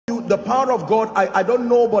the power of God, I don't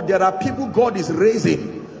know, but there are people God is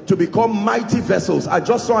raising to become mighty vessels. I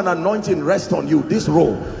just saw an anointing rest on you, this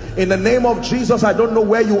row. In the name of Jesus, I don't know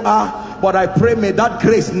where you are, but I pray may that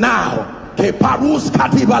grace now, let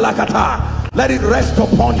it rest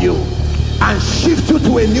upon you and shift you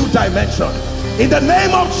to a new dimension. In the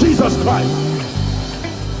name of Jesus Christ.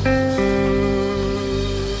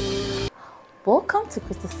 Welcome to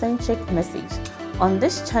Christocentric Message. On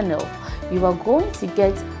this channel, you are going to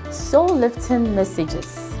get soul-lifting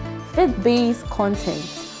messages, faith-based content,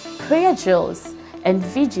 prayer drills, and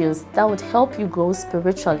videos that would help you grow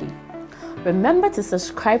spiritually. Remember to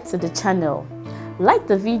subscribe to the channel, like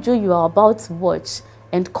the video you are about to watch,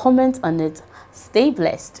 and comment on it. Stay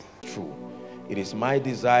blessed. True. It is my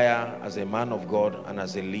desire as a man of God and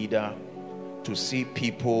as a leader to see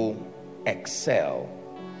people excel,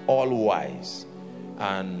 all wise,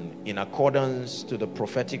 and in accordance to the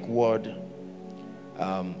prophetic word.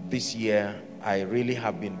 This year I really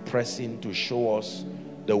have been pressing to show us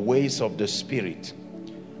the ways of the Spirit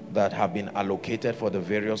that have been allocated for the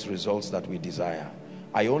various results that we desire.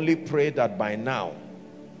 I only pray that by now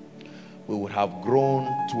we would have grown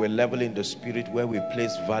to a level in the Spirit where we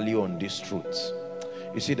place value on these truths.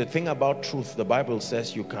 You see, the thing about truth, the Bible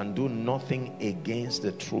says you can do nothing against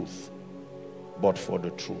the truth but for the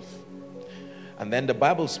truth. And then the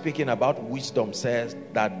Bible, speaking about wisdom, says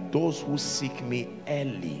that those who seek me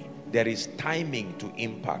early, there is timing to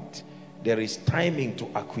impact. There is timing to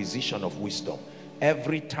acquisition of wisdom.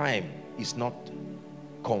 Every time is not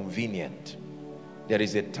convenient. There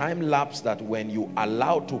is a time lapse that when you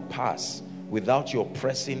allow to pass without your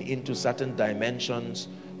pressing into certain dimensions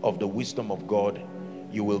of the wisdom of God,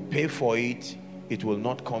 you will pay for it. It will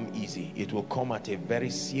not come easy. It will come at a very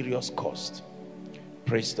serious cost.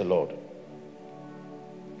 Praise the Lord.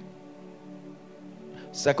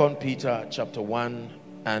 2 Peter chapter 1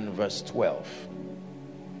 and verse 12.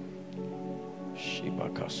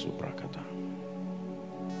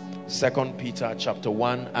 2 Peter chapter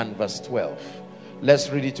 1 and verse 12. Let's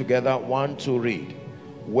read it together. 1, 2, read.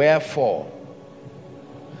 Wherefore,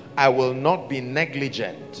 I will not be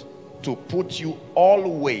negligent to put you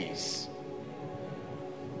always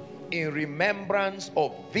in remembrance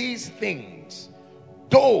of these things,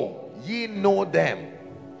 though ye know them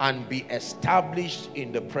and be established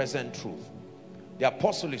in the present truth. The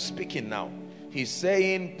apostle is speaking now. He's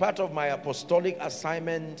saying, part of my apostolic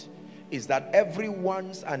assignment is that every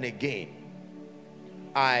once and again,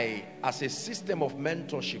 I, as a system of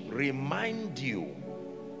mentorship, remind you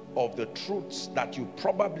of the truths that you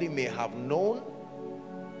probably may have known.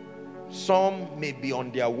 Some may be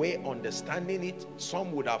on their way understanding it.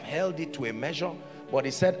 Some would have held it to a measure. But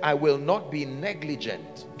he said, I will not be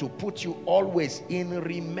negligent to put you always in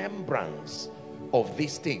remembrance of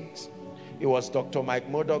these things. It was Dr. Mike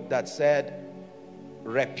Murdoch that said,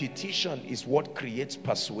 repetition is what creates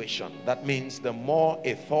persuasion. That means the more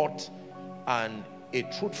a thought and a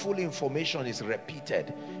truthful information is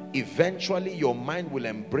repeated, eventually your mind will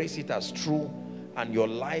embrace it as true and your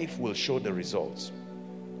life will show the results.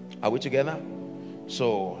 Are we together?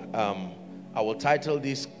 So I will title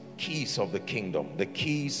this Keys of the Kingdom. The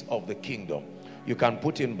Keys of the Kingdom. You can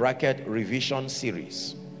put in bracket revision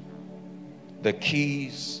series. The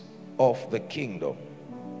Keys of the Kingdom.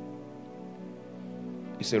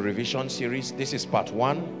 It's a revision series. This is part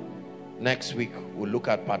 1. Next week we'll look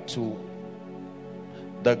at part 2.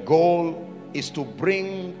 The goal is to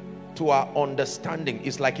bring to our understanding.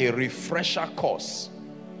 It's like a refresher course.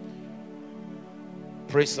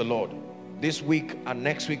 Praise the Lord. This week and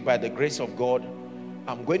next week, by the grace of God,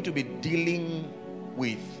 I'm going to be dealing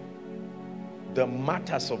with the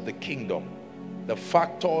matters of the kingdom, the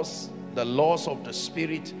factors, the laws of the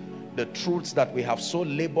Spirit, the truths that we have so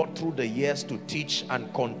labored through the years to teach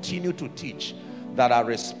and continue to teach, that are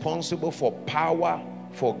responsible for power,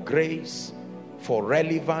 for grace, for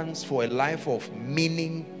relevance, for a life of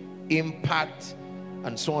meaning, impact,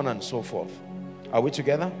 and so on and so forth. Are we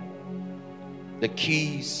together? The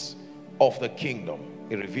Keys of the Kingdom,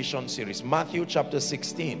 a revision series. Matthew chapter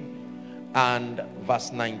 16 and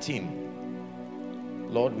verse 19.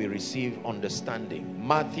 Lord, we receive understanding.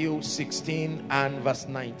 Matthew 16 and verse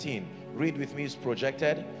 19. Read with me, it's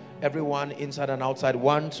projected. Everyone inside and outside.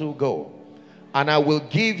 1, 2, go. And I will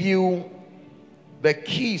give you the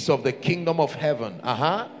keys of the kingdom of heaven.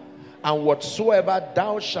 And whatsoever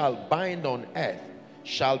thou shalt bind on earth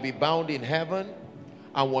shall be bound in heaven,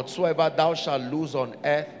 and whatsoever thou shalt loose on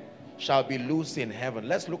earth shall be loosed in heaven.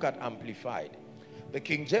 Let's look at Amplified. The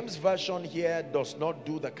King James Version here does not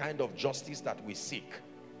do the kind of justice that we seek.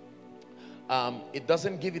 It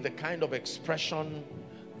doesn't give you the kind of expression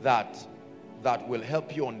that that will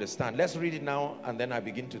help you understand. Let's read it now and then I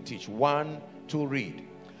begin to teach. 1, 2, read.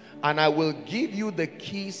 And I will give you the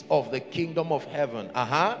keys of the kingdom of heaven.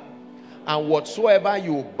 And whatsoever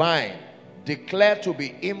you bind, declare to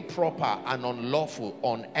be improper and unlawful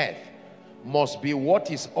on earth, must be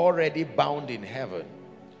what is already bound in heaven.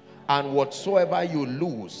 And whatsoever you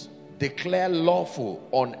loose, declare lawful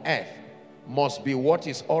on earth, must be what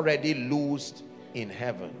is already loosed in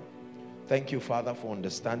heaven. Thank you, Father, for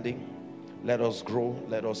understanding. Let us grow,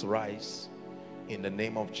 let us rise in the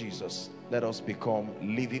name of Jesus. Let us become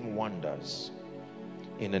living wonders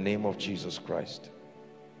in the name of Jesus Christ.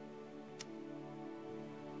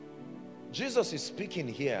 Jesus is speaking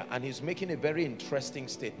here and he's making a very interesting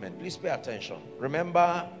statement. Please pay attention.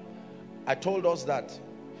 Remember, I told us that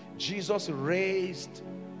Jesus raised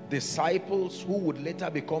disciples who would later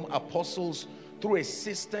become apostles through a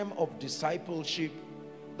system of discipleship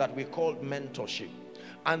that we called mentorship.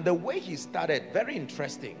 And the way he started, very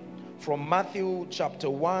interesting. From Matthew chapter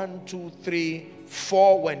 1, 2, 3,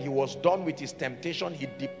 4, when he was done with his temptation, he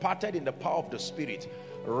departed in the power of the Spirit.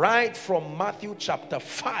 Right from Matthew chapter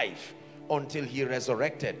 5 until he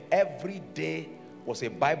resurrected, every day was a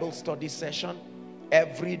Bible study session.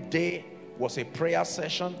 Every day was a prayer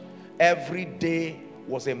session. Every day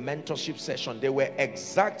was a mentorship session. They were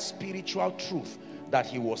exact spiritual truth that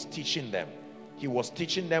he was teaching them. He was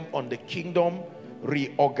teaching them on the kingdom,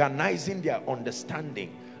 reorganizing their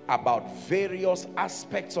understanding about various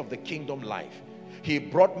aspects of the kingdom life. He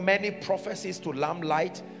brought many prophecies to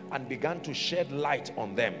lamplight and began to shed light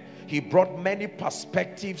on them. He brought many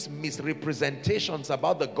perspectives, misrepresentations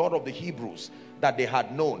about the God of the Hebrews that they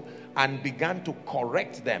had known, and began to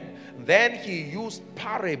correct them. Then he used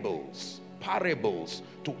parables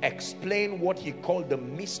to explain what he called the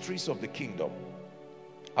mysteries of the kingdom.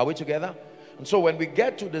 Are we together? And so when we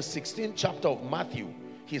get to the 16th chapter of Matthew,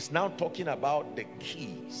 he's now talking about the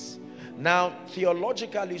keys. Now,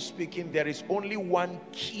 theologically speaking, there is only one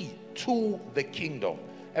key to the kingdom.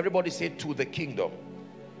 Everybody say, to the kingdom.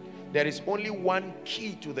 There is only one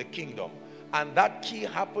key to the kingdom, and that key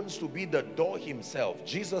happens to be the door himself.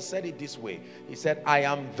 Jesus said it this way. He said, I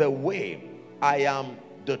am the way, I am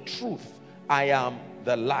the truth, I am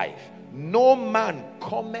the life. No man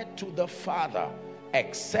cometh to the Father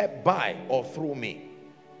except by or through me.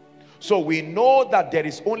 So we know that there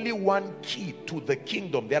is only one key to the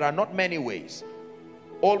kingdom. There are not many ways.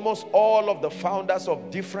 Almost all of the founders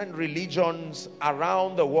of different religions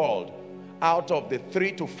around the world, out of the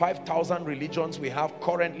 3,000 to 5,000 religions we have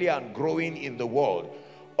currently and growing in the world,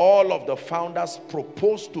 all of the founders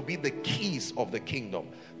propose to be the keys of the kingdom.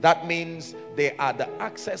 That means they are the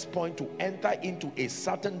access point to enter into a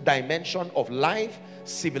certain dimension of life,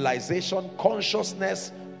 civilization,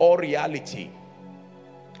 consciousness, or reality.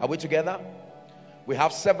 Are we together? We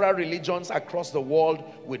have several religions across the world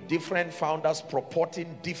with different founders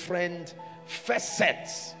purporting different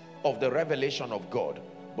facets of the revelation of God.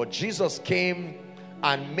 But Jesus came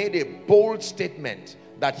and made a bold statement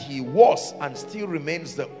that he was and still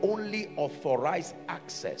remains the only authorized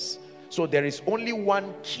access. So there is only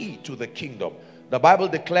one key to the kingdom. The Bible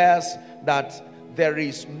declares that there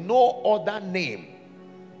is no other name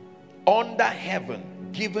under heaven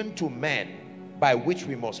given to men by which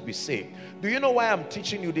we must be saved. Do you know why I'm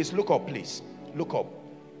teaching you this? Look up, please. Look up.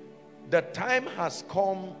 The time has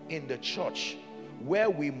come in the church where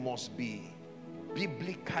we must be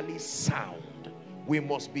biblically sound. We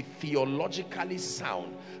must be theologically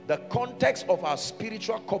sound. The context of our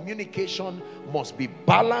spiritual communication must be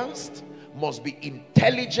balanced, must be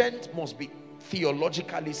intelligent, must be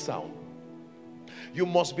theologically sound. You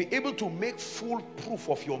must be able to make full proof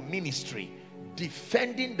of your ministry,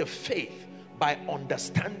 defending the faith by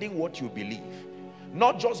understanding what you believe,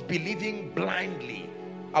 not just believing blindly.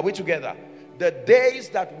 Are we together? The days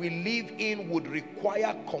that we live in would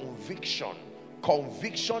require conviction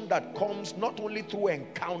that comes not only through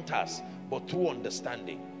encounters but through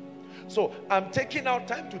understanding. So I'm taking out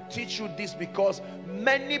time to teach you this because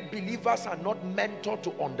many believers are not mentored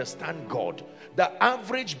to understand God. The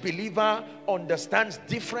average believer understands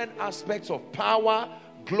different aspects of power,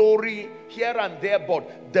 glory here and there,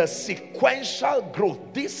 but the sequential growth,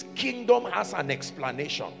 this kingdom has an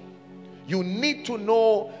explanation. You need to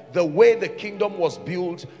know the way the kingdom was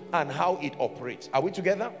built and how it operates. Are we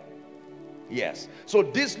together? Yes. So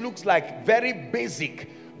this looks like very basic,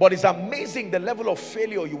 but it's amazing the level of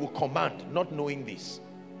failure you will command not knowing this.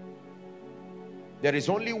 There is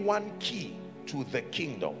only one key to the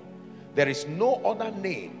kingdom. There is no other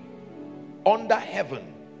name under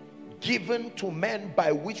heaven given to men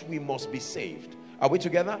by which we must be saved. Are we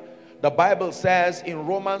together? The Bible says in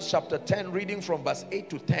Romans chapter 10, reading from verse 8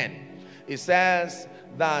 to 10, It says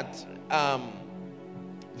that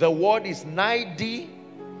the word is nigh thee,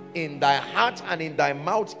 in thy heart and in thy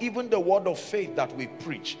mouth, even the word of faith that we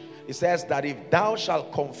preach. It says that if thou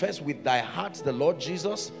shalt confess with thy heart the Lord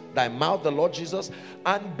Jesus, thy mouth the Lord Jesus,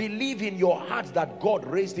 and believe in your heart that God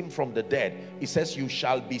raised him from the dead, it says you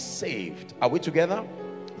shall be saved. Are we together?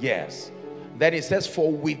 Yes. Then it says,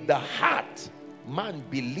 for with the heart man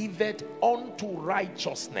believeth unto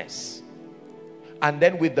righteousness, and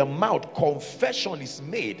then with the mouth confession is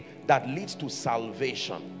made that leads to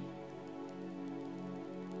salvation.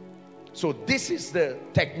 So this is the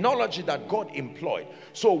technology that God employed.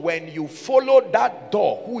 So when you follow that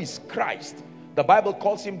door, who is Christ, the Bible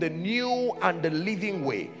calls him the new and the living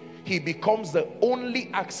way. He becomes the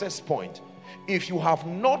only access point. If you have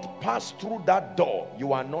not passed through that door,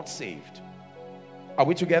 you are not saved. Are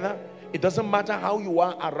we together? It doesn't matter how you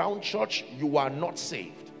are around church, you are not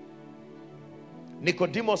saved.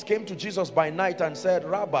 Nicodemus came to Jesus by night and said,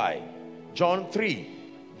 Rabbi, John 3,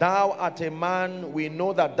 thou art a man, we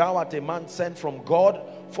know that thou art a man sent from God,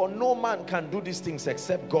 for no man can do these things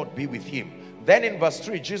except God be with him. Then in verse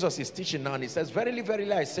 3, Jesus is teaching now and he says, verily,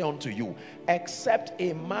 verily, I say unto you, except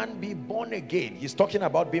a man be born again. He's talking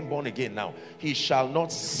about being born again now. He shall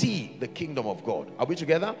not see the kingdom of God. Are we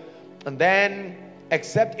together? And then,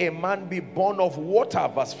 except a man be born of water,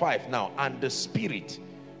 verse 5 now, and the Spirit,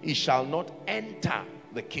 he shall not enter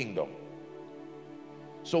the kingdom.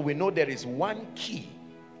 So we know there is one key,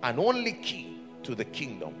 an only key to the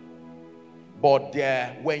kingdom. But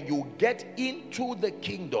there, when you get into the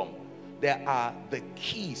kingdom, there are the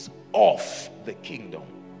keys of the kingdom,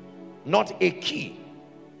 not a key.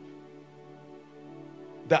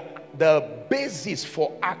 The basis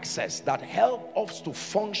for access that help us to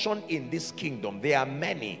function in this kingdom, there are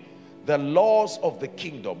many. The laws of the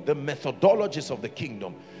kingdom, the methodologies of the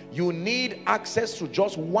kingdom. You need access to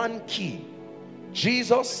just one key.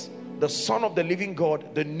 Jesus, the Son of the living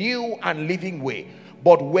God, the new and living way.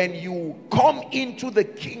 But when you come into the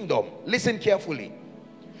kingdom, listen carefully,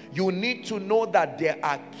 you need to know that there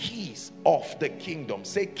are keys of the kingdom.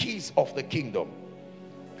 Say keys of the kingdom.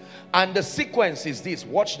 And the sequence is this.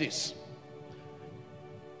 Watch this.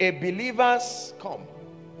 A believer's, come.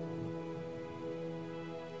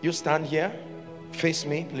 You stand here. Face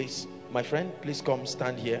me, please. My friend, please come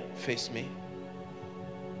stand here. Face me.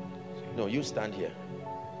 No, you stand here.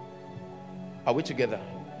 Are we together?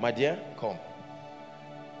 My dear, come.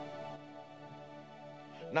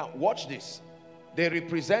 Now, watch this. They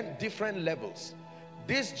represent different levels.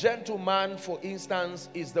 This gentleman, for instance,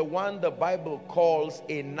 is the one the Bible calls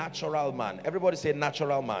a natural man. Everybody say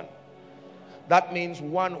natural man. That means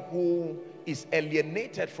one who is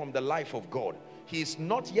alienated from the life of God. He is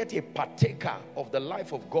not yet a partaker of the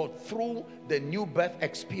life of God through the new birth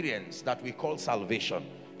experience that we call salvation.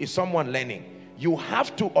 Is someone learning? You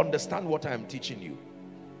have to understand what I am teaching you.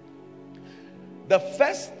 The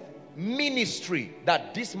first ministry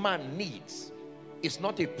that this man needs is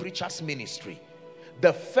not a preacher's ministry.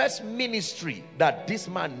 The first ministry that this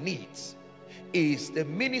man needs is the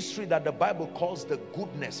ministry that the Bible calls the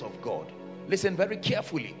goodness of God. Listen very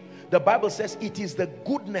carefully. The Bible says it is the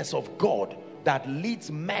goodness of God that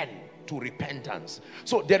leads men to repentance.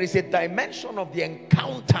 So there is a dimension of the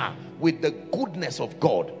encounter with the goodness of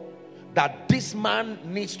God that this man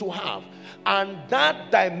needs to have. And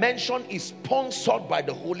that dimension is sponsored by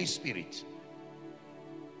the Holy Spirit.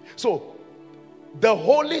 So the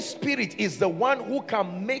Holy Spirit is the one who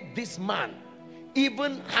can make this man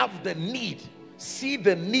even have the need, see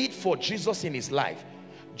the need for Jesus in his life.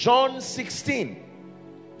 John 16,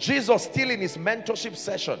 Jesus, still in his mentorship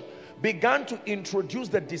session, began to introduce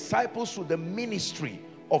the disciples to the ministry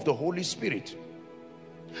of the Holy Spirit.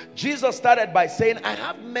 Jesus started by saying, I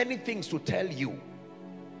have many things to tell you,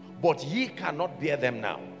 but ye cannot bear them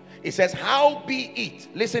now. It says, how be it,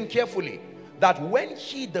 listen carefully, that when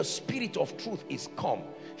he, the Spirit of truth, is come,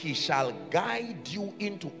 he shall guide you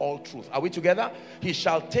into all truth. Are we together? He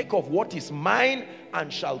shall take of what is mine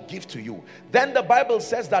and shall give to you. Then the Bible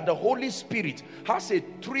says that the Holy Spirit has a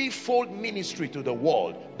threefold ministry to the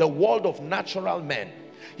world of natural men.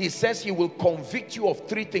 He says he will convict you of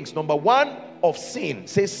three things. Number one, of sin.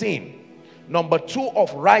 Say sin. Number two,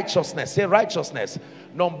 of righteousness. Say righteousness.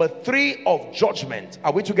 Number three, of judgment.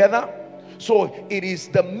 Are we together? So it is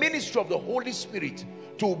the ministry of the Holy Spirit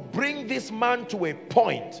to bring this man to a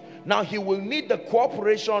point. Now he will need the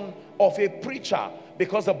cooperation of a preacher,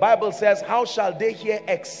 because the Bible says, how shall they hear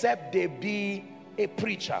except they be a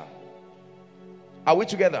preacher? Are we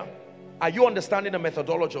together? Are you understanding the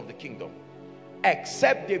methodology of the kingdom?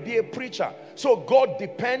 Except they be a preacher. So God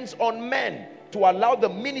depends on men to allow the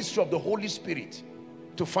ministry of the Holy Spirit.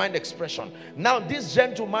 to find expression. Now this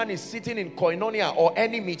gentleman is sitting in Koinonia or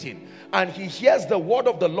any meeting, and he hears the word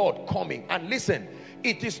of the Lord coming. And listen,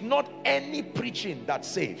 it is not any preaching that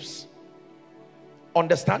saves.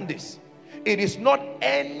 Understand this. It is not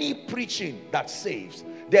any preaching that saves.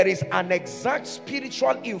 There is an exact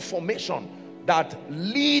spiritual information that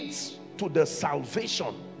leads to the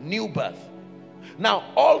salvation, new birth. Now,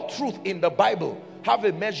 all truth in the Bible have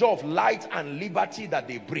a measure of light and liberty that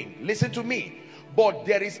they bring. Listen to me. But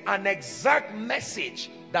there is an exact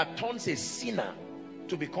message that turns a sinner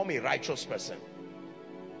to become a righteous person.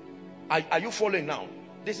 Are you following now?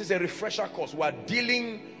 This is a refresher course. We are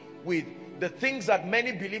dealing with the things that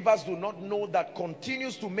many believers do not know, that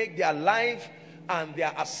continues to make their life and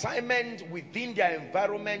their assignment within their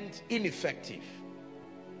environment ineffective.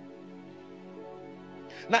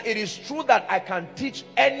 Now, it is true that I can teach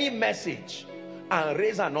any message and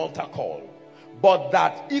raise an altar call, but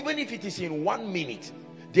that even if it is in 1 minute,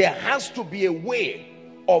 there has to be a way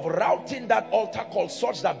of routing that altar call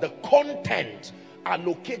such that the content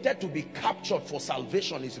allocated to be captured for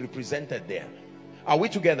salvation is represented there. Are we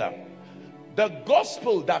together? The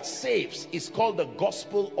gospel that saves is called the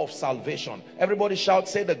gospel of salvation. Everybody shout,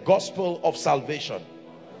 say the gospel of salvation.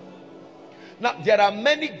 Now, there are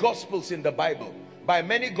many gospels in the Bible. By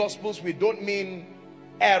many gospels, we don't mean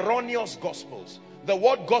erroneous gospels. The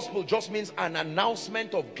word gospel just means an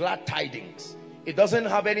announcement of glad tidings. It doesn't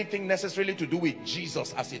have anything necessarily to do with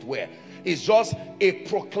Jesus, as it were. It's just a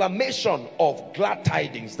proclamation of glad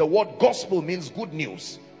tidings. The word gospel means good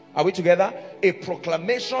news. Are we together? A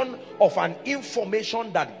proclamation of an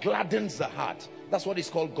information that gladdens the heart. That's what is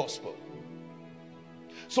called gospel.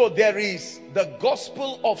 So there is the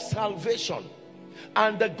gospel of salvation.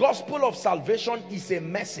 And the gospel of salvation is a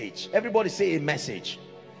message. Everybody say a message.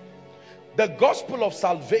 The gospel of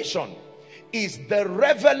salvation is the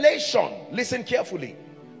revelation. Listen carefully.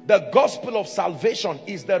 The gospel of salvation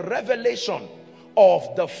is the revelation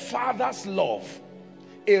of the Father's love.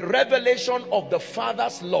 A revelation of the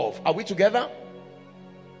Father's love. Are we together?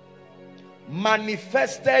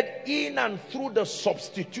 Manifested in and through the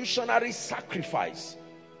substitutionary sacrifice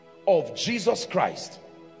of Jesus Christ.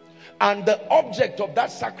 And the object of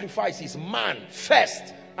that sacrifice is man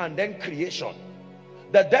first, and then creation.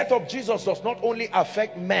 The death of Jesus does not only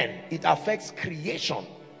affect men, it affects creation.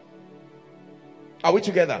 Are we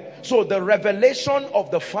together? So the revelation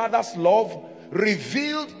of the Father's love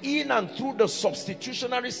revealed in and through the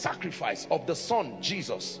substitutionary sacrifice of the Son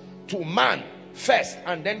Jesus to man first,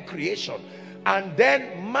 and then creation, and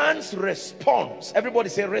then man's response. Everybody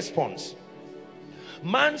say response.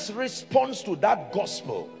 Man's response to that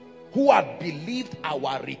gospel, who had believed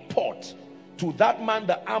our report. To that man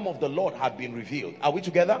the arm of the Lord had been revealed. Are we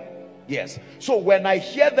together? Yes. So when I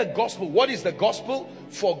hear the gospel, what is the gospel?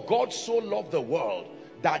 For God so loved the world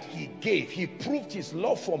that he gave. He proved his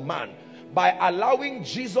love for man by allowing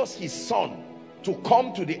Jesus, his son, to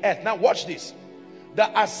come to the earth. Now watch this.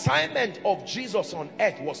 The assignment of Jesus on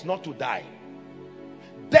earth was not to die.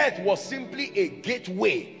 Death was simply a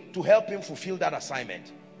gateway to help him fulfill that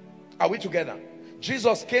assignment. Are we together?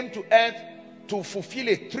 Jesus came to earth to fulfill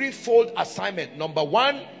a threefold assignment. Number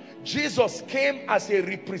one, Jesus came as a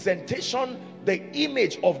representation, the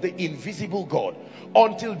image of the invisible God.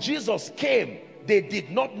 Until Jesus came, they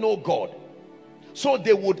did not know God. So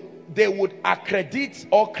they would accredit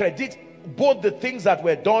or credit both the things that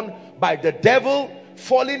were done by the devil,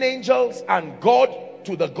 fallen angels, and God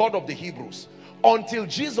to the God of the Hebrews. Until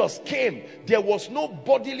Jesus came, there was no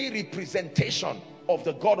bodily representation of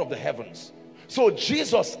the God of the heavens. So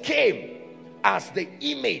Jesus came as the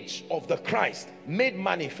image of the Christ made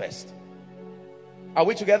manifest. Are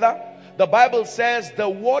we together? The Bible says the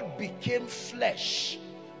word became flesh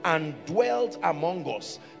and dwelt among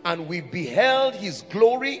us, and we beheld his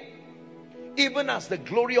glory, even as the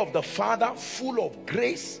glory of the Father, full of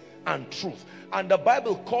grace and truth. And the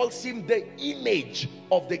Bible calls him the image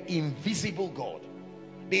of the invisible God.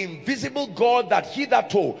 The invisible God that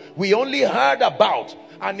hitherto we only heard about,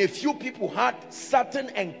 and a few people had certain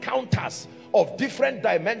encounters of different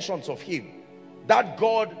dimensions of him. That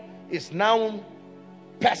God is now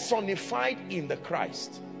personified in the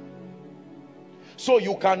Christ. So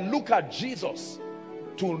you can look at Jesus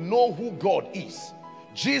to know who God is.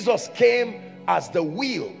 Jesus came as the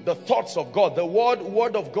will, the thoughts of God. The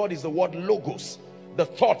word of God is the word logos. The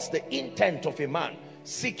thoughts, the intent of a man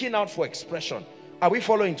seeking out for expression. Are we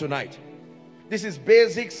following tonight? This is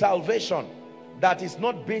basic salvation. That is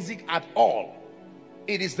not basic at all.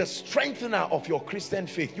 It is the strengthener of your Christian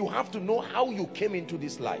faith. You have to know how you came into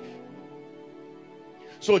this life.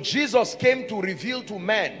 So Jesus came to reveal to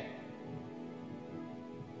man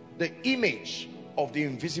the image of the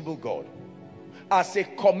invisible God, as a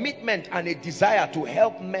commitment and a desire to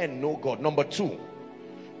help men know God. Number two,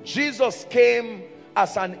 Jesus came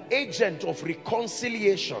as an agent of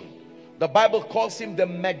reconciliation. The Bible calls him the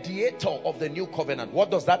mediator of the new covenant.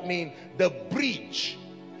 What does that mean? The bridge.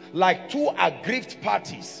 Like two aggrieved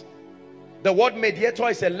parties. The word mediator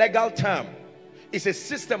is a legal term. It's a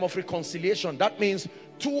system of reconciliation. That means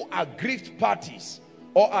two aggrieved parties,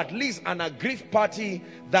 or at least an aggrieved party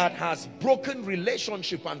that has broken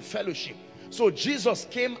relationship and fellowship. So Jesus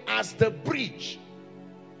came as the bridge.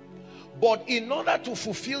 But in order to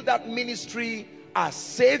fulfill that ministry as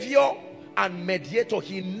Savior and mediator,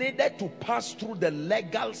 he needed to pass through the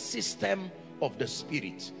legal system of the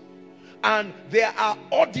Spirit. And there are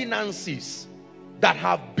ordinances that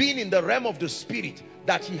have been in the realm of the Spirit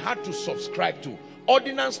that he had to subscribe to.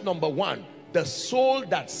 Ordinance number one, the soul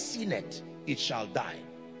that sinneth, it shall die.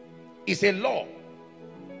 It's a law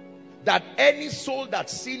that any soul that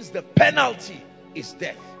sins, the penalty is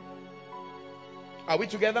death. Are we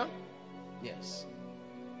together? Yes.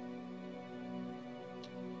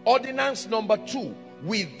 Ordinance number two,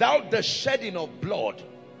 without the shedding of blood.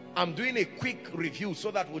 I'm doing a quick review so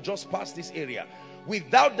that we'll just pass this area.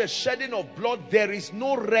 Without the shedding of blood, there is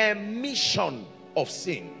no remission of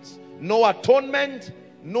sins. No atonement,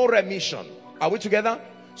 no remission. Are we together?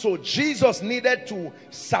 So Jesus needed to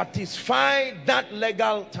satisfy that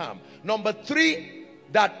legal term. Number three,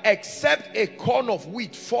 that except a corn of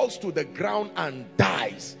wheat falls to the ground and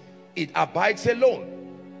dies, it abides alone.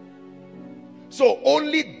 So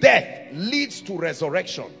only death leads to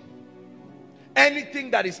resurrection.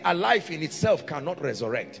 Anything that is alive in itself cannot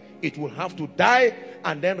resurrect. It will have to die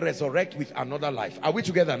and then resurrect with another life. Are we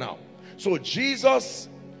together now? So Jesus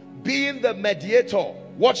being the mediator,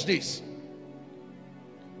 watch this.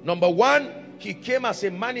 Number one, he came as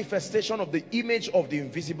a manifestation of the image of the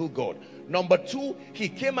invisible God. Number two, he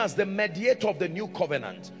came as the mediator of the new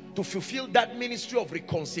covenant to fulfill that ministry of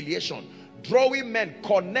reconciliation, drawing men,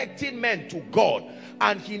 connecting men to God.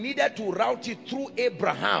 And he needed to route it through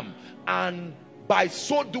Abraham, and by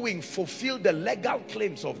so doing fulfill the legal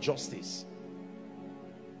claims of justice.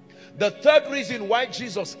 The third reason why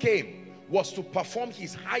Jesus came was to perform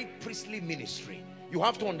his high priestly ministry. You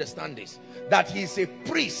have to understand this, that he is a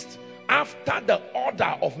priest after the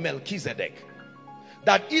order of Melchizedek.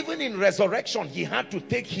 That even in resurrection, he had to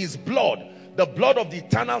take his blood, the blood of the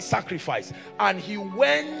eternal sacrifice, and he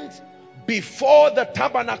went before the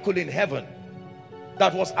tabernacle in heaven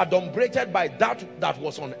that was adumbrated by that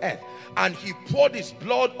was on earth, and he poured his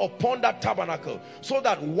blood upon that tabernacle so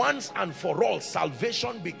that once and for all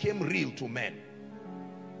salvation became real to men.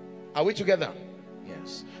 Are we together?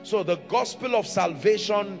 Yes. So the gospel of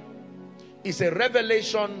salvation is a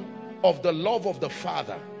revelation of the love of the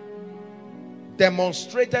Father,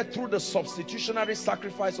 demonstrated through the substitutionary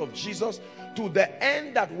sacrifice of Jesus, to the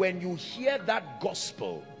end that when you hear that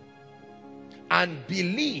gospel and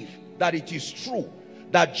believe that it is true,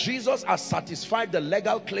 that Jesus has satisfied the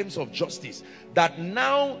legal claims of justice, that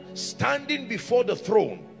now standing before the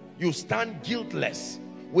throne, you stand guiltless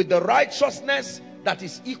with the righteousness that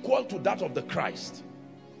is equal to that of the Christ.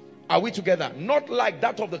 Are we together? Not like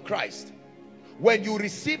that of the Christ. When you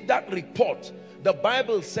receive that report, the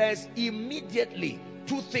Bible says immediately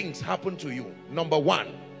two things happen to you. Number one,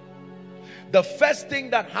 the first thing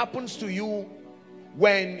that happens to you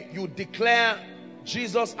when you declare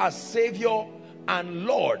Jesus as Savior and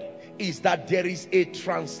Lord is that there is a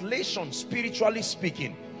translation, spiritually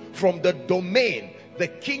speaking, from the domain, the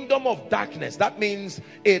kingdom of darkness. That means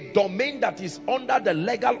a domain that is under the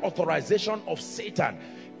legal authorization of Satan,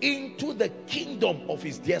 into the kingdom of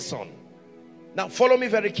his dear son. Now follow me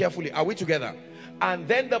very carefully. Are we together? And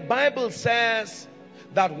then the Bible says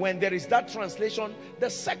that when there is that translation, the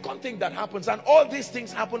second thing that happens, and all these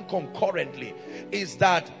things happen concurrently, is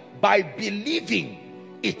that by believing,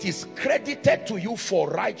 it is credited to you for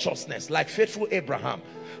righteousness, like faithful Abraham.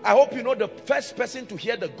 I hope you know the first person to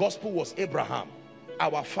hear the gospel was Abraham,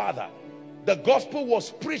 our father. The gospel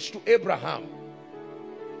was preached to Abraham.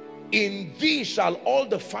 In thee shall all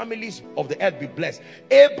the families of the earth be blessed.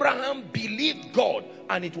 Abraham believed God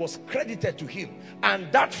and it was credited to him. And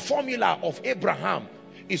that formula of Abraham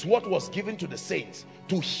is what was given to the saints,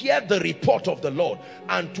 to hear the report of the Lord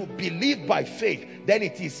and to believe by faith. Then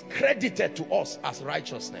it is credited to us as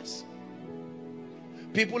righteousness.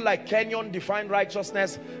 People like Kenyon define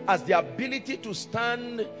righteousness as the ability to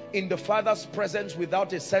stand in the Father's presence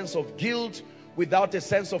without a sense of guilt, without a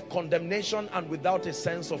sense of condemnation, and without a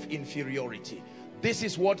sense of inferiority. This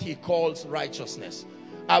is what he calls righteousness.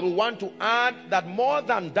 I will want to add that more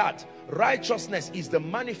than that, righteousness is the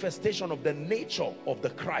manifestation of the nature of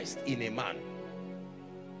the Christ in a man.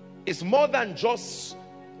 is more than just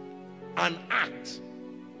an act.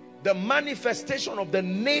 The manifestation of the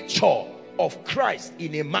nature of Christ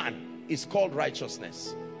in a man is called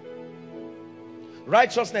righteousness.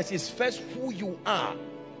 Righteousness is first who you are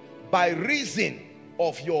by reason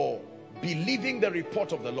of your believing the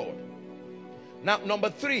report of the Lord. Now, number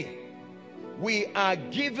 3, we are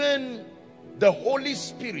given the Holy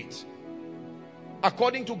Spirit.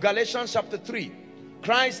 According to Galatians chapter 3,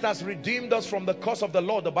 Christ has redeemed us from the curse of the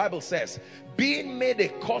law, the Bible says, being made a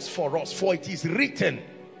curse for us, for it is written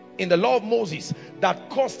in the law of Moses that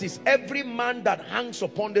cursed is every man that hangs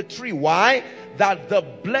upon the tree. Why? That the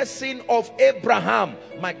blessing of Abraham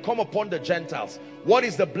might come upon the Gentiles. What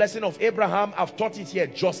is the blessing of Abraham? I've taught it here.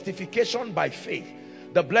 Justification by faith.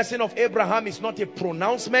 The blessing of Abraham is not a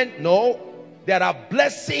pronouncement. No, there are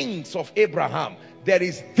blessings of Abraham. There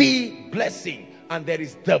is the blessing and there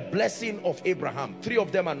is the blessing of Abraham. 3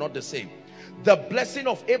 of them are not the same. The blessing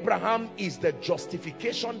of Abraham is the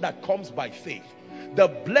justification that comes by faith. The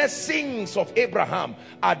blessings of Abraham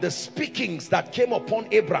are the speakings that came upon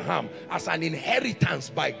Abraham as an inheritance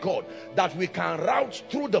by God, that we can route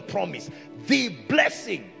through the promise. The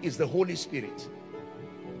blessing is the Holy Spirit.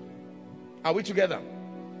 Are we together?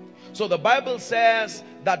 So the Bible says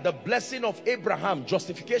that the blessing of Abraham,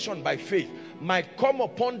 justification by faith, might come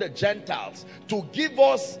upon the Gentiles to give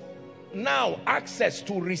us now access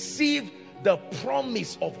to receive the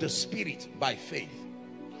promise of the Spirit by faith.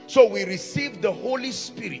 So we receive the Holy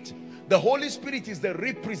Spirit. The Holy Spirit is the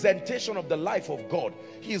representation of the life of God.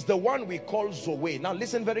 He is the one we call Zoe. Now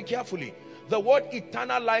listen very carefully. The word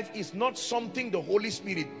eternal life is not something the Holy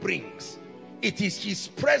Spirit brings. It is His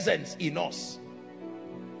presence in us.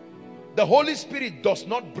 The Holy Spirit does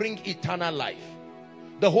not bring eternal life.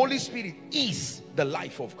 The Holy Spirit is the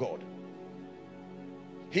life of God.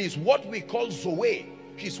 He is what we call Zoe.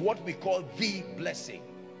 He is what we call the blessing.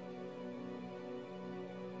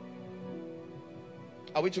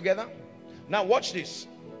 Are we together? Now watch this.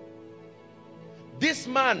 This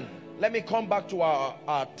man, let me come back to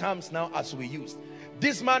our terms now as we used.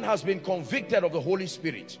 This man has been convicted of the Holy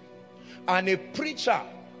Spirit. And a preacher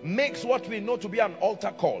makes what we know to be an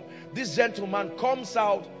altar call. This gentleman comes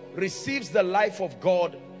out, receives the life of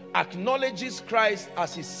God, acknowledges Christ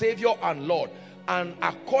as his Savior and Lord. And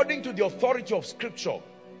according to the authority of Scripture,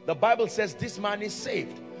 the Bible says this man is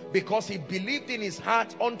saved, because he believed in his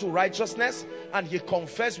heart unto righteousness and he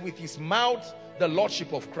confessed with his mouth the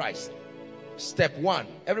Lordship of Christ. Step 1.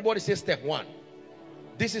 Everybody say step 1.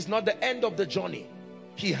 This is not the end of the journey.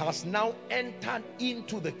 He has now entered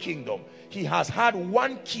into the kingdom. He has had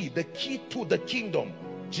one key, the key to the kingdom,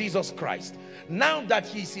 Jesus Christ. Now that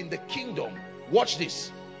he's in the kingdom, watch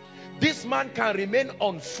this. This man can remain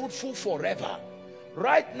unfruitful forever.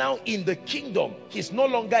 Right now in the kingdom, he's no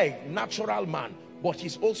longer a natural man, but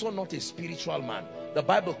he's also not a spiritual man. The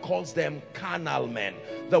Bible calls them carnal men.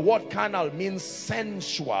 The word carnal means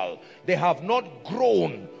sensual. They have not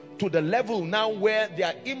grown to the level now where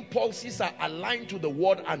their impulses are aligned to the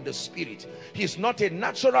word and the spirit. He's not a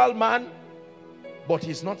natural man, but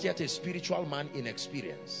he's not yet a spiritual man in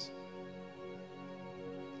experience.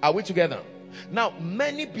 Are we together? Now,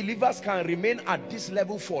 many believers can remain at this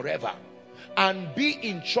level forever and be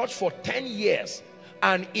in church for 10 years.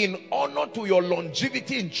 And in honor to your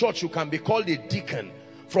longevity in church, you can be called a deacon.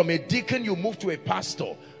 From a deacon, you move to a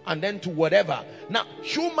pastor, and then to whatever. Now,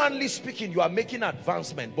 humanly speaking, you are making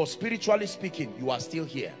advancement, but spiritually speaking, you are still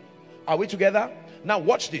here. Are we together? Now,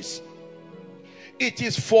 watch this. It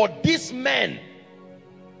is for these men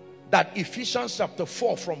that Ephesians chapter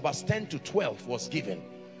 4 from verse 10 to 12 was given.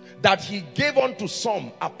 That he gave unto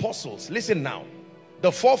some apostles. Listen now.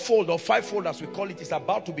 The fourfold or fivefold, as we call it, is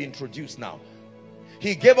about to be introduced now.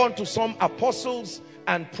 He gave unto some apostles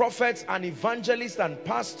and prophets and evangelists and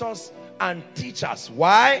pastors and teachers.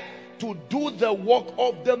 Why? To do the work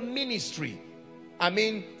of the ministry. I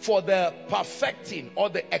mean, for the perfecting or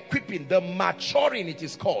the equipping, the maturing, it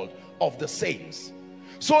is called, of the saints.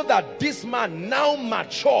 So that this man, now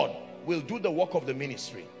matured, will do the work of the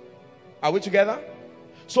ministry. Are we together?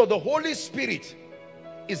 So the Holy Spirit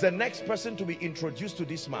is the next person to be introduced to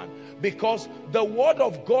this man, because the word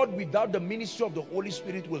of God without the ministry of the Holy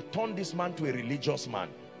Spirit will turn this man to a religious man.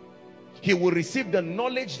 He will receive the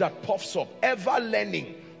knowledge that puffs up, ever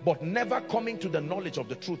learning, but never coming to the knowledge of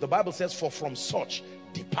the truth. The Bible says, for from such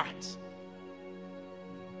depart.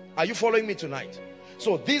 Are you following me tonight?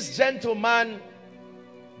 So this gentleman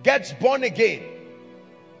gets born again.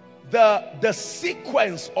 The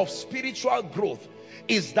sequence of spiritual growth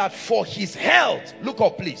is that for his health, look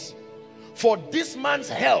up please, for this man's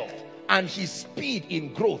health and his speed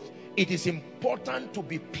in growth, it is important to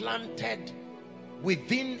be planted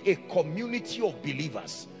within a community of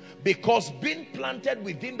believers, because being planted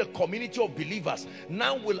within the community of believers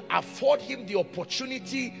now will afford him the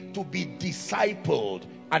opportunity to be discipled.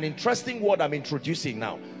 An interesting word I'm introducing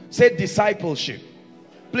now. Say discipleship.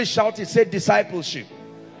 Please shout it. Say discipleship.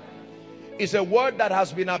 It's a word that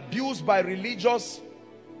has been abused by religious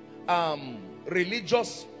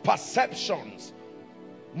perceptions.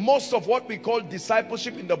 Most of what we call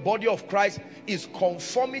discipleship in the body of Christ is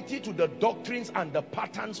conformity to the doctrines and the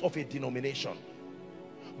patterns of a denomination.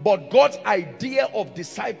 But God's idea of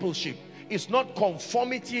discipleship is not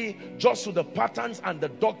conformity just to the patterns and the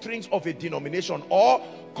doctrines of a denomination, or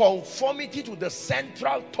conformity to the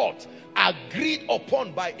central thought agreed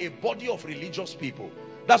upon by a body of religious people.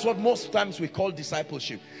 That's what most times we call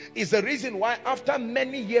discipleship. It's the reason why after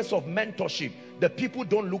many years of mentorship, the people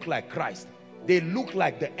don't look like Christ. They look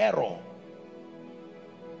like the error.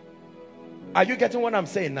 Are you getting what I'm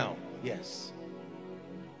saying now? Yes.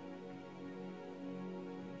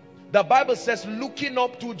 The Bible says, looking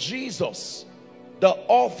up to Jesus, the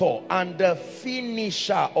author and the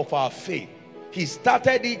finisher of our faith. He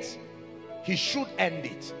started it, he should end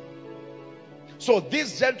it. So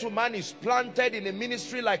this gentleman is planted in a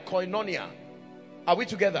ministry like Koinonia. Are we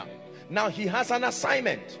together? Now he has an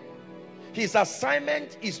assignment. His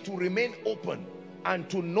assignment is to remain open and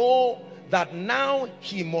to know that now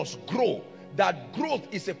he must grow. That growth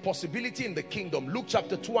is a possibility in the kingdom. Luke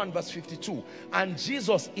chapter 2 and verse 52. And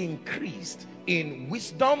Jesus increased in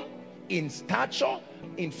wisdom, in stature,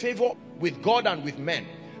 in favor with God and with men.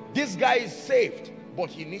 This guy is saved, but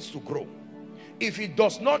he needs to grow. If he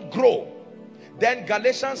does not grow, then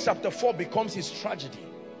Galatians chapter 4 becomes his tragedy.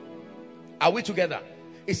 Are we together?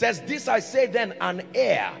 It says, this I say then, an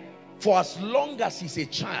heir, for as long as he's a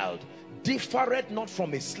child, differeth not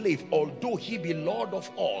from a slave, although he be Lord of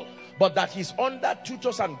all, but that he's under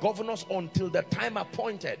tutors and governors until the time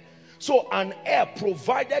appointed. So an heir,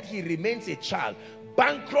 provided he remains a child,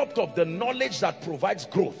 bankrupt of the knowledge that provides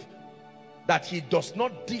growth, that he does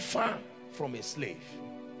not differ from a slave.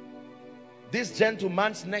 This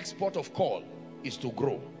gentleman's next port of call is to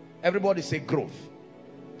grow. Everybody say growth.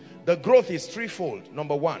 The growth is threefold.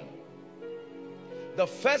 Number one, the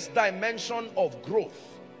first dimension of growth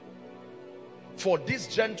for this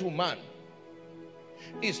gentleman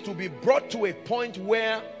is to be brought to a point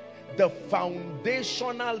where the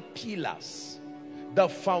foundational pillars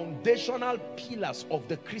of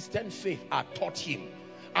the Christian faith are taught him.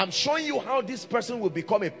 I'm showing you how this person will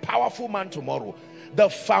become a powerful man tomorrow. The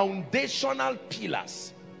foundational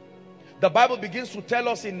pillars. The Bible begins to tell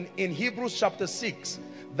us in Hebrews chapter 6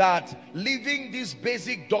 that leaving these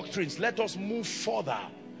basic doctrines, let us move further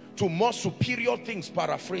to more superior things,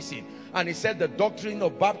 paraphrasing. And he said the doctrine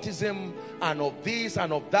of baptism and of this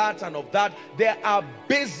and of that and of that. There are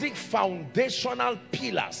basic foundational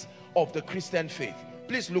pillars of the Christian faith.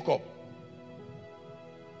 Please look up.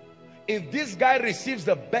 If this guy receives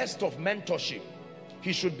the best of mentorship,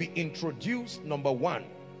 he should be introduced, number one,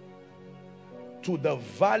 to the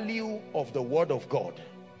value of the word of God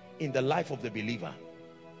in the life of the believer.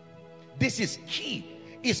 This is key.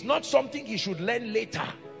 It's not something he should learn later.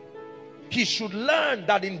 He should learn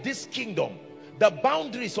that in this kingdom, the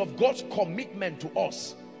boundaries of God's commitment to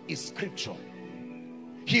us is scripture.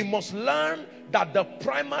 He must learn that the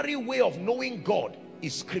primary way of knowing God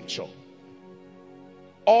is scripture.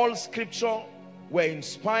 All scripture were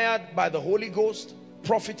inspired by the Holy Ghost,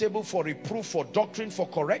 profitable for reproof, for doctrine, for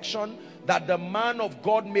correction, that the man of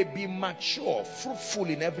God may be mature, fruitful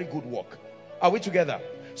in every good work. Are we together?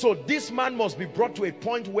 So this man must be brought to a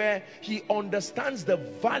point where he understands the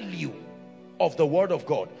value of the word of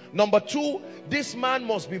God. Number two, this man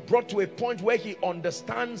must be brought to a point where he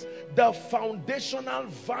understands the foundational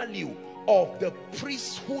value of the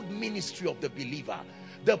priesthood ministry of the believer.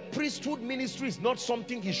 The priesthood ministry is not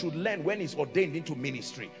something he should learn when he's ordained into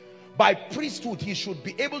ministry. By priesthood, he should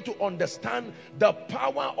be able to understand the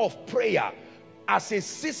power of prayer as a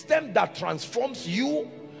system that transforms you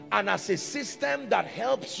and as a system that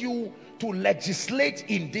helps you to legislate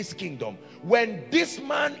in this kingdom. When this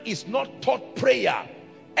man is not taught prayer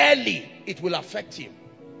early, it will affect him.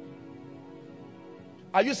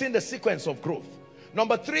 Are you seeing the sequence of growth?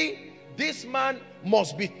 Number three, this man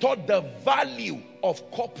must be taught the value of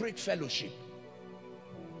corporate fellowship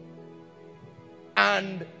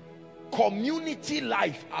and community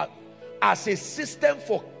life as a system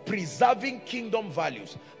for preserving kingdom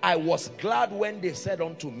values. I was glad when they said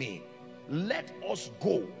unto me, let us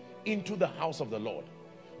go into the house of the Lord.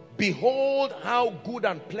 Behold how good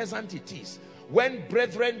and pleasant it is when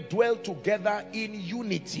brethren dwell together in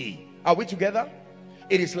unity. Are we together?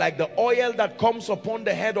 It is like the oil that comes upon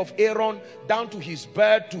the head of Aaron, down to his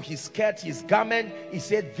beard, to his skirt, his garment. He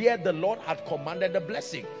said, there the Lord had commanded the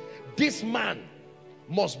blessing. This man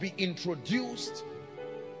must be introduced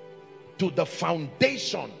to the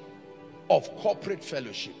foundation of corporate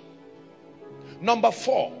fellowship. Number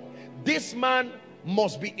 4, this man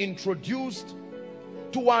must be introduced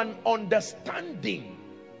to an understanding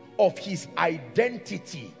of his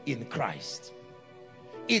identity in Christ.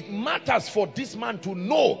 It matters for this man to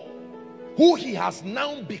know who he has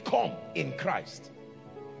now become in Christ.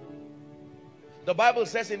 The Bible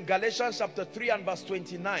says in Galatians chapter 3 and verse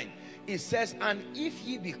 29, it says, and if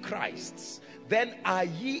ye be Christ's, then are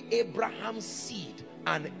ye Abraham's seed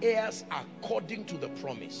and heirs according to the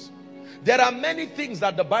promise. There are many things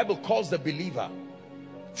that the Bible calls the believer.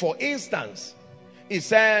 For instance, it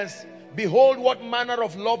says, behold what manner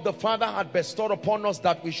of love the Father had bestowed upon us,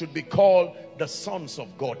 that we should be called the sons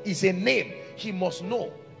of God. It's a name he must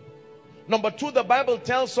know. Number 2, the Bible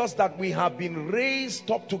tells us that we have been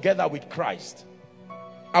raised up together with Christ.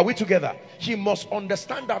 Are we together? He must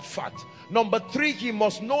understand that fact. Number 3, he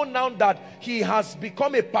must know now that he has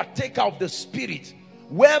become a partaker of the Spirit,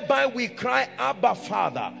 whereby we cry, Abba,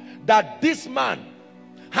 Father. That this man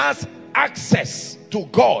has access to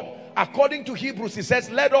God. According to Hebrews, he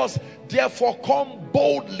says, let us therefore come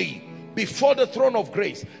boldly before the throne of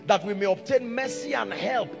grace, that we may obtain mercy and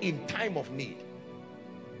help in time of need.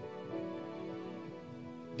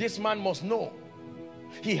 This man must know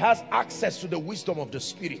he has access to the wisdom of the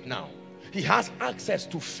Spirit now. He has access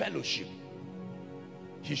to fellowship.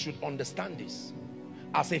 He should understand this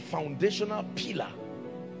as a foundational pillar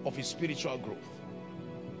of his spiritual growth.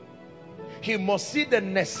 He must see the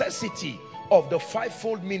necessity of the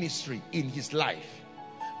fivefold ministry in his life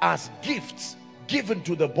as gifts given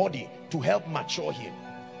to the body to help mature him.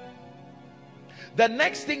 The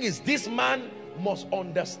next thing is, this man must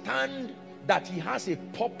understand that he has a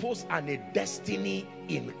purpose and a destiny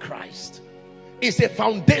in Christ. It's a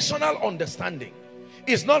foundational understanding.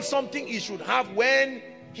 It's not something he should have when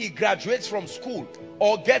he graduates from school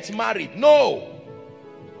or gets married. No.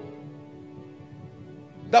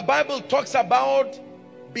 The Bible talks about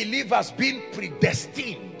believers being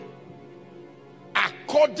predestined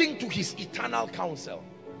according to his eternal counsel.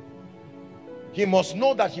 He must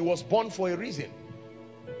know that he was born for a reason.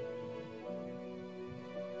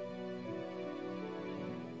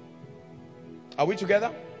 Are we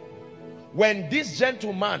together? When this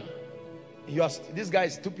gentleman, this guy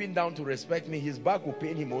is stooping down to respect me, his back will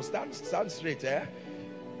pain him. Stand straight, eh?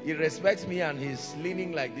 He respects me and he's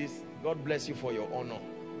leaning like this. God bless you for your honor.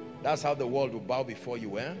 That's how the world will bow before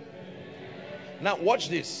you, eh? Now watch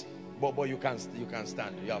this. But you can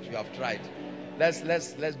stand. You have tried.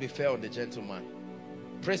 Let's be fair on the gentleman.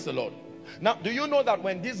 Praise the Lord. Now, do you know that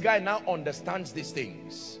when this guy now understands these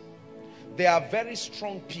things, they are very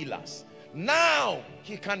strong pillars. Now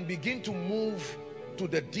he can begin to move to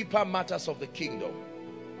the deeper matters of the kingdom.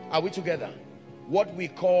 Are we together? What we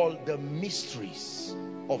call the mysteries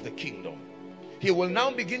of the kingdom. He will now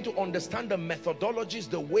begin to understand the methodologies,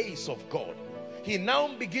 the ways of God. He now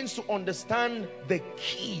begins to understand the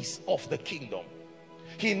keys of the kingdom.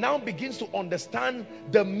 He now begins to understand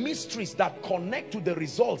the mysteries that connect to the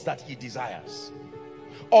results that he desires.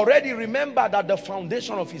 Already remember that the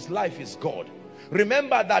foundation of his life is God.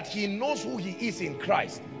 Remember that he knows who he is in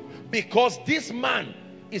Christ, because this man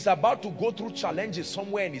is about to go through challenges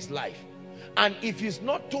somewhere in his life. And if he's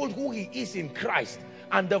not told who he is in Christ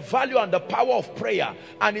and the value and the power of prayer,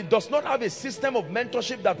 and he does not have a system of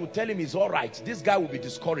mentorship that will tell him he's all right, this guy will be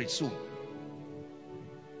discouraged soon.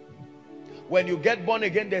 When you get born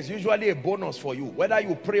again, there's usually a bonus for you. Whether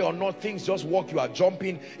you pray or not, things just work, you are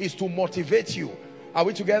jumping, is to motivate you. Are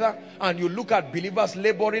we together? And you look at believers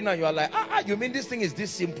laboring and you are like, you mean this thing is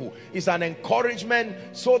this simple? It's an encouragement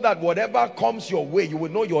so that whatever comes your way, you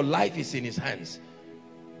will know your life is in his hands.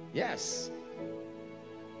 Yes.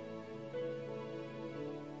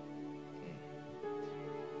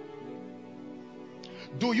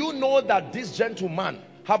 Do you know that this gentleman,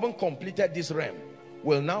 having completed this realm,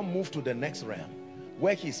 will now move to the next realm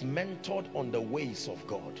where he's mentored on the ways of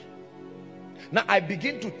God? Now I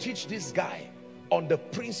begin to teach this guy on the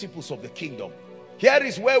principles of the kingdom. Here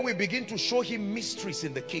is where we begin to show him mysteries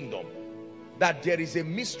in the kingdom. That there is a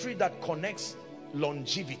mystery that connects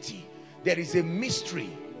longevity. There is a mystery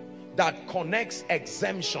that connects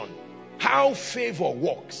exemption. How favor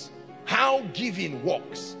works. How giving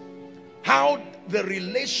works. How the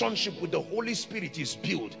relationship with the Holy Spirit is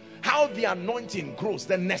built. How the anointing grows.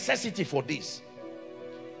 The necessity for this.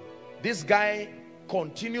 This guy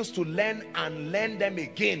continues to learn and learn them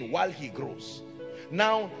again while he grows.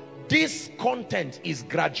 Now, this content is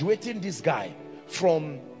graduating this guy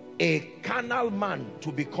from a carnal man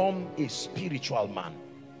to become a spiritual man.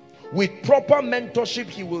 With proper mentorship,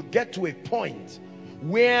 he will get to a point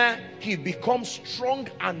where he becomes strong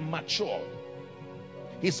and mature.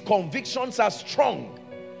 His convictions are strong.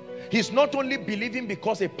 He's not only believing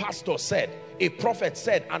because a pastor said, a prophet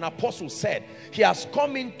said, an apostle said. He has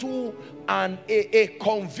come into a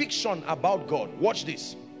conviction about God. Watch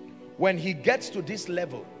this. When he gets to this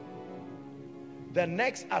level, the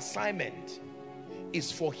next assignment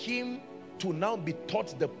is for him to now be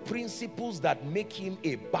taught the principles that make him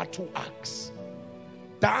a battle axe.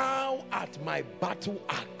 Thou art my battle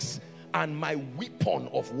axe and my weapon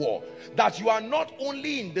of war. That you are not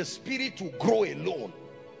only in the spirit to grow alone.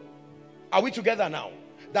 Are we together now?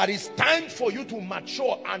 That it's time for you to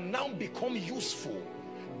mature and now become useful.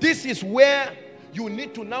 This is where you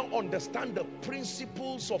need to now understand the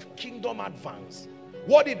principles of kingdom advance.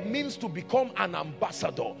 What it means to become an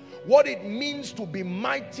ambassador. What it means to be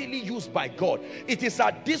mightily used by God. It is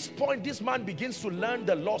at this point this man begins to learn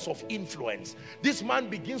the laws of influence. This man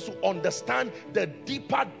begins to understand the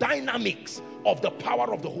deeper dynamics of the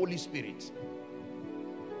power of the Holy Spirit.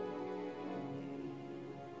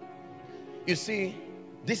 You see,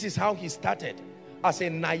 this is how he started. As a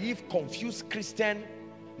naive, confused Christian,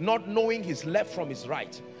 not knowing his left from his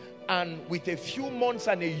right. And with a few months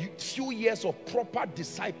and a few years of proper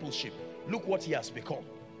discipleship, look what he has become.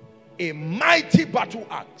 A mighty battle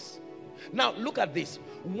axe. Now look at this.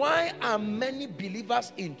 Why are many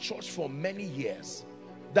believers in church for many years?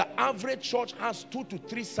 The average church has 2 to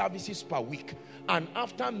 3 services per week. And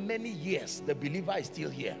after many years, the believer is still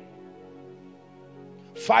here.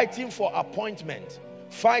 Fighting for appointment,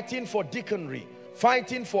 fighting for deaconry,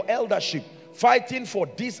 fighting for eldership, fighting for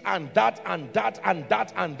this and that and that and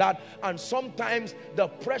that and that. And sometimes the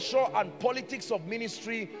pressure and politics of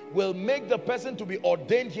ministry will make the person to be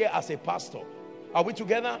ordained here as a pastor. Are we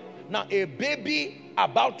together? Now, a baby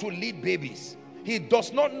about to lead babies, he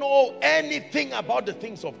does not know anything about the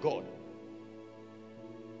things of God.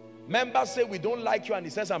 Members say, we don't like you, and he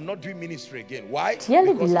says, I'm not doing ministry again. Why?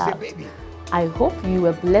 Dearly because beloved, he's a baby. I hope you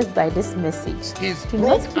were blessed by this message. Do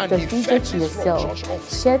not keep the video to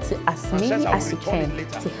yourself. Share to as many as you can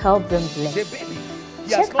to help them bless.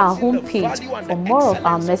 Check our homepage for more of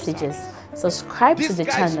our messages. Subscribe to the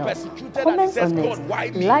channel, comment on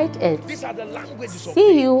it, like it.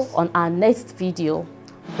 See you on our next video.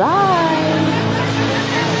 Bye.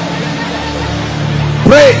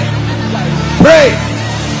 Pray, pray,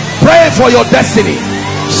 pray for your destiny.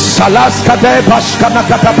 Salaskade bashkana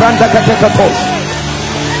kata branda katekatos.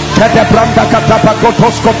 Kete branda kata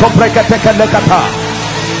bakotos koto brekete lekata.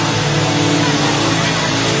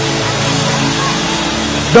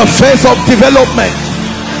 The phase of development.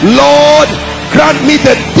 Lord, grant me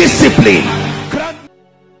the discipline.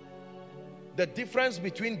 The difference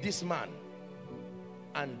between this man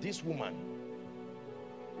and this woman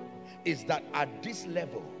is that at this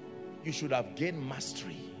level, you should have gained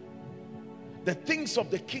mastery. The things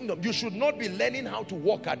of the kingdom, you should not be learning how to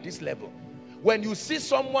walk at this level. When you see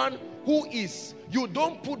someone who is, you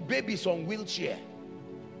don't put babies on wheelchair.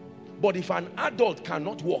 But if an adult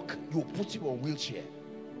cannot walk, you put him on wheelchair.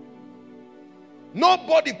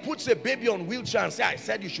 Nobody puts a baby on wheelchair and say, I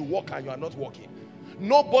said you should walk and you are not walking.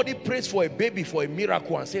 Nobody prays for a baby for a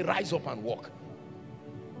miracle and say, rise up and walk.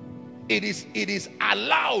 It is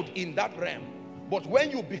allowed in that realm. But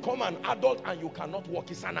when you become an adult and you cannot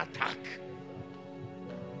walk, it's an attack.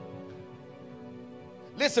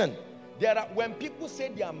 Listen, when people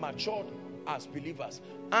say they are matured as believers,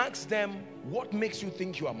 ask them, what makes you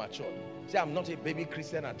think you are matured? Say, I'm not a baby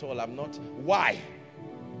Christian at all. I'm not. Why?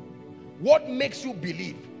 What makes you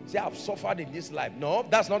believe? Say, I've suffered in this life. No,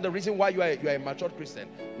 that's not the reason why you are a matured Christian.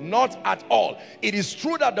 Not at all. It is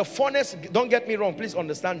true that the furnace, don't get me wrong, please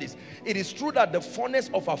understand this. It is true that the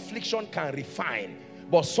furnace of affliction can refine.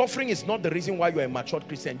 But suffering is not the reason why you are a matured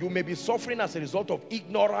Christian. You may be suffering as a result of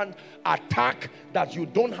ignorant attack that you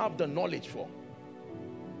don't have the knowledge for.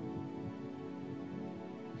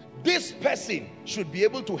 This person should be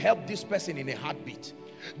able to help this person in a heartbeat.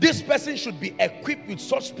 This person should be equipped with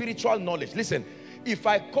such spiritual knowledge. Listen, if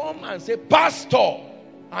I come and say, Pastor,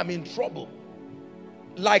 I'm in trouble,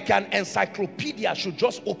 like an encyclopedia should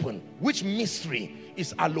just open. Which mystery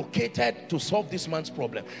is allocated to solve this man's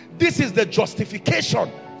problem? This is the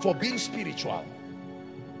justification for being spiritual.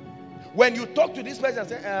 When you talk to this person and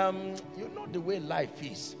say, you know the way life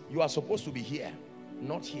is, you are supposed to be here,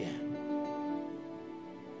 not here.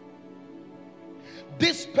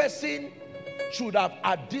 This person should have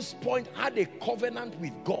at this point had a covenant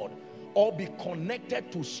with God, or be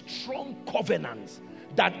connected to strong covenants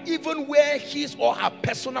that even where his or her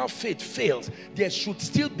personal faith fails, there should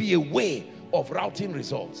still be a way of routing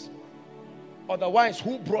results. Otherwise,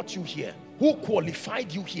 who brought you here? Who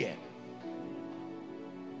qualified you here?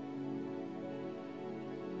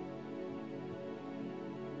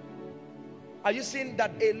 Are you seeing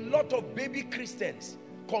that a lot of baby Christians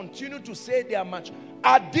continue to say they are much?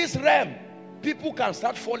 At this realm, people can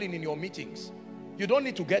start falling in your meetings. You don't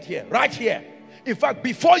need to get here. Right here. In fact,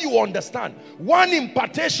 before you understand, one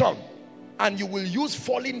impartation and you will use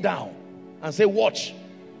falling down and say, watch,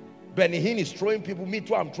 Benny Hinn is throwing people, me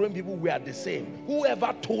too, I'm throwing people, we are the same.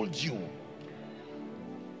 Whoever told you?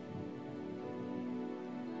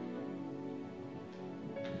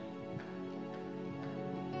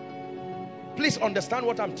 Please understand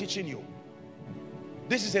what I'm teaching you.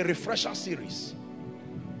 This is a refresher series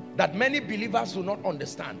that many believers do not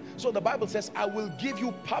understand. So the Bible says, I will give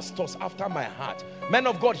you pastors after my heart. Men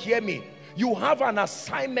of God, hear me. You have an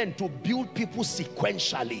assignment to build people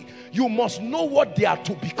sequentially. You must know what they are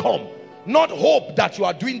to become, not hope that you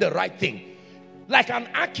are doing the right thing. Like an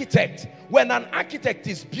architect, when an architect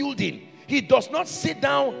is building, he does not sit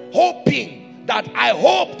down hoping that I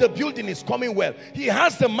hope the building is coming well. He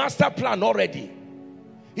has the master plan already.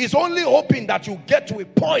 He's only hoping that you get to a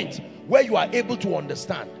point where you are able to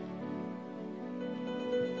understand.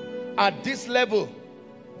 At this level,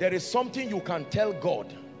 there is something you can tell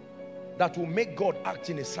God that will make God act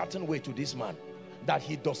in a certain way to this man that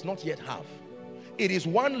he does not yet have. It is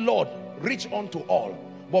one Lord, reach unto all.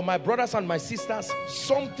 But my brothers and my sisters,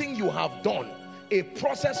 something you have done, a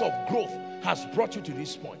process of growth has brought you to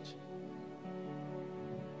this point.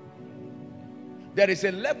 There is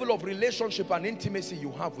a level of relationship and intimacy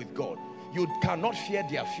you have with God. You cannot fear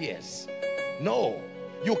their fears. No,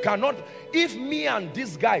 you cannot. If me and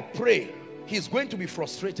this guy pray, he's going to be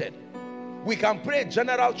frustrated. We can pray a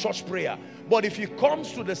general church prayer, but if he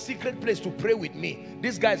comes to the secret place to pray with me,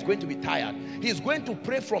 this guy is going to be tired. He's going to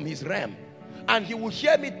pray from his realm, and he will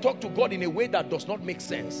hear me talk to God in a way that does not make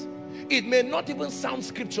sense. It may not even sound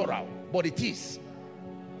scriptural, but it is.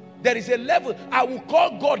 There is a level. I will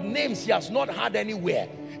call God names he has not heard anywhere.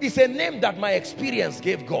 It's a name that my experience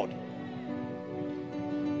gave God.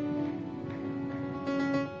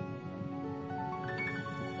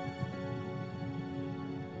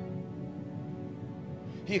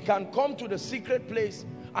 He can come to the secret place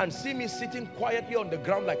and see me sitting quietly on the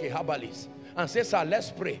ground like a herbalist and say, sir,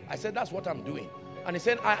 let's pray. I said, that's what I'm doing. And he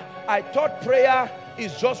said, I thought prayer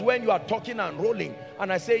is just when you are talking and rolling.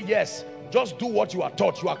 And I say, yes, just do what you are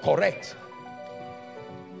taught. You are correct.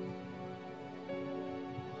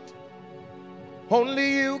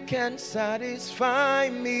 Only you can satisfy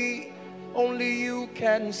me. Only you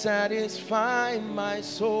can satisfy my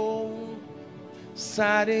soul.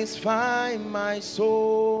 Satisfy my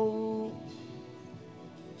soul.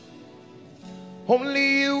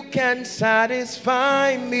 Only you can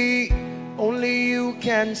satisfy me. Only you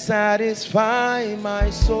can satisfy my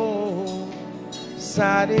soul.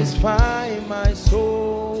 Satisfy my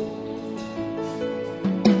soul.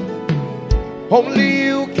 Only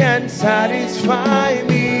you can satisfy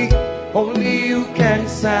me. Only you can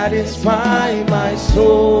satisfy my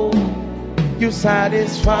soul. You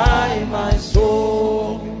satisfy my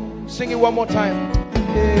soul. Sing it one more time.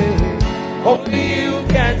 Yeah. Only you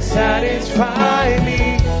can satisfy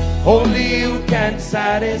me. Only you can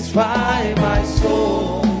satisfy my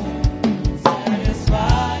soul.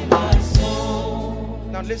 Satisfy my soul.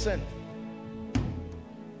 Now listen.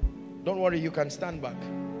 Don't worry, you can stand back.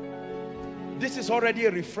 This is already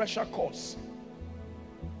a refresher course.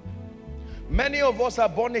 Many of us are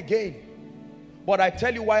born again, but I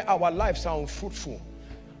tell you why our lives are unfruitful.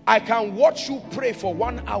 I can watch you pray for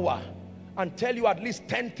 1 hour and tell you at least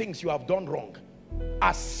 10 things you have done wrong.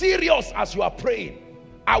 As serious as you are praying,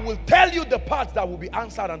 I will tell you the part that will be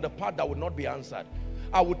answered and the part that will not be answered.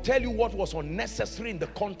 I will tell you what was unnecessary in the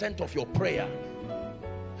content of your prayer.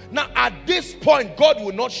 Now at this point, God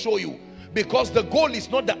will not show you, because the goal is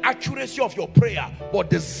not the accuracy of your prayer, but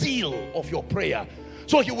the zeal of your prayer.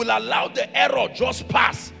 So he will allow the error just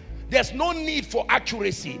pass. There's no need for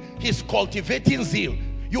accuracy. He's cultivating zeal.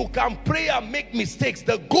 You can pray and make mistakes.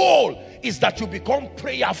 The goal is that you become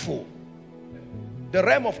prayerful. The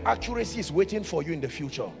realm of accuracy is waiting for you in the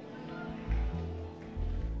future.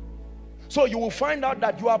 So you will find out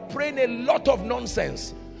that you are praying a lot of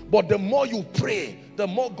nonsense, but the more you pray, the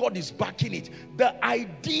more God is backing it. The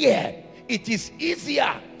idea, it is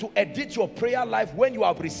easier to edit your prayer life when you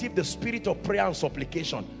have received the spirit of prayer and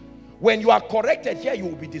supplication. When you are corrected here, you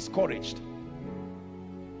will be discouraged.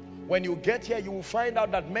 When you get here, you will find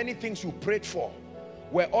out that many things you prayed for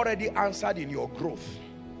were already answered in your growth.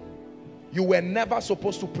 You were never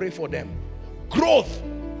supposed to pray for them. Growth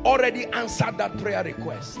already answered that prayer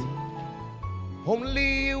request.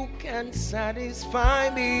 Only you can satisfy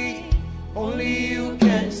me. Only you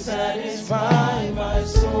can satisfy my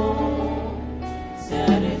soul.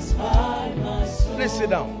 Satisfy my soul. Please sit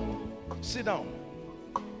down. Sit down.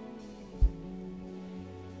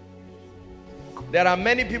 There are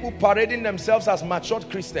many people parading themselves as matured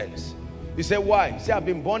Christians. You say, why? You say, I've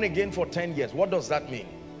been born again for 10 years. What does that mean?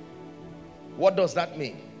 What does that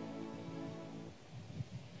mean?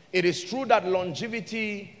 It is true that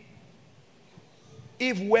longevity,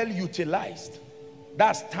 if well utilized,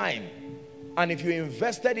 that's time. And if you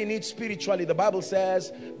invested in it spiritually, the Bible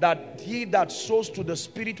says that he that sows to the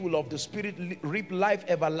Spirit will of the Spirit reap life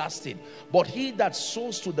everlasting. But he that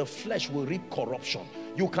sows to the flesh will reap corruption.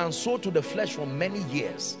 You can sow to the flesh for many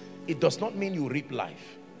years. It does not mean you reap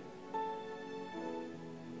life.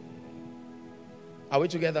 Are we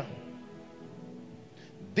together?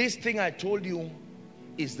 This thing I told you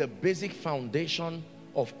is the basic foundation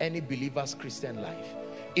of any believer's Christian life.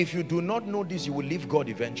 If you do not know this, you will leave God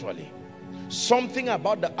eventually. Something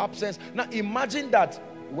about the absence. Now imagine that,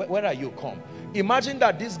 where are you? Come. Imagine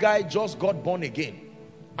that this guy just got born again,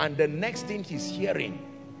 and the next thing he's hearing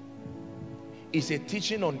is a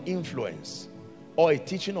teaching on influence or a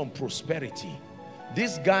teaching on prosperity.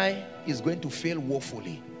 This guy is going to fail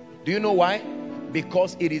woefully. Do you know why?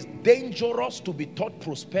 Because it is dangerous to be taught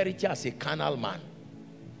prosperity as a carnal man.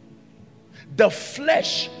 The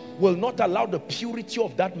flesh will not allow the purity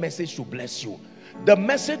of that message to bless you. The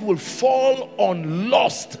message will fall on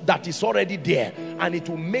lust that is already there, and it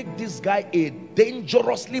will make this guy a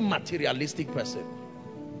dangerously materialistic person.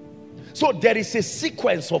 So there is a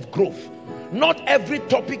sequence of growth. Not every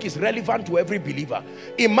topic is relevant to every believer.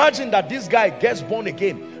 Imagine that this guy gets born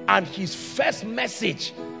again and his first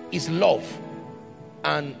message is love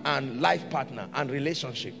and life partner and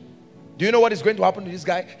relationship. Do you know what is going to happen to this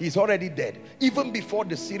guy? He's already dead even before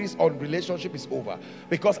the series on relationship is over,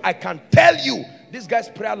 because I can tell you this guy's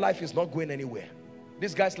prayer life is not going anywhere.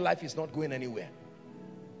 This guy's life is not going anywhere.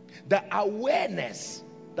 The awareness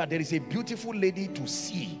that there is a beautiful lady to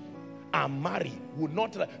see and marry would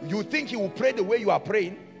not, you think he will pray the way you are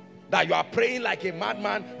praying, that you are praying like a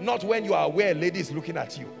madman, not when you are aware a lady is looking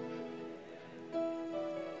at you.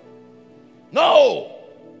 No.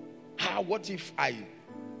 What if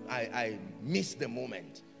I miss the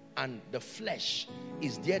moment and the flesh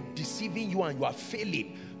is there deceiving you and you are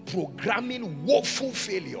failing, programming woeful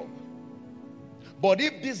failure? But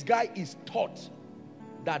if this guy is taught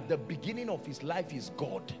that the beginning of his life is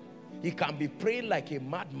God, he can be praying like a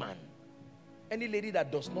madman. Any lady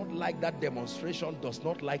that does not like that demonstration does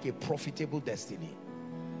not like a profitable destiny.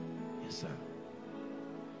 Yes, sir.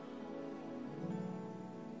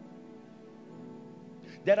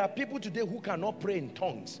 There are people today who cannot pray in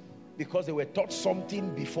tongues because they were taught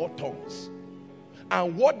something before tongues.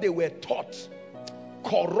 And what they were taught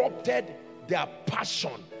corrupted their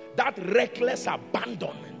passion, that reckless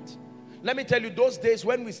abandonment. Let me tell you, those days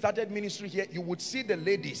when we started ministry here, you would see the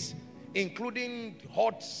ladies, including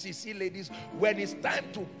hot CC ladies, when it's time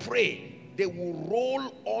to pray, they will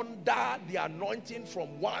roll under the anointing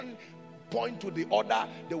from one point to the other.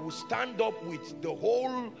 They will stand up with the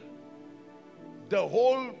whole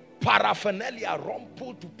paraphernalia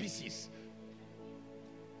rumpled to pieces.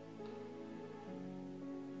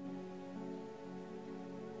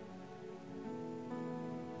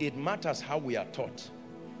 It matters how we are taught.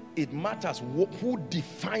 It matters who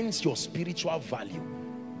defines your spiritual value,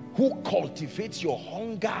 who cultivates your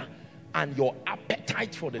hunger and your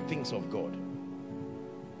appetite for the things of God.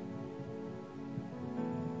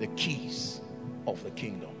 The keys of the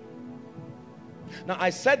kingdom. Now, I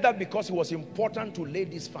said that because it was important to lay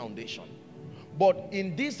this foundation. But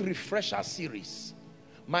in this refresher series,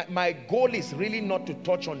 my goal is really not to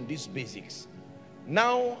touch on these basics.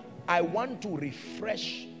 Now, I want to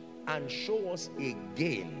refresh and show us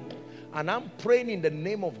again. And I'm praying in the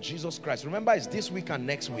name of Jesus Christ. Remember, it's this week and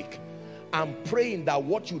next week. I'm praying that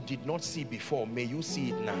what you did not see before, may you see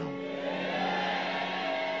it now.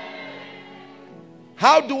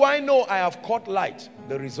 How do I know I have caught light?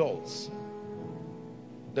 The results.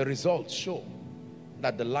 The results show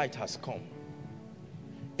that the light has come.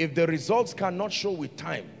 If the results cannot show with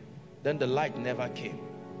time, then the light never came.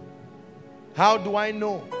 How do I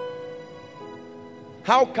know?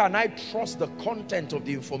 How can I trust the content of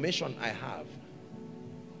the information I have?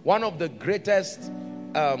 One of the greatest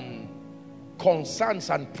concerns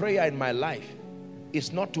and prayer in my life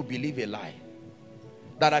is not to believe a lie.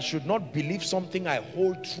 That I should not believe something I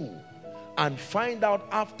hold true and find out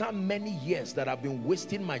after many years that I've been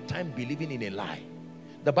wasting my time believing in a lie.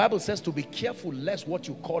 The Bible says to be careful lest what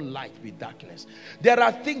you call light be darkness. There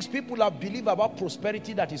are things people have believed about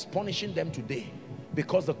prosperity that is punishing them today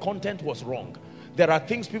because the content was wrong. There are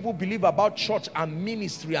things people believe about church and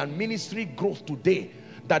ministry growth today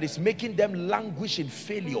that is making them languish in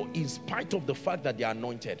failure in spite of the fact that they are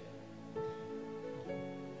anointed.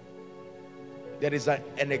 There is an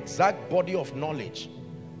exact body of knowledge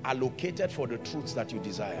allocated for the truths that you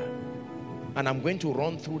desire. And I'm going to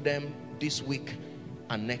run through them this week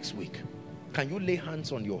and next week. Can you lay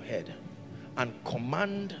hands on your head and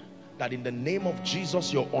command that in the name of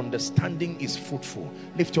Jesus your understanding is fruitful?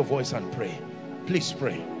 Lift your voice and pray. Please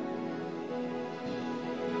pray.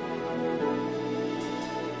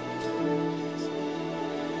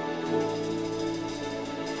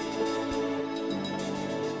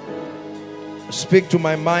 Speak to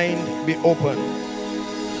my mind, be open.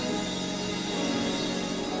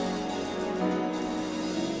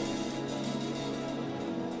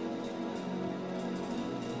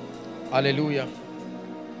 Hallelujah.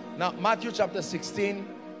 Now Matthew chapter 16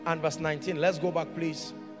 and verse 19. Let's go back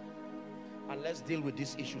please. And let's deal with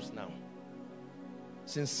these issues now.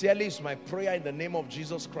 Sincerely is my prayer in the name of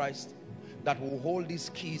Jesus Christ that we will hold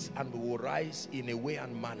these keys and we will rise in a way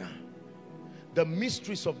and manner. The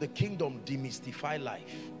mysteries of the kingdom demystify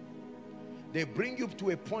life. They bring you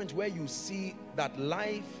to a point where you see that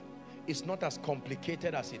life is not as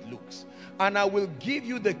complicated as it looks. And I will give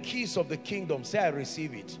you the keys of the kingdom. Say, I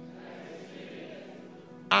receive it.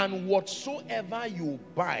 And whatsoever you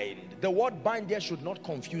bind, the word bind there should not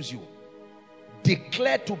confuse you.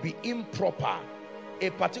 Declare to be improper. A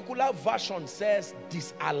particular version says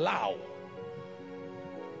disallow.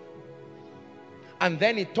 And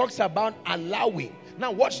then it talks about allowing.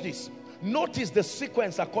 Now watch this. Notice the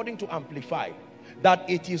sequence according to Amplified. That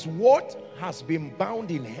it is what has been bound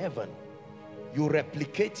in heaven, you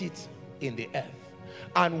replicate it in the earth.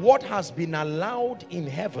 And what has been allowed in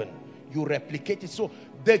heaven, you replicate it. So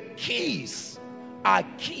the keys are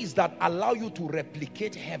keys that allow you to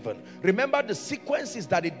replicate heaven. Remember, the sequence is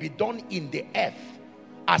that it be done in the earth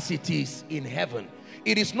as it is in heaven.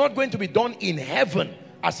 It is not going to be done in heaven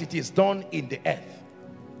as it is done in the earth.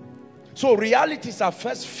 So realities are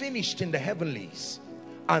first finished in the heavenlies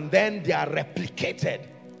and then they are replicated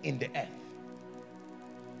in the earth.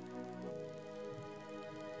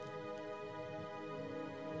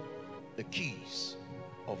 The keys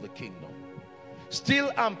of the kingdom.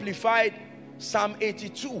 Still amplified, Psalm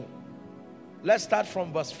 82. Let's start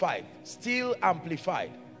from verse 5. Still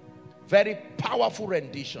amplified. Very powerful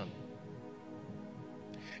rendition.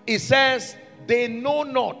 It says, they know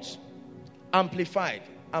not. Amplified.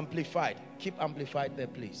 Amplified. Keep amplified there,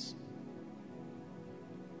 please.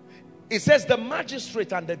 It says, the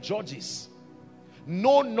magistrate and the judges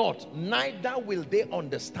know not, neither will they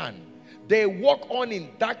understand. They walk on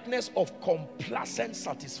in darkness of complacent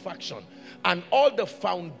satisfaction, and all the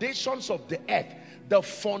foundations of the earth, the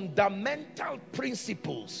fundamental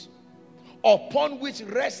principles upon which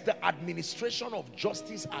rests the administration of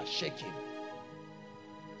justice, are shaken.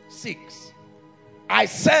 6. I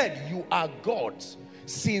said, you are gods,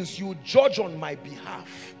 since you judge on my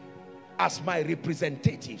behalf as my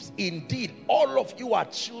representatives. Indeed, all of you are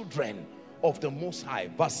children of the Most High.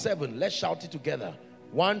 Verse 7, let's shout it together.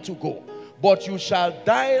 1 to go. But you shall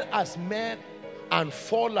die as men and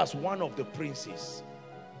fall as one of the princes.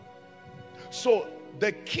 So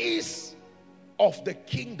the keys of the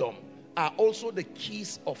kingdom are also the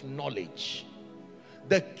keys of knowledge.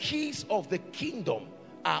 The keys of the kingdom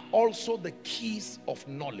are also the keys of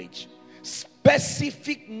knowledge.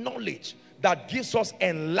 Specific knowledge that gives us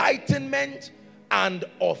enlightenment and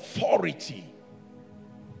authority.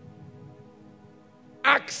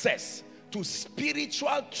 Access to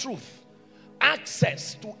spiritual truth.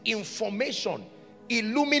 Access to information.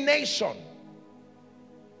 Illumination.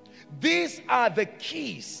 These are the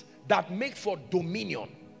keys that make for dominion.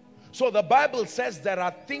 So the Bible says there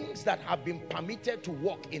are things that have been permitted to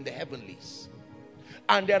walk in the heavenlies.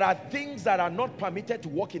 And there are things that are not permitted to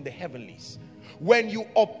walk in the heavenlies. When you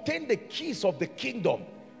obtain the keys of the kingdom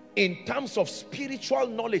in terms of spiritual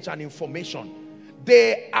knowledge and information,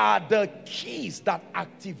 they are the keys that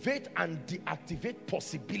activate and deactivate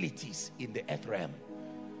possibilities in the earth realm.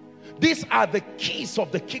 These are the keys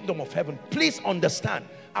of the kingdom of heaven. Please understand,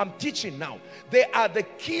 I'm teaching now. They are the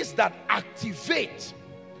keys that activate.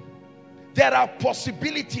 There are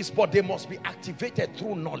possibilities, but they must be activated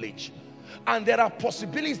through knowledge. And there are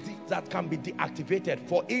possibilities that can be deactivated.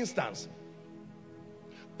 For instance,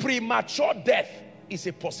 premature death is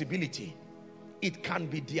a possibility. It can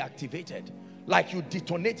be deactivated. Like you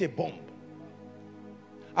detonate a bomb.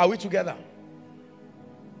 Are we together?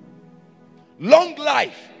 Long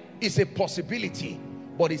life is a possibility,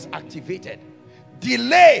 but it's activated.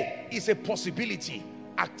 Delay is a possibility,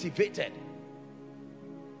 activated.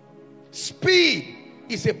 Speed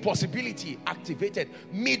is a possibility, activated.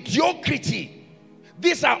 Mediocrity,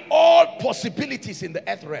 these are all possibilities in the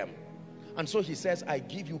earth realm. And so he says, I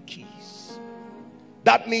give you keys.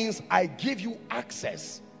 That means I give you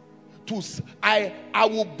access to, I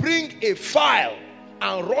will bring a file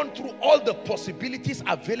and run through all the possibilities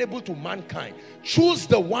available to mankind. Choose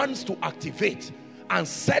the ones to activate and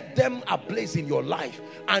set them ablaze in your life,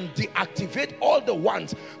 and deactivate all the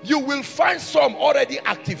ones. You will find some already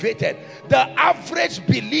activated. The average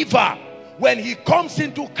believer, when he comes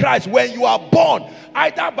into Christ, when you are born,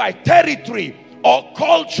 either by territory or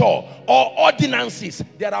culture or ordinances,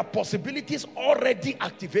 there are possibilities already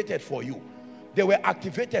activated for you. They were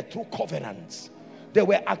activated through covenants. They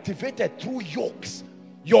were activated through yokes.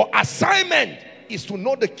 Your assignment is to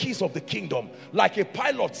know the keys of the kingdom. Like a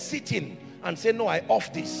pilot sitting and say, no, I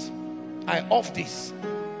off this. I off this.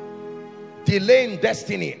 Delay in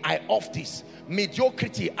destiny, I off this.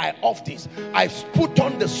 Mediocrity, I off this. I put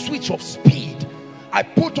on the switch of speed. I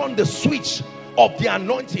put on the switch of the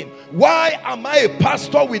anointing. Why am I a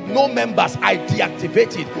pastor with no members? I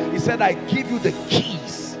deactivate it. He said, I give you the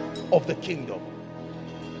keys of the kingdom.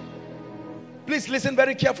 Please listen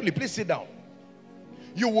very carefully. Please sit down.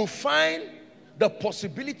 You will find the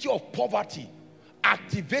possibility of poverty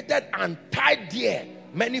activated and tied there,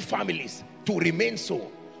 many families, to remain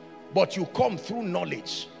so. But you come through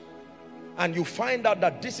knowledge and you find out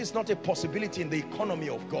that this is not a possibility in the economy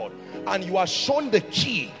of God, and you are shown the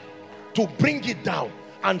key to bring it down,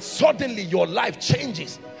 and suddenly your life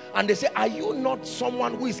changes. And they say, are you not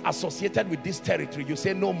someone who is associated with this territory? You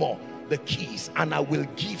say, no more. The keys, and I will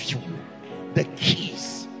give you the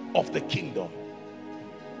keys of the kingdom.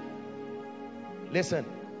 Listen,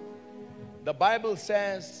 the Bible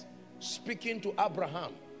says, speaking to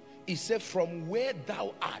Abraham, he said, from where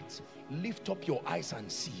thou art, lift up your eyes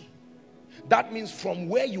and see. That means from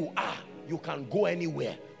where you are, you can go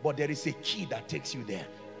anywhere, but there is a key that takes you there.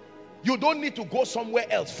 You don't need to go somewhere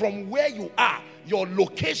else. From where you are, your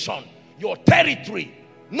location, your territory,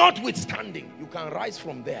 notwithstanding, you can rise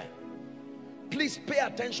from there. Please pay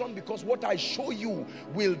attention, because what I show you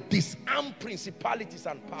will disarm principalities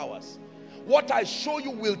and powers. What I show you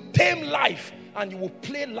will tame life, and you will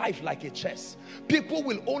play life like a chess. People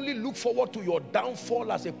will only look forward to your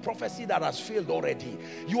downfall as a prophecy that has failed already.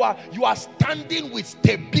 You are standing with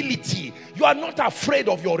stability. You are not afraid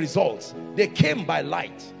of your results. They came by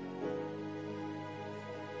light.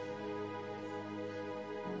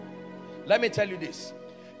 Let me tell you this.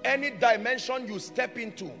 Any dimension you step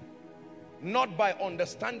into, not by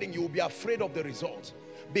understanding, you will be afraid of the result.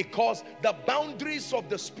 Because the boundaries of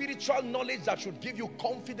the spiritual knowledge that should give you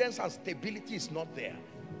confidence and stability is not there.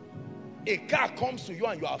 A car comes to you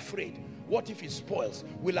and you are afraid. What if it spoils?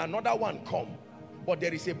 Will another one come? But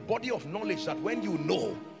there is a body of knowledge that when you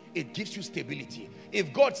know, it gives you stability.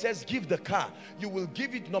 If God says give the car, you will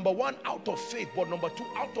give it, number one, out of faith, but number two,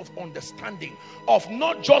 out of understanding of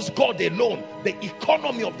not just God alone. The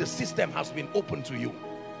economy of the system has been open to you.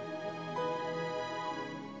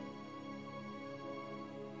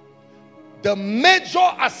 The major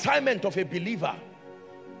assignment of a believer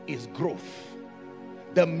is growth.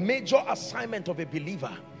 The major assignment of a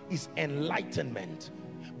believer is enlightenment.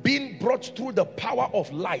 Being brought through the power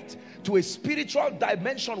of light to a spiritual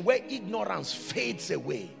dimension where ignorance fades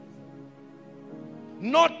away.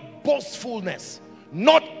 Not boastfulness,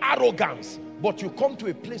 not arrogance, but you come to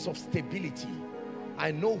a place of stability. I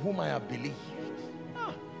know whom I have believed,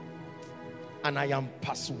 and I am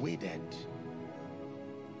persuaded.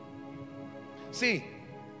 See,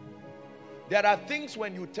 there are things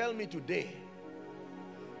when you tell me today,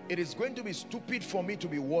 it is going to be stupid for me to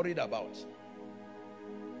be worried about.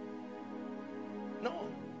 No.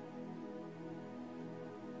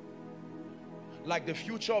 Like the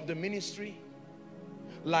future of the ministry,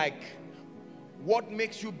 like what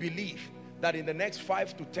makes you believe that in the next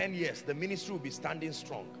 5 to 10 years, the ministry will be standing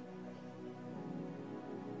strong.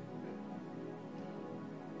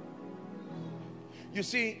 You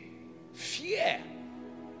see, fear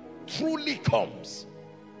truly comes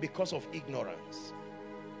because of ignorance.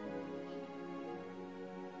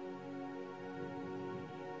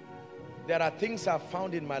 There are things I've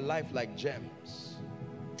found in my life like gems.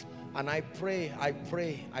 And I pray,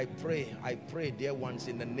 dear ones,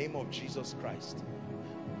 in the name of Jesus Christ,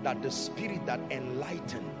 that the spirit that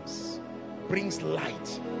enlightens, brings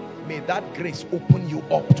light, may that grace open you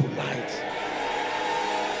up to light.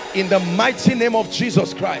 In the mighty name of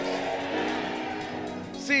Jesus Christ.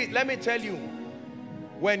 See, let me tell you,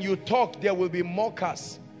 When you talk, there will be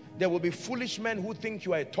mockers. There will be foolish men who think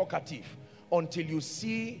you are a talkative, until you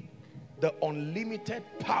see the unlimited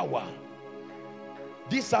power.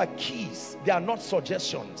 These are keys. They are not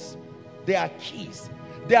suggestions. They are keys.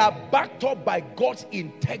 They are backed up by God's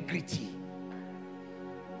integrity.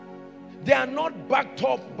 They are not backed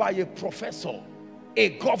up by a professor, a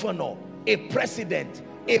governor, a president,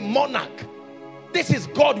 a monarch. This is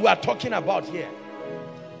God we are talking about here.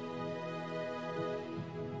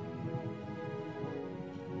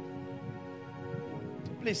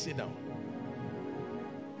 Please sit down.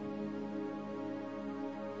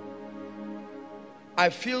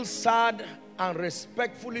 I feel sad, and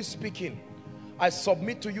respectfully speaking, I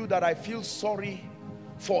submit to you that I feel sorry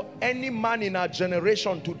for any man in our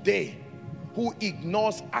generation today who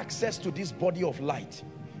ignores access to this body of light.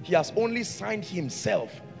 He has only signed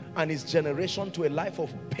himself and his generation to a life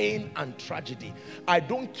of pain and tragedy. I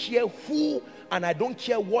don't care who, and I don't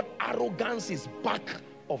care what arrogance is back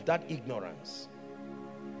of that ignorance.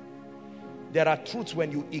 There are truths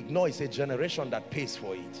when you ignore, it's a generation that pays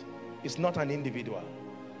for it. It's not an individual.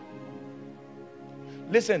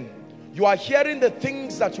 Listen, you are hearing the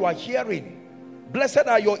things that you are hearing. Blessed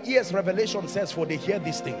are your ears, Revelation says, for they hear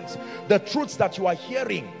these things. The truths that you are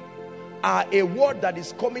hearing are a word that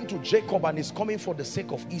is coming to Jacob and is coming for the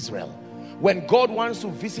sake of Israel. When God wants to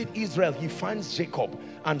visit Israel, he finds Jacob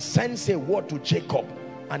and sends a word to Jacob,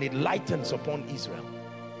 and it lightens upon Israel.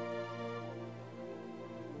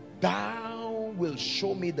 Thou will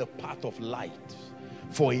show me the path of light,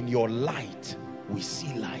 for in your light we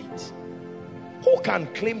see light. Who can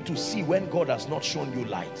claim to see when God has not shown you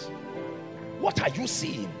light? What are you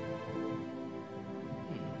seeing?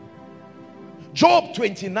 Job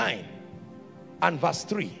 29 and verse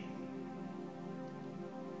 3.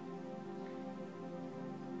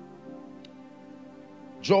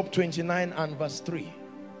 Job 29 and verse 3.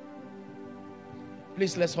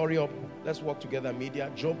 Please, let's hurry up. Let's work together,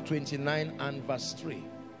 media. Job 29 and verse 3.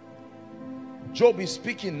 Job is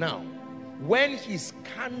speaking now. When his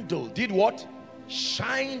candle did what?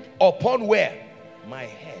 Shined upon where? My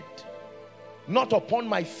head, not upon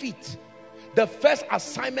my feet. The first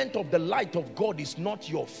assignment of the light of God is not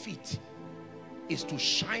your feet, is to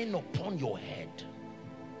shine upon your head,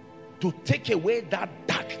 to take away that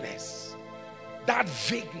darkness, that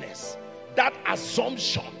vagueness, that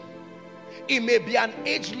assumption. It may be an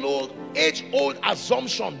age-old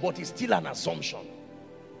assumption, but it's still an assumption.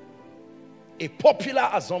 A popular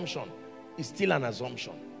assumption is still an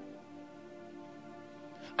assumption.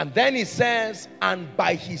 And then he says, and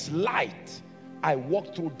by his light I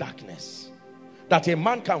walk through darkness. That a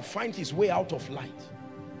man can find his way out of light.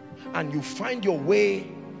 And you find your way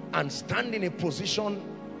and stand in a position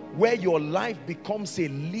where your life becomes a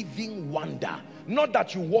living wonder. Not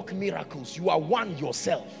that you work miracles, you are one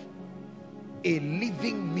yourself. A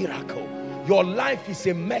living miracle. Your life is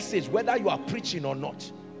a message, whether you are preaching or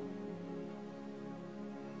not.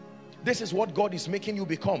 This is what God is making you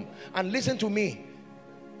become. And listen to me.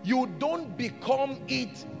 You don't become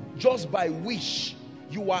it just by wish.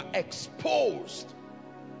 You are exposed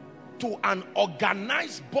to an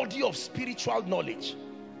organized body of spiritual knowledge.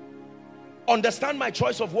 Understand my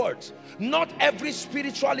choice of words. Not every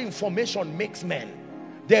spiritual information makes men.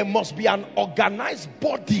 There must be an organized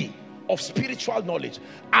body of spiritual knowledge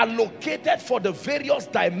allocated for the various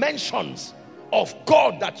dimensions of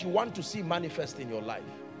God that you want to see manifest in your life.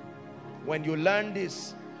 When you learn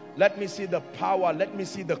this, let me see the power, let me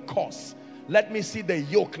see the cause, let me see the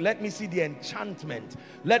yoke, let me see the enchantment,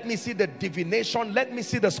 let me see the divination, let me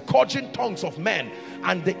see the scourging tongues of men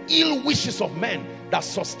and the ill wishes of men that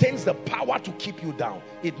sustains the power to keep you down.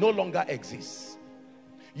 It no longer exists.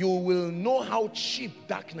 You will know how cheap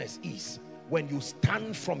darkness is when you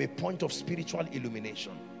stand from a point of spiritual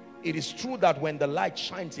illumination. It is true that when the light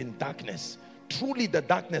shines in darkness, truly the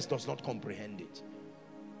darkness does not comprehend it.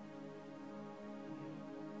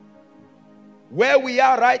 Where we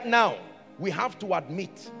are right now, we have to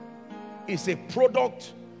admit, is a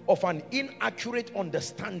product of an inaccurate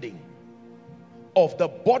understanding of the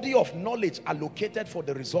body of knowledge allocated for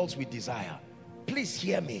the results we desire. Please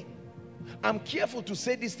hear me. I'm careful to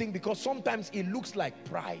say this thing because sometimes it looks like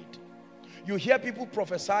pride. You hear people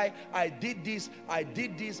prophesy, I did this,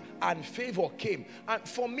 and favor came. And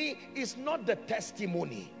for me, it's not the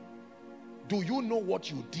testimony. Do you know what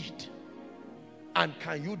you did? And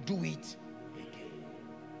can you do it?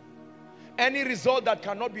 Any result that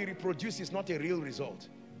cannot be reproduced is not a real result.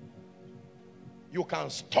 You can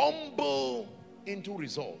stumble into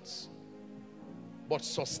results, but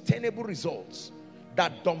sustainable results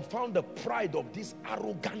that dumbfound the pride of this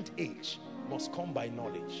arrogant age must come by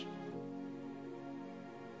knowledge.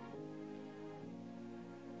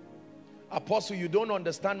 Apostle, you don't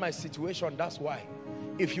understand my situation, that's why.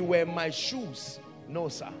 If you were in my shoes, no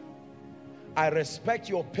sir. I respect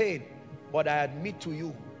your pain, but I admit to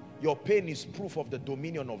you, your pain is proof of the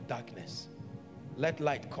dominion of darkness. Let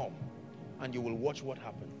light come and you will watch what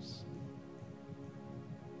happens.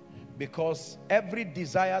 Because every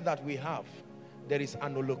desire that we have, there is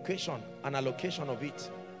an allocation of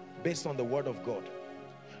it based on the word of God.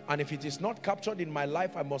 And if it is not captured in my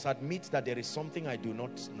life, I must admit that there is something I do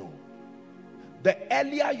not know. The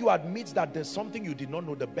earlier you admit that there's something you did not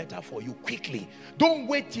know, the better for you. Quickly. Don't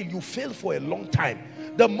wait till you fail for a long time.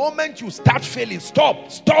 The moment you start failing, stop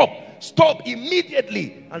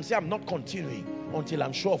immediately and say, I'm not continuing until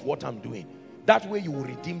I'm sure of what I'm doing. That way you will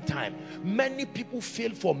redeem time. Many people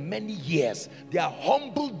fail for many years. They are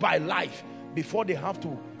humbled by life before they have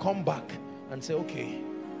to come back and say, okay,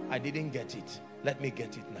 I didn't get it. Let me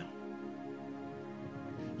get it now.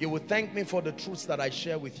 You will thank me for the truths that I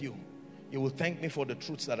share with you. You will thank me for the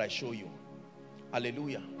truths that I show you.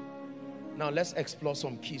 Hallelujah. Now let's explore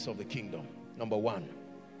some keys of the kingdom. Number one.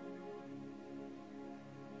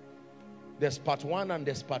 There's part one and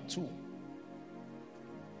there's part two.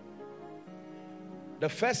 The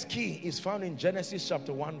first key is found in Genesis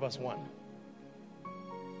chapter 1 verse 1.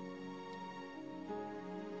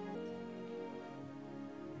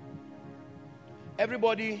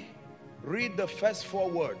 Everybody read the first 4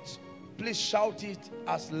 words. Please shout it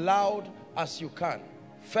as loud as you can.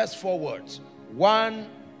 First 4 words. 1,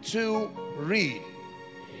 2, read.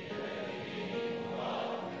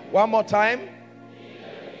 One more time.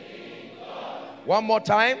 One more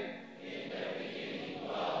time.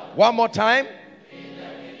 One more time.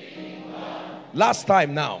 Last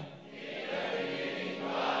time now.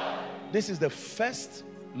 This is the first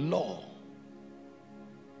law.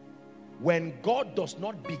 When God does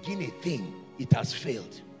not begin a thing, it has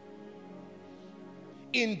failed.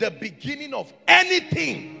 In the beginning of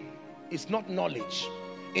anything is not knowledge.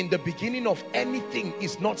 In the beginning of anything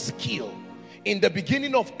is not skill. In the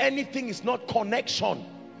beginning of anything is not connection.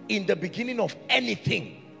 In the beginning of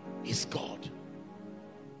anything is God.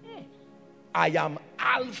 I am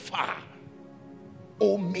Alpha,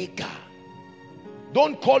 Omega.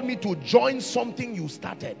 Don't call me to join something you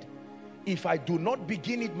started. If I do not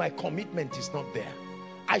begin it, my commitment is not there.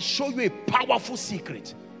 I show you a powerful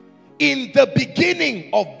secret. In the beginning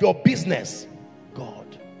of your business,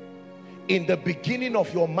 God. In the beginning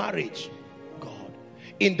of your marriage, God.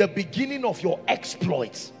 In the beginning of your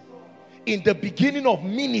exploits, in the beginning of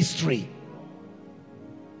ministry.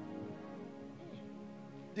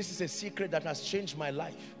 This is a secret that has changed my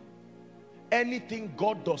life. Anything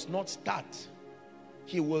God does not start,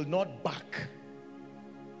 He will not back.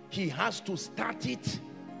 He has to start it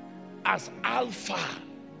as Alpha,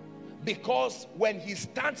 because when He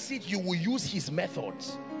starts it, you will use His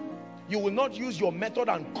methods. You will not use your method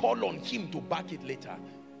and call on Him to back it later.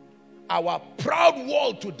 Our proud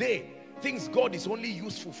world today thinks God is only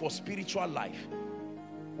useful for spiritual life.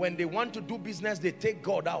 When they want to do business, they take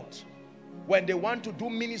God out. When they want to do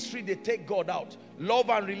ministry, they take God out. Love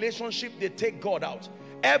and relationship, they take God out.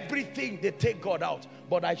 Everything, they take God out.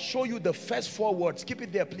 But I show you the first 4 words. Keep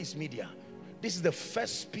it there, please, media. This is the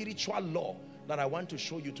first spiritual law that I want to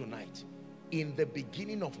show you tonight. In the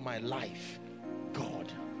beginning of my life,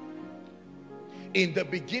 God. In the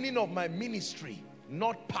beginning of my ministry,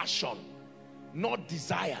 not passion, not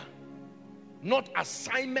desire, not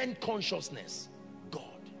assignment consciousness, God.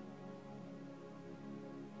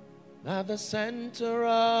 At the center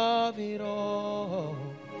of it all,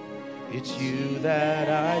 it's you that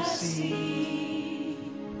I see.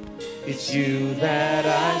 It's you that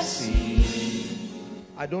I see.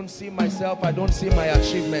 I don't see myself, I don't see my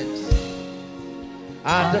achievements.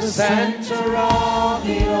 At the center of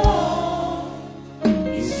it all,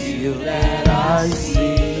 it's you that I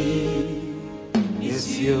see.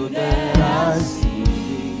 It's you that I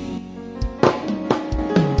see.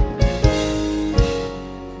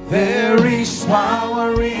 There is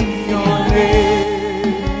power in your name.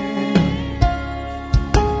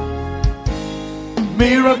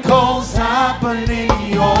 Miracles happen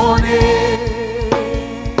in your name.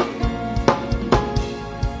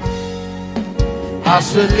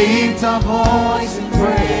 As we lift our voice in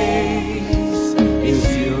praise,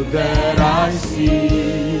 it's you that I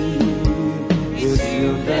see. It's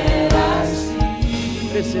you that I see.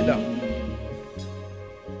 Please sit down.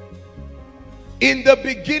 In the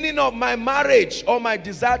beginning of my marriage or my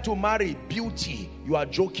desire to marry, beauty, you are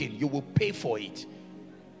joking, you will pay for it.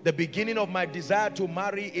 The beginning of my desire to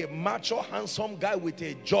marry a macho, handsome guy with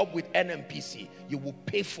a job with NMPC, you will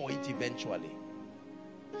pay for it eventually.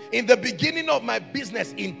 In the beginning of my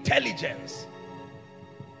business, intelligence,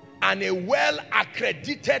 and a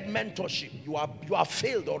well-accredited mentorship, you are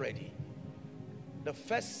failed already. The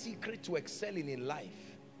first secret to excelling in life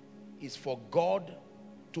is for God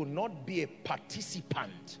to not be a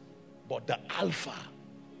participant, but the alpha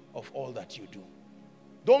of all that you do.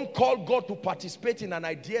 Don't call God to participate in an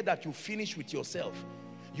idea that you finish with yourself.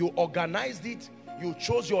 You organized it, you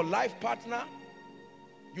chose your life partner,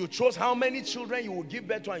 you chose how many children you will give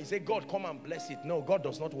birth to, and you say, God, come and bless it. No, God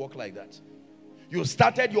does not work like that. You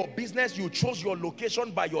started your business, you chose your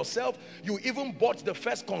location by yourself, you even bought the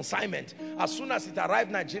first consignment. As soon as it arrived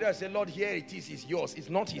in Nigeria, you say, Lord, here it is, it's yours, it's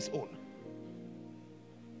not his own.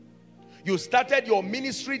 You started your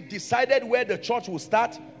ministry, decided where the church will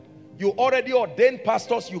start. You already ordained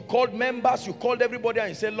pastors, you called members, you called everybody, and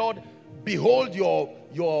you say, Lord, behold your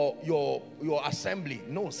assembly.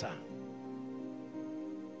 No, sir.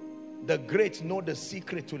 The great know the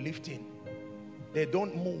secret to lifting. They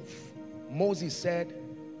don't move. Moses said,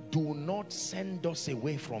 do not send us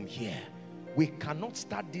away from here. We cannot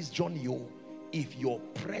start this journey if your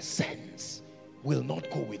presence will not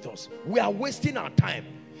go with us. We are wasting our time.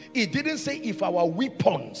 It didn't say if our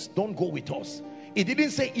weapons don't go with us. It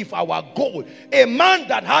didn't say if our gold. A man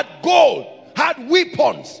that had gold had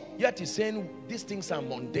weapons, yet he's saying these things are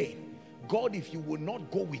mundane. God, if you will not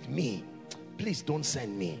go with me, please don't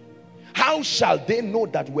send me. How shall they know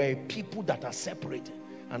that we're a people that are separated?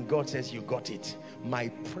 And God says, you got it. My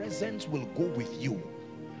presence will go with you,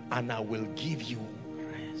 and I will give you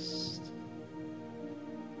rest.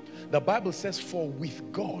 The Bible says, for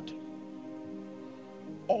with God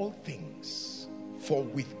all things. For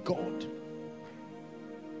with God.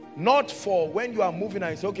 Not for when you are moving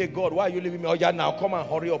and you say, okay, God, why are you leaving me? Oh yeah, now come and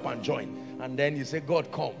hurry up and join. And then you say, God,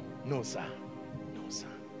 come. No, sir. No, sir.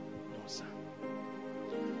 No, sir.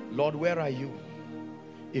 Lord, where are you?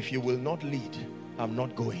 If you will not lead, I'm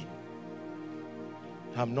not going.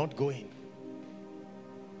 I'm not going.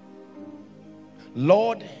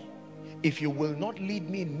 Lord, if you will not lead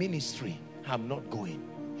me in ministry, I'm not going.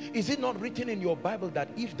 Is it not written in your Bible that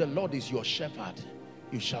if the Lord is your shepherd,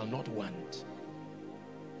 you shall not want?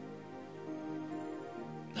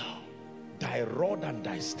 No. Thy rod and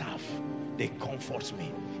thy staff, they comfort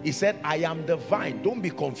me. He said, I am the vine. Don't be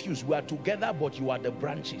confused. We are together, but you are the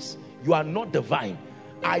branches. You are not the vine.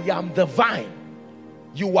 I am the vine.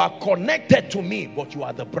 You are connected to me, but you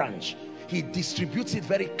are the branch. He distributes it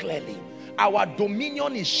very clearly. Our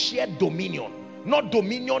dominion is shared dominion, not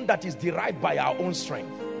dominion that is derived by our own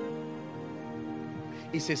strength.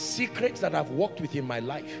 It's a secret that I've walked with in my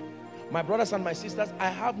life. My brothers and my sisters, I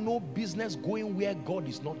have no business going where God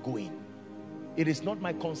is not going. It is not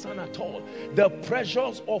my concern at all. The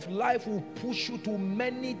pressures of life will push you to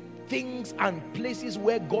many things and places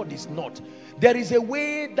where God is not. There is a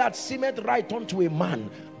way that seemeth right unto a man,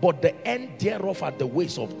 but the end thereof are the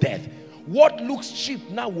ways of death. What looks cheap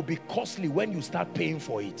now will be costly when you start paying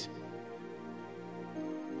for it.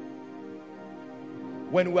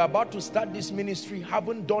 When we're about to start this ministry,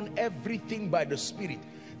 haven't done everything by the Spirit.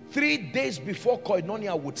 3 days before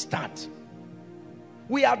Koinonia would start,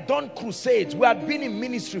 we had done crusades. We had been in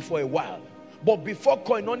ministry for a while. But before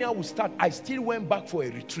Koinonia would start, I still went back for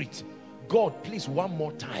a retreat. God, please, one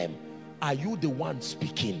more time. Are you the one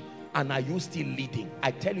speaking? And are you still leading?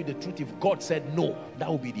 I tell you the truth, if God said no, that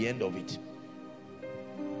will be the end of it.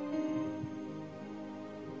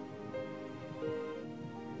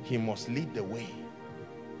 He must lead the way.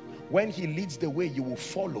 When he leads the way, you will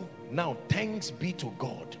follow. Now, thanks be to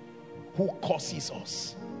God who causes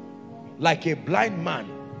us. Like a blind man.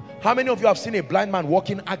 How many of you have seen a blind man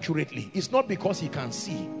walking accurately? It's not because he can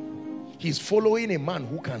see. He's following a man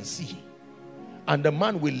who can see. And the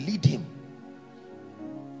man will lead him.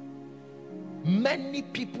 Many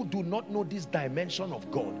people do not know this dimension of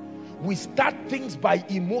God. We start things by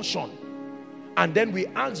emotion, and then we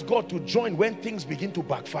ask God to join when things begin to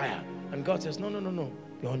backfire. And God says, no, no, no, no.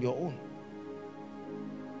 You're on your own.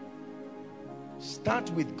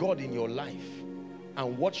 Start with God in your life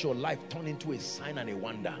and watch your life turn into a sign and a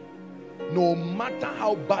wonder. No matter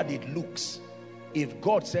how bad it looks, if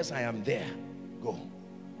God says, I am there, go.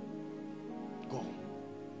 Go.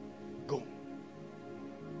 Go.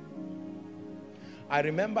 I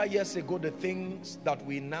remember years ago the things that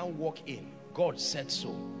we now walk in. God said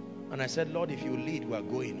so. And I said, Lord, if you lead, we are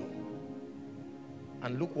going.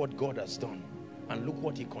 And look what God has done. And look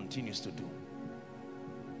what he continues to do.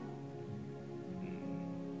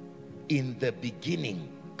 In the beginning,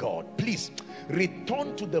 God. Please,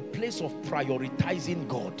 return to the place of prioritizing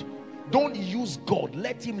God. Don't use God.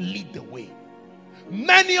 Let him lead the way.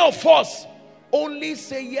 Many of us only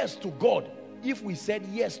say yes to God if we said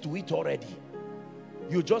yes to it already.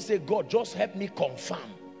 You just say, God, just help me confirm.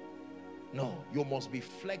 No, you must be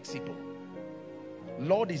flexible.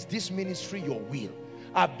 Lord, is this ministry your will?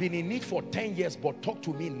 I've been in it for 10 years, but talk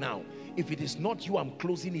to me now. If it is not you, I'm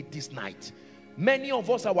closing it this night. Many of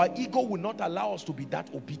us, our ego will not allow us to be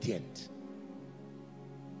that obedient.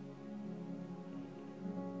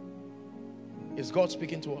 Is God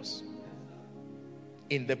speaking to us?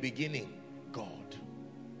 In the beginning, God.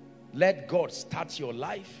 Let God start your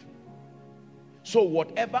life. So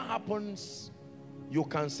whatever happens, you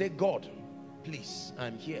can say, God, please,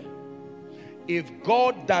 I'm here. If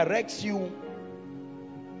God directs you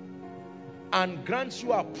and grants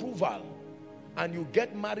you approval, and you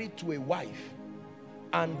get married to a wife,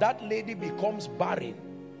 and that lady becomes barren,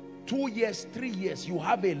 2 years, 3 years, you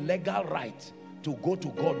have a legal right to go to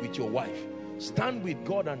God with your wife. Stand with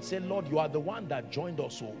God and say, Lord, you are the one that joined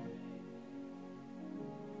us home.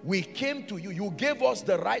 We came to you. You gave us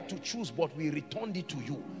the right to choose, but we returned it to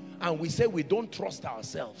you. And we say we don't trust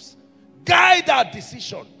ourselves. Guide our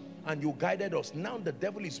decision. And you guided us. Now the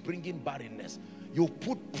devil is bringing barrenness. You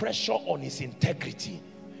put pressure on his integrity,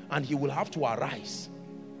 and he will have to arise.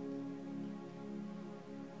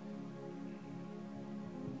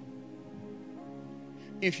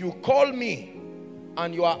 If you call me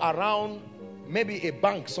and you are around maybe a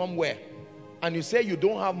bank somewhere, and you say you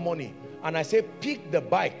don't have money, and I say pick the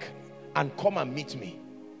bike and come and meet me.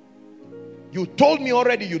 You told me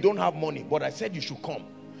already you don't have money, but I said you should come.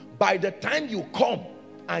 By the time you come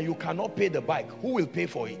and you cannot pay the bike, who will pay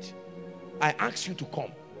for it? I ask you to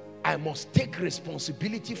come. I must take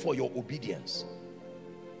responsibility for your obedience.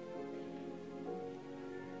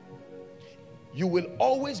 You will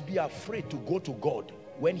always be afraid to go to God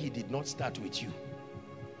when he did not start with you.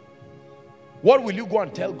 What will you go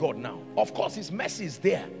and tell God now? Of course, his mercy is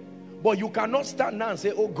there. But you cannot stand now and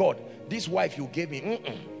say, oh God, this wife you gave me.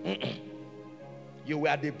 You were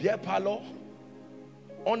at the beer parlor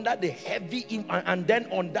under the heavy, and then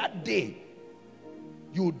on that day,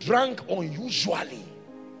 you drank unusually.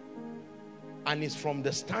 And it's from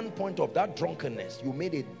the standpoint of that drunkenness, you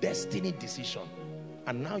made a destiny decision.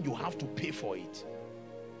 And now you have to pay for it.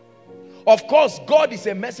 Of course, God is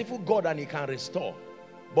a merciful God and he can restore.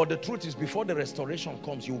 But the truth is, before the restoration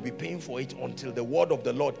comes, you will be paying for it until the word of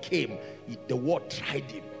the Lord came. The word tried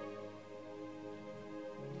him.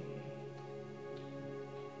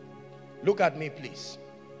 Look at me, please.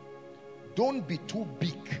 Don't be too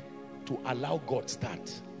big to allow God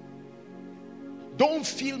start. Don't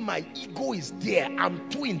feel my ego is there. I'm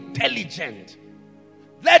too intelligent.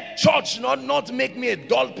 Let church not make me a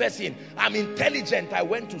dull person. I'm intelligent. I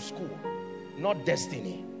went to school. Not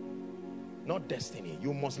destiny. Not destiny.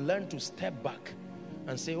 You must learn to step back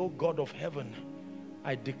and say, oh God of heaven,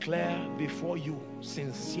 I declare before you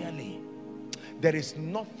sincerely, there is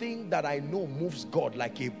nothing that I know moves God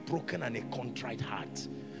like a broken and a contrite heart.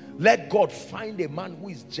 Let God find a man who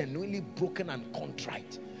is genuinely broken and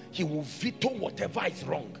contrite. He will veto whatever is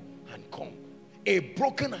wrong and come. A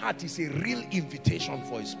broken heart is a real invitation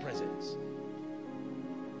for his presence.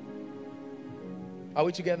 Are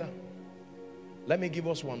we together? Let me give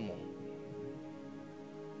us one more.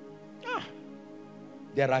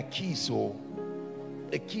 There are keys, so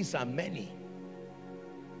the keys are many.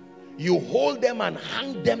 You hold them and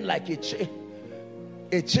hang them like a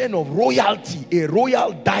chain of royalty, a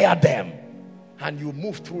royal diadem, and you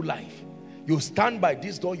move through life. You stand by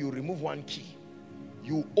this door, you remove one key,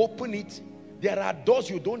 you open it. There are doors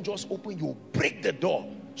you don't just open, you break the door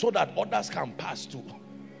so that others can pass too,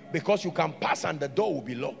 because you can pass and the door will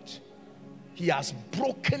be locked. He has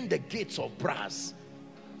broken the gates of brass,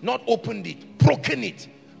 not opened it, broken it,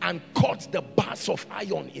 and cut the bars of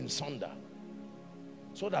iron in sunder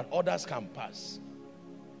so that others can pass.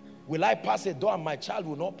 Will I pass a door and my child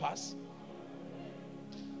will not pass?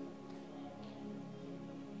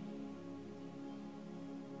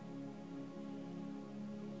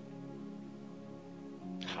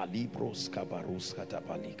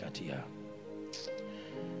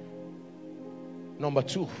 Number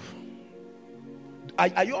two,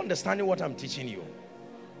 are you understanding what I'm teaching you?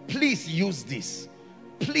 Please use this.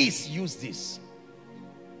 Please use this.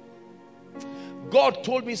 God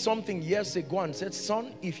told me something years ago and said,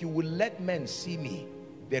 son, if you will let men see me,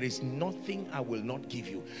 there is nothing I will not give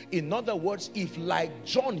you. In other words, if like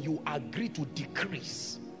John, you agree to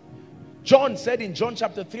decrease. John said in John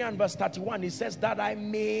chapter 3 and verse 31, he says that I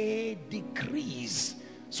may decrease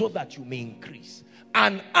so that you may increase.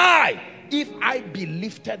 And I, if I be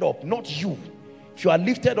lifted up, not you. If you are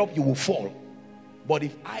lifted up, you will fall. But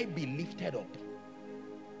if I be lifted up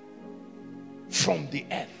from the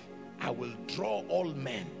earth, I will draw all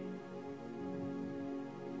men.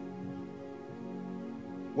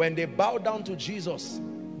 When they bowed down to Jesus,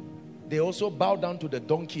 they also bowed down to the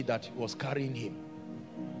donkey that was carrying him.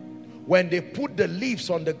 When they put the leaves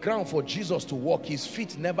on the ground for Jesus to walk, his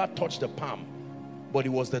feet never touched the palm, but it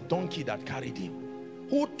was the donkey that carried him.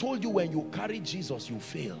 Who told you when you carry Jesus you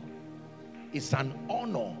fail? It's an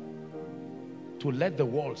honor to let the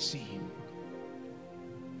world see him.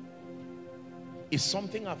 It's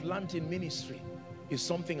something I've learned in ministry. It's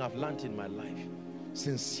something I've learned in my life.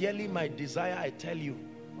 Sincerely, my desire, I tell you,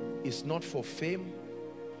 is not for fame,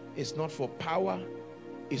 it's not for power,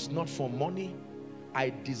 it's not for money.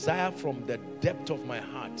 I desire from the depth of my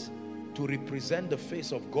heart to represent the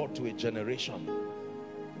face of God to a generation,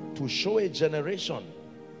 to show a generation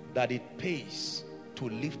that it pays to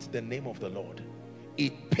lift the name of the Lord.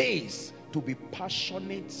 It pays to be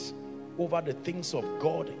passionate over the things of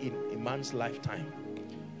God in a man's lifetime.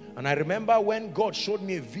 And I remember when God showed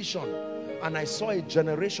me a vision and I saw a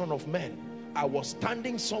generation of men. I was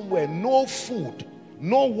standing somewhere, no food,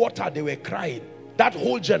 no water, they were crying, that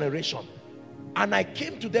whole generation. And I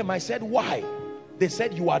came to them, I said, why? They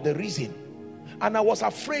said, you are the reason. And I was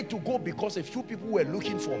afraid to go because a few people were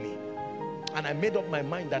looking for me. And I made up my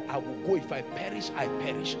mind that I will go. If I perish, I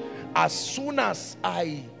perish. As soon as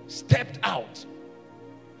I stepped out,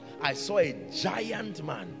 I saw a giant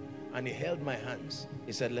man and he held my hands.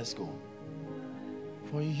 He said, let's go.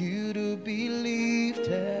 For you to be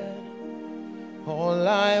lifted, all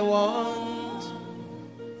I want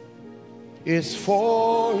is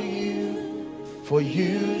for you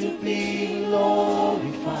to be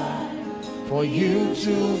glorified, for you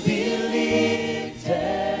to be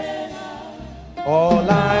lifted. All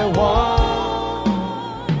I want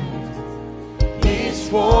is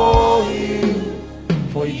for you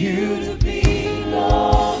to be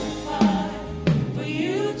glorified, for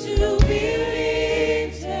you to be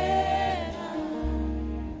lifted.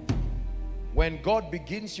 When God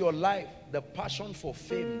begins your life, the passion for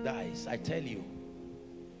fame dies, I tell you.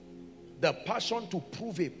 The passion to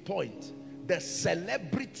prove a point, the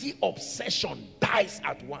celebrity obsession dies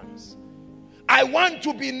at once. I want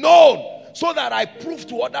to be known so that I prove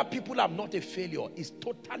to other people I'm not a failure. It's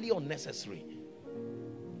totally unnecessary.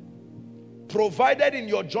 Provided in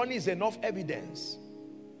your journey is enough evidence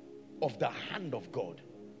of the hand of God.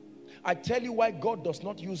 I tell you why God does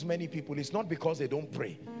not use many people. It's not because they don't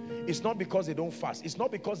pray. It's not because they don't fast. It's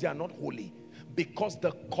not because they are not holy. Because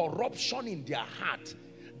the corruption in their heart,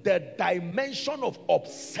 the dimension of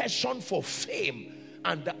obsession for fame,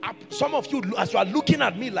 and some of you, as you are looking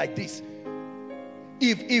at me like this,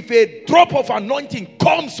 if a drop of anointing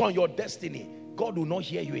comes on your destiny, God will not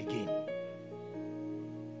hear you again.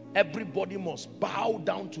 Everybody must bow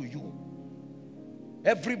down to you.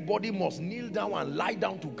 Everybody must kneel down and lie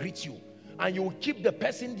down to greet you. And you will keep the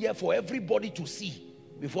person there for everybody to see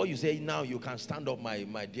before you say, now you can stand up,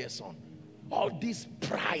 my dear son. All this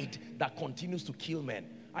pride that continues to kill men.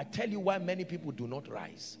 I tell you why many people do not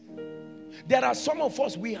rise. There are some of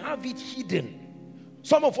us, we have it hidden.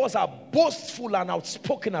 Some of us are boastful and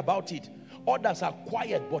outspoken about it. Others are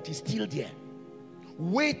quiet, but it's still there,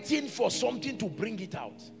 waiting for something to bring it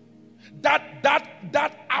out. That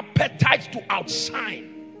appetite to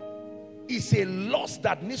outshine is a loss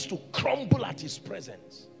that needs to crumble at his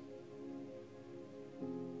presence.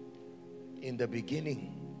 In the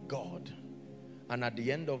beginning, God, and at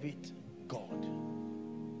the end of it, God.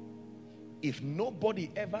 If nobody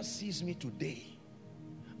ever sees me today,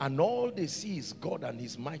 and all they see is God and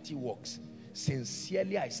his mighty works,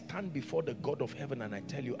 sincerely I stand before the God of heaven and I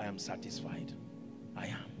tell you I am satisfied. I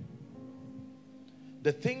am.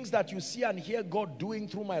 The things that you see and hear God doing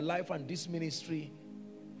through my life and this ministry,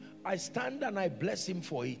 I stand and I bless him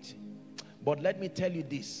for it. But let me tell you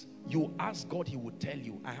this, you ask God, he will tell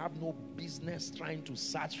you. I have no business trying to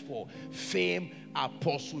search for fame.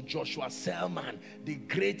 Apostle Joshua Selman, the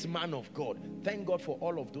great man of God. Thank God for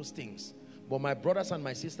all of those things. But my brothers and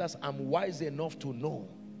my sisters, I'm wise enough to know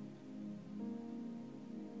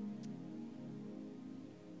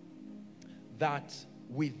that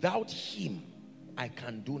without him, I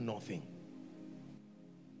can do nothing.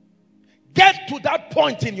 Get to that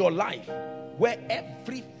point in your life where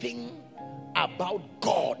everything about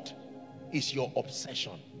God is your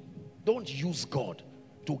obsession. Don't use God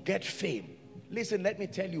to get fame. Listen, let me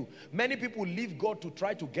tell you, many people leave God to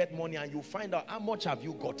try to get money, and you find out how much have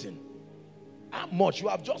you gotten. How much? You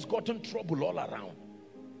have just gotten trouble all around.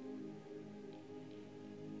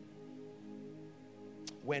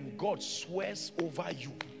 When God swears over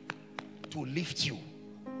you to lift you,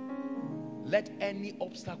 let any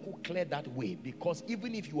obstacle clear that way, because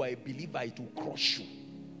even if you are a believer, it will crush you.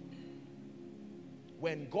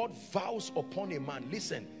 When God vows upon a man,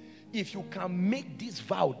 listen, if you can make this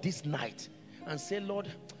vow this night and say, Lord,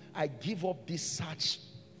 I give up this search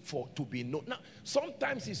to be known. Now,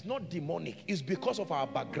 sometimes it's not demonic. It's because of our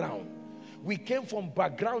background. We came from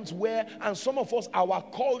backgrounds where, and some of us, our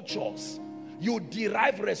cultures, you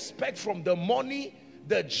derive respect from the money,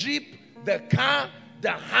 the jeep, the car,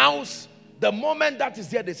 the house. The moment that is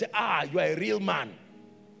there, they say, ah, you are a real man.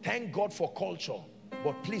 Thank God for culture.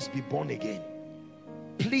 But please be born again.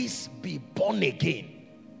 Please be born again.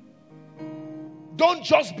 Don't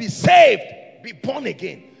just be saved, be born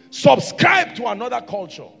again. Subscribe to another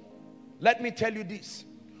culture. Let me tell you this.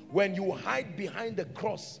 When you hide behind the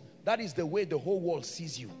cross, that is the way the whole world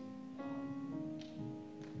sees you.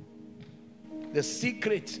 The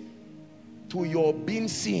secret to your being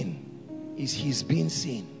seen is his being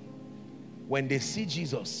seen. When they see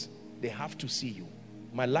Jesus, they have to see you.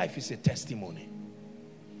 My life is a testimony.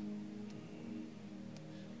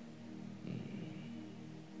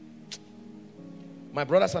 My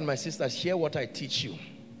brothers and my sisters, hear what I teach you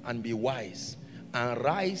and be wise and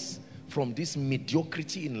rise from this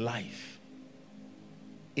mediocrity in life.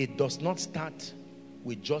 It does not start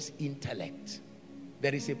with just intellect.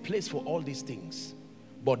 There is a place for all these things.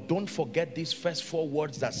 But don't forget these first 4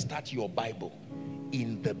 words that start your Bible.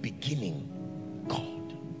 In the beginning,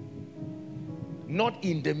 God. Not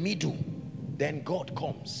in the middle, then God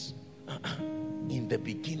comes. In the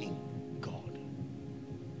beginning, God.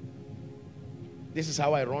 This is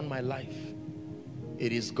how I run my life.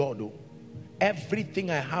 It is God. Oh. Everything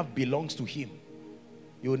I have belongs to him.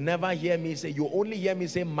 You'll never hear me say, you only hear me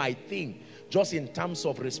say my thing, just in terms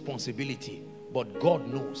of responsibility. But God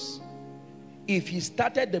knows. If he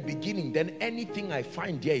started the beginning, then anything I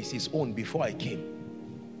find there is his own before I came.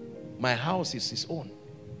 My house is his own.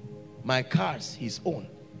 My cars, his own.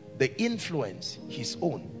 The influence, his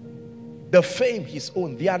own. The fame, his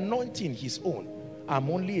own. The anointing, his own. I'm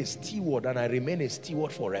only a steward and I remain a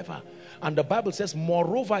steward forever. And the Bible says,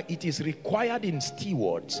 moreover, it is required in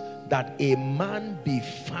stewards that a man be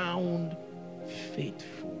found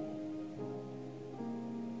faithful.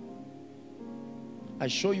 I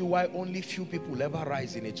show you why only few people ever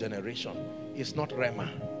rise in a generation. It's not Rema.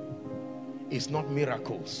 It's not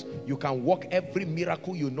miracles. You can walk every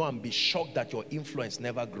miracle you know and be shocked that your influence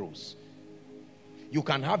never grows. You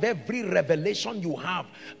can have every revelation you have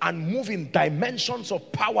and move in dimensions of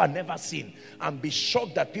power never seen and be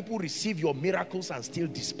shocked that people receive your miracles and still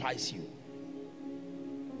despise you.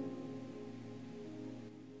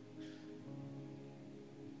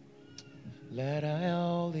 Let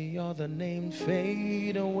all the other names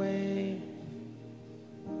fade away.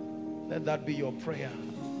 Let that be your prayer.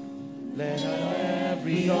 Let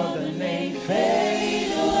every other name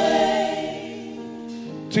fade away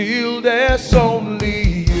till there's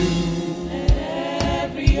only you. Let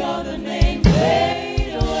every other name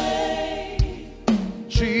fade away.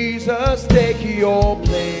 Jesus, take your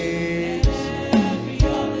place. Let every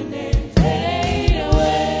other name fade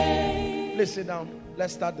away. Please sit down.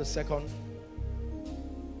 Let's start the second.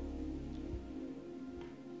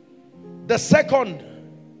 The second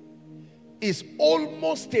is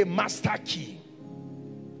almost a master key,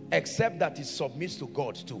 except that it submits to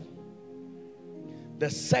God too. The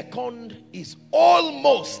second is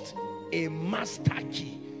almost a master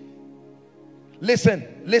key.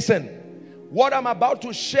 Listen, listen. What I'm about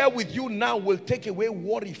to share with you now will take away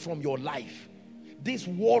worry from your life. This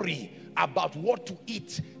worry about what to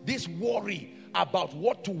eat, this worry about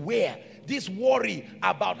what to wear, this worry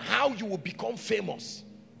about how you will become famous.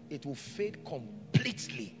 It will fade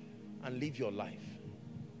completely and live your life.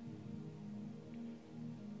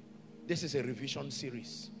 This is a revision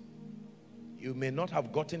series. You may not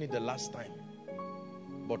have gotten it the last time,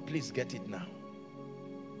 but please get it now.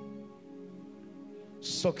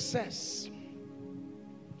 Success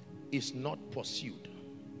is not pursued.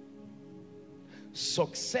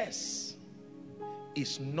 Success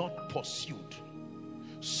is not pursued.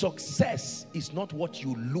 Success is not what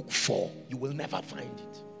you look for. You will never find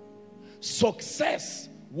it. Success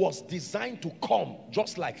was designed to come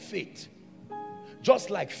just like faith.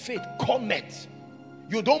 Just like faith cometh.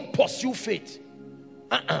 You don't pursue faith.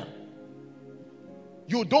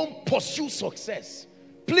 You don't pursue success.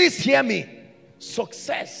 Please hear me.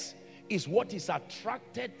 Success is what is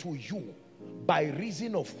attracted to you by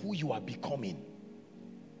reason of who you are becoming.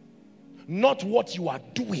 Not what you are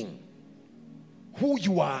doing. Who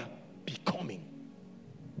you are becoming.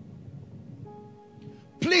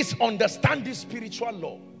 Please understand this spiritual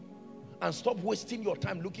law and stop wasting your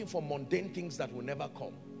time looking for mundane things that will never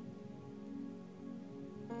come.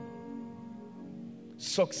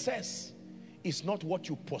 Success is not what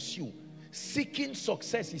you pursue. Seeking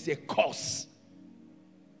success is a curse.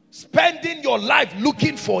 Spending your life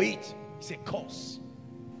looking for it is a curse.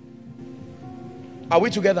 Are we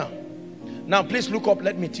together? Now please look up,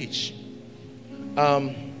 let me teach.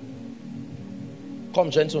 Come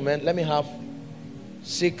gentlemen, let me have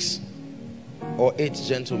 6 or 8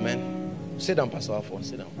 gentlemen. Sit down, Pastor Alphonse,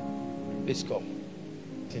 sit down. Please come.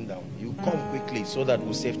 Sit down. You come quickly so that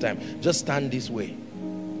we'll save time. Just stand this way.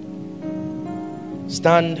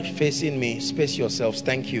 Stand facing me. Space yourselves.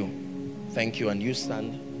 Thank you. Thank you. And you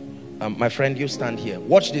stand. My friend, you stand here.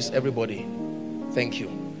 Watch this, everybody. Thank you.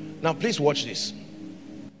 Now please watch this.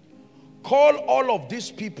 Call all of these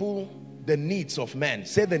people the needs of men.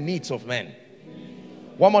 Say the needs of men.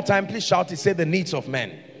 One more time, please shout it. Say the needs of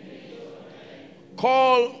men.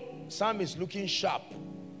 Call, Sam is looking sharp.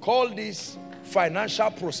 Call this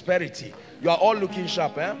financial prosperity. You are all looking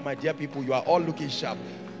sharp, my dear people. You are all looking sharp.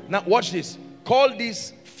 Now watch this. Call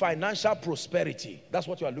this financial prosperity. That's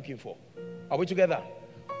what you are looking for. Are we together?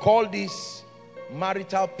 Call this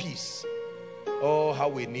marital peace. Oh, how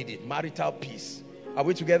we need it. Marital peace. Are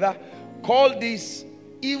we together? Call this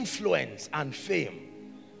influence and fame.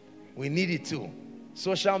 We need it too.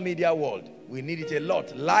 Social media world, we need it a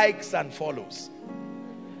lot. Likes and follows.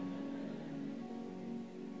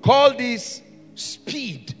 Call this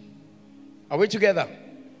speed. Are we together?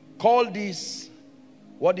 Call this,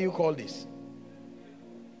 what do you call this?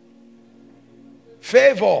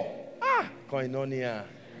 Favor. Koinonia.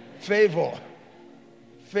 Favor.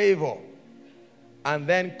 Favor. And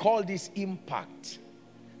then call this impact.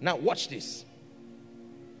 Now watch this.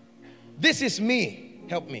 This is me.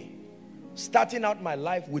 Help me. Starting out my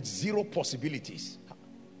life with 0 possibilities.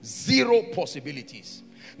 0 possibilities.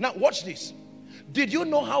 Now watch this. Did you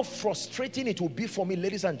know how frustrating it will be for me,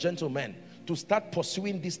 ladies and gentlemen, to start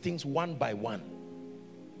pursuing these things one by one?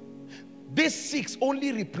 These 6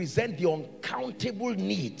 only represent the uncountable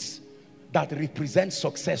needs that represent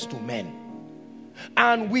success to men.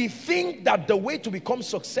 And we think that the way to become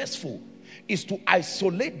successful is to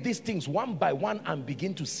isolate these things one by one and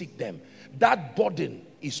begin to seek them. That burden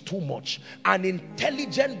is too much. An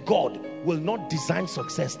intelligent God will not design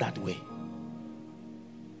success that way.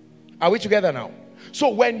 Are we together now? So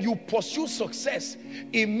when you pursue success,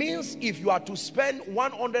 it means if you are to spend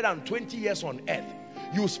 120 years on earth,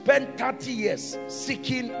 you spend 30 years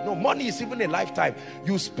seeking, no, money is even a lifetime.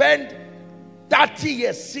 You spend 30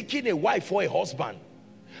 years seeking a wife or a husband.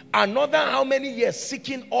 Another how many years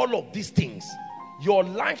seeking all of these things? Your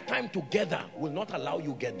lifetime together will not allow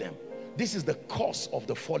you get them. This is the curse of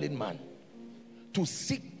the fallen man. To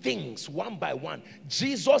seek things one by one.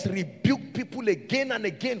 Jesus rebuked people again and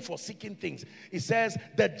again for seeking things. He says,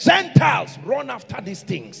 the Gentiles run after these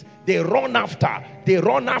things. They run after.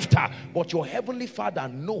 But your heavenly Father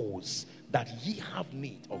knows that ye have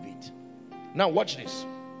need of it. Now watch this.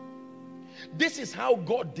 This is how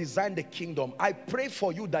God designed the kingdom. I pray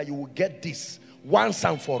for you that you will get this once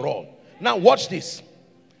and for all. Now watch this.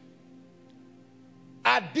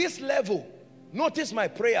 At this level, notice my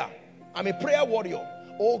prayer. I'm a prayer warrior.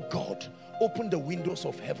 Oh God, open the windows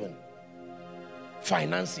of heaven.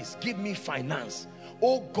 Finances, give me finance.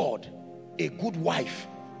 Oh God, a good wife,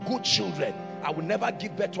 good children. I will never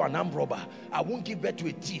give birth to an armed robber. I won't give birth to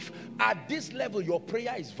a thief. At this level, your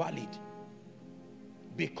prayer is valid.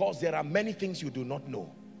 Because there are many things you do not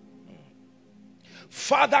know.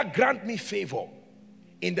 Father, grant me favor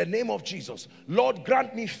in the name of Jesus. Lord,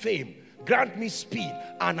 grant me fame, grant me speed.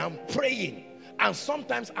 And I'm praying. And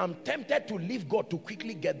sometimes I'm tempted to leave God to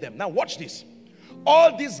quickly get them. Now watch this.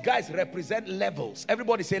 All these guys represent levels.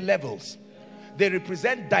 Everybody say levels. They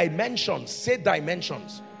represent dimensions. Say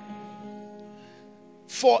dimensions.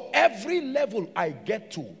 For every level I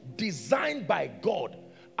get to, designed by God,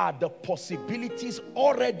 are the possibilities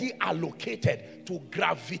already allocated to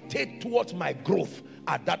gravitate towards my growth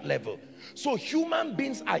at that level. So human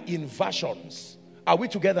beings are in versions. Are we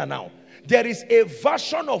together now? There is a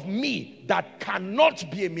version of me that cannot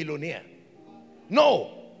be a millionaire.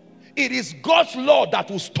 No. It is God's law that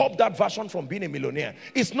will stop that version from being a millionaire.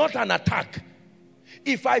 It's not an attack.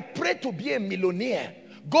 If I pray to be a millionaire,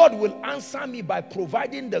 God will answer me by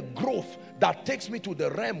providing the growth that takes me to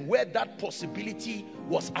the realm where that possibility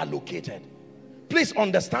was allocated. Please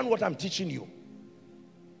understand what I'm teaching you.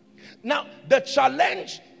 Now, the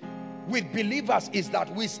challenge with believers is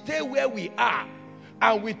that we stay where we are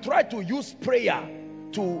and we try to use prayer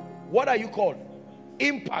to, what are you called?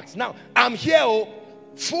 Impacts. Now, I'm here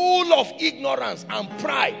full of ignorance and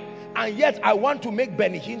pride, and yet I want to make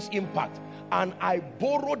Benny Hinn's impact. And I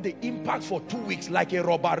borrowed the impact for 2 weeks like a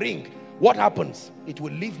rubber ring. What happens? It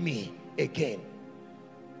will leave me again.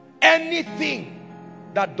 Anything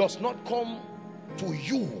that does not come to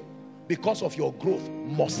you because of your growth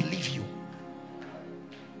must leave you.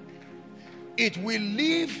 It will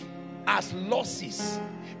leave as losses.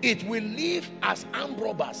 It will live as armed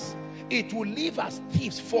robbers. It will live as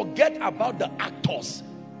thieves. Forget about the actors.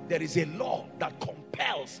 There is a law that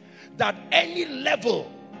compels that any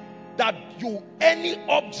level that any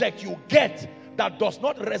object you get that does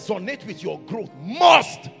not resonate with your growth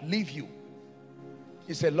must leave you.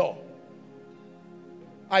 It's a law.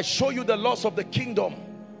 I show you the laws of the kingdom.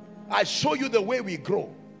 I show you the way we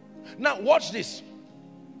grow. Now watch this.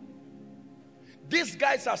 These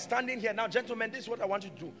guys are standing here. Now gentlemen, this is what I want you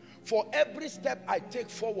to do. For every step I take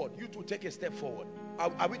forward, you two take a step forward.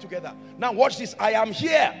 Are we together? Now watch this. I am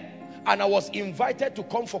here and I was invited to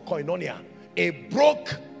come for Koinonia. A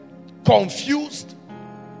broke, confused,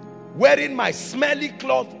 wearing my smelly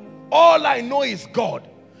cloth. All I know is God.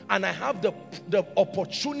 And I have the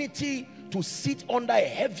opportunity to sit under a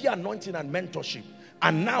heavy anointing and mentorship.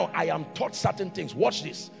 And now I am taught certain things. Watch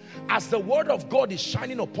this. As the word of God is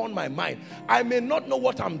shining upon my mind, I may not know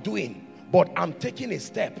what I'm doing, but I'm taking a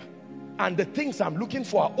step. And the things I'm looking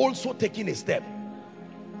for are also taking a step.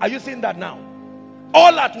 Are you seeing that now?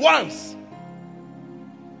 All at once.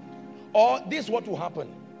 Or this is what will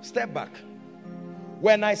happen. Step back.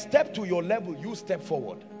 When I step to your level, you step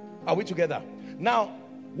forward. Are we together? Now,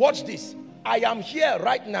 watch this. I am here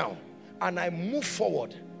right now and I move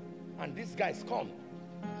forward. And these guys come.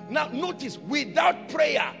 Now, notice, without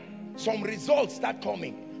prayer, some results start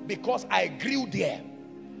coming because I grew there.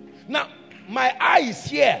 Now, my eye is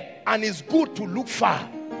here and it's good to look far,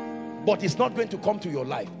 but it's not going to come to your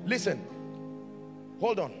life. Listen,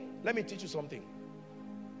 hold on. Let me teach you something.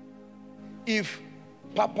 If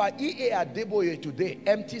Papa E.A. Adeboye today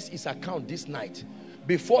empties his account this night,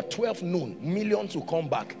 before 12 noon, millions will come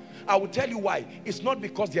back. I will tell you why. It's not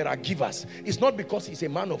because there are givers. It's not because he's a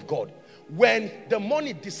man of God. When the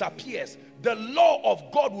money disappears, the law of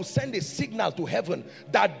God will send a signal to heaven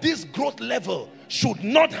that this growth level should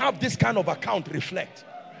not have this kind of account reflect.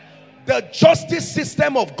 The justice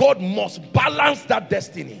system of God must balance that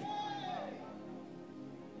destiny.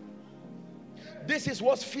 This is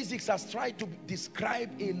what physics has tried to describe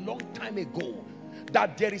a long time ago.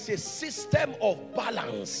 That there is a system of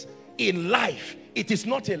balance in life. It is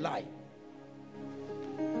not a lie.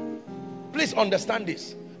 Please understand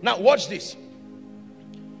this. Now watch this.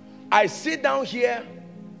 I sit down here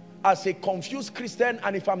as a confused Christian,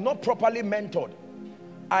 and if I'm not properly mentored,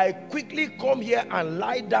 I quickly come here and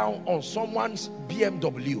lie down on someone's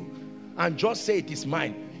BMW and just say it is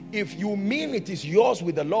mine. If you mean it is yours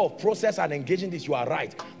with the law of process and engaging this, you are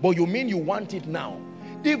right. But you mean you want it now.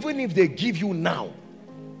 Even if they give you now,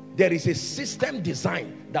 there is a system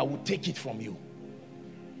design that will take it from you.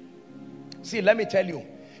 See, let me tell you,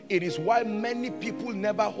 it is why many people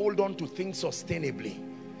never hold on to things sustainably.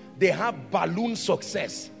 They have balloon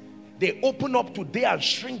success. They open up today and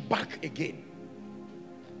shrink back again.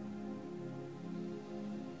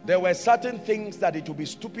 There were certain things that it would be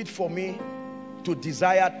stupid for me to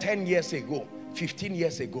desire 10 years ago, 15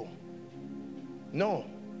 years ago. No,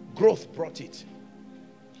 growth brought it.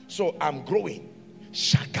 So I'm growing.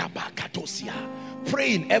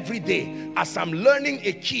 Praying every day as I'm learning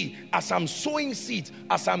a key, as I'm sowing seeds,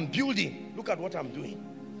 as I'm building. Look at what I'm doing.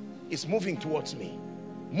 It's moving towards me.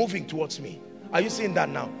 Moving towards me. Are you seeing that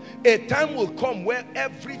now? A time will come where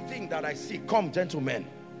everything that I see, come gentlemen,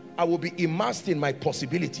 I will be immersed in my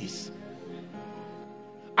possibilities.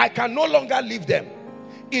 I can no longer leave them.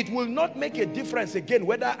 It will not make a difference again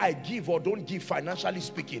whether I give or don't give, financially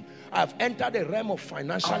speaking. I've entered a realm of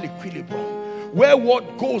financial equilibrium where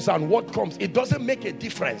what goes and what comes, it doesn't make a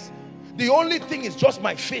difference. The only thing is just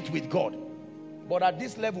my faith with God. But at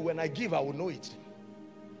this level, when I give, I will know it.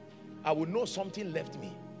 I will know something left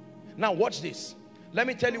me. Now watch this. Let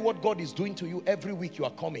me tell you what God is doing to you every week you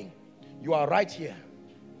are coming. You are right here.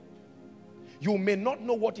 You may not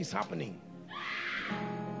know what is happening.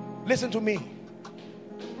 Listen to me.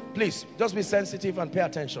 Please, just be sensitive and pay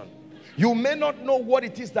attention. You may not know what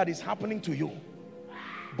it is that is happening to you,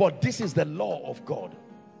 but this is the law of God.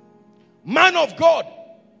 Man of God,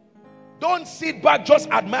 don't sit back just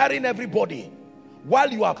admiring everybody.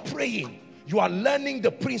 While you are praying, you are learning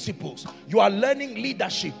the principles. You are learning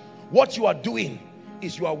leadership. What you are doing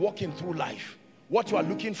is you are walking through life. What you are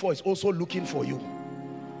looking for is also looking for you.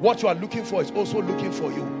 What you are looking for is also looking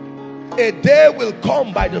for you. A day will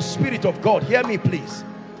come by the Spirit of God. Hear me, please.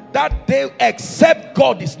 That day, except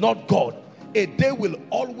God is not God, a day will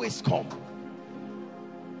always come.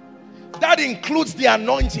 That includes the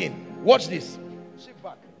anointing. Watch this. Shift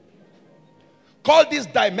back. Call these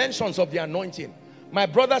dimensions of the anointing. My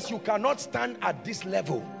brothers, you cannot stand at this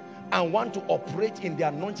level and want to operate in the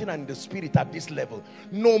anointing and the spirit at this level,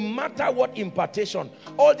 no matter what impartation,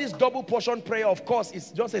 all this double portion prayer, of course,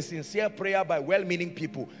 is just a sincere prayer by well-meaning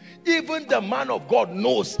people. Even the man of God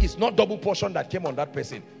knows it's not double portion that came on that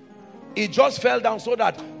person. It just fell down, so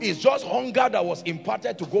that it's just hunger that was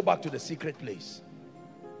imparted to go back to the secret place.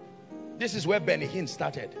 This is where Benny Hinn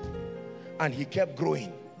started, and he kept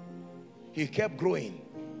growing. He kept growing.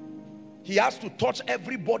 He has to touch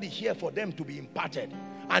everybody here for them to be imparted.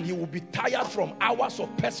 And he will be tired from hours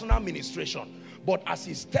of personal ministration. But as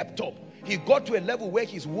he stepped up, he got to a level where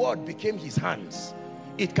his word became his hands.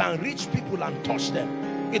 It can reach people and touch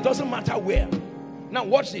them. It doesn't matter where. Now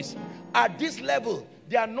watch this. At this level,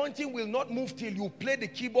 the anointing will not move till you play the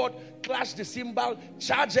keyboard, clash the cymbal,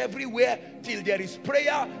 charge everywhere, till there is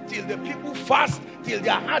prayer, till the people fast, till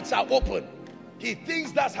their hearts are open. He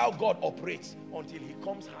thinks that's how God operates until he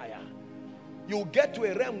comes higher. You get to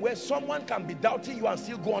a realm where someone can be doubting you and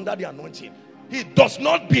still go under the anointing. He does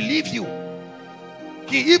not believe you.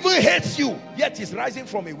 He even hates you, yet he's rising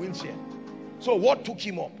from a wheelchair. So what took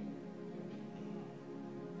him up?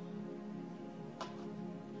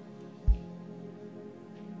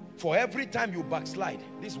 For every time you backslide,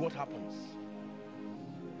 this is what happens.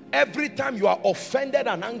 Every time you are offended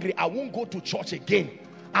and angry, I won't go to church again,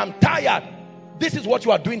 I'm tired. This is what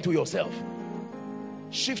you are doing to yourself.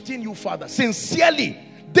 Shifting you further. Sincerely,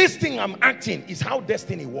 this thing I'm acting is how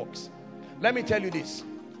destiny works. Let me tell you this.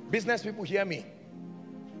 Business people, hear me.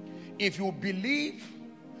 If you believe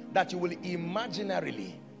that you will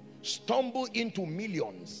imaginarily stumble into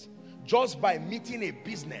millions just by meeting a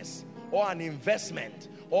business or an investment,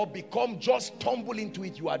 or just stumble into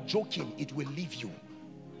it, you are joking. It will leave you.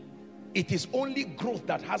 It is only growth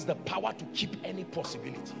that has the power to keep any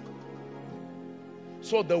possibility.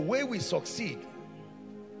 So the way we succeed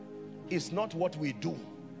is not what we do,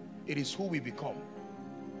 it is who we become.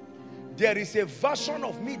 There is a version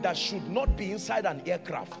of me that should not be inside an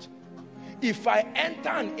aircraft. If I enter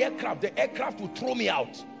an aircraft, the aircraft will throw me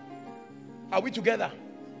out. Are we together?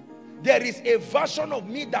 There is a version of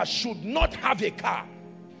me that should not have a car.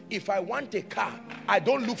 If I want a car, I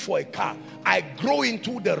don't look for a car. I grow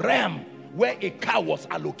into the realm where a car was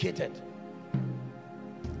allocated.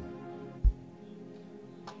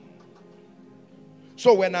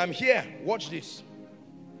 So when I'm here, watch this.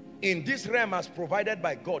 In this realm as provided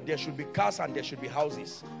by God, there should be cars and there should be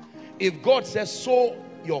houses. If God says, sow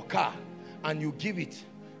your car, and you give it,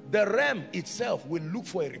 the realm itself will look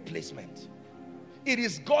for a replacement. It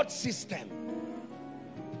is God's system.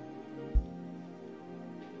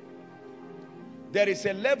 There is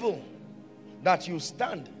a level that you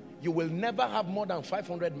stand, you will never have more than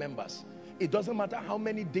 500 members. It doesn't matter how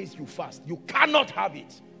many days you fast, you cannot have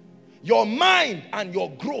it. Your mind and your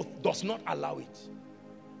growth does not allow it.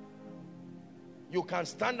 You can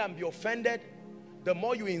stand and be offended. The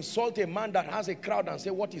more you insult a man that has a crowd and say,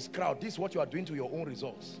 what is crowd? This is what you are doing to your own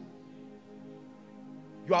results.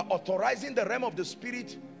 You are authorizing the realm of the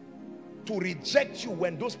spirit to reject you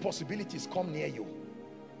when those possibilities come near you.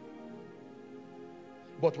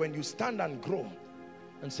 But when you stand and grow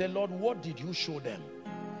and say, Lord, what did you show them?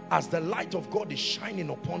 As the light of God is shining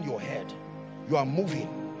upon your head, you are moving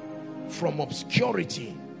from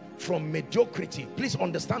obscurity, from mediocrity. Please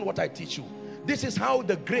understand what I teach you. This is how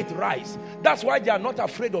the great rise. That's why they are not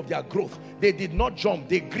afraid of their growth. They did not jump,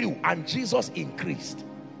 they grew, and Jesus increased.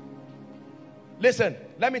 Listen,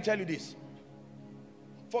 let me tell you this.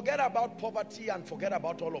 Forget about poverty and forget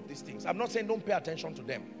about all of these things. I'm not saying don't pay attention to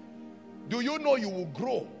them. Do you know you will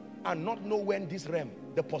grow and not know when this realm,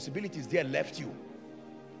 the possibilities there left you?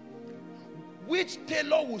 Which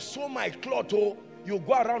tailor will sew my cloth? Oh, you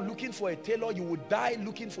go around looking for a tailor, you will die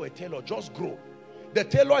looking for a tailor. Just grow. The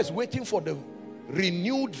tailor is waiting for the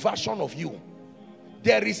renewed version of you.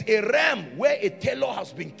 There is a realm where a tailor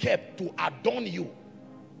has been kept to adorn you.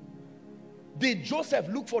 Did Joseph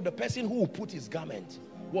look for the person who will put his garment?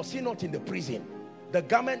 Was he not in the prison? The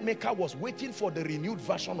garment maker was waiting for the renewed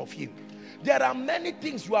version of him. There are many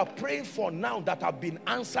things you are praying for now that have been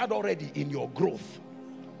answered already in your growth.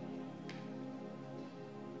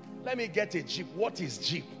 Let me get a Jeep. What is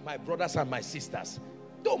Jeep, my brothers and my sisters?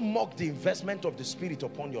 Don't mock the investment of the Spirit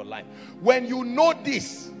upon your life. When you know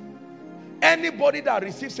this, anybody that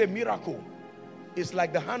receives a miracle is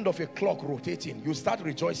like the hand of a clock rotating. You start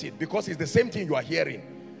rejoicing because it's the same thing you are hearing.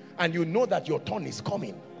 And you know that your turn is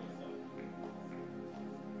coming.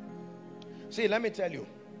 See, let me tell you.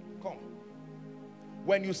 Come.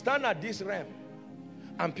 When you stand at this realm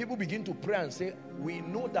and people begin to pray and say, we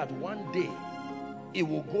know that one day it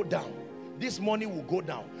will go down. This money will go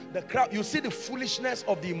down. The crowd, you see the foolishness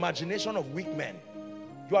of the imagination of weak men.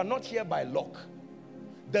 You are not here by luck.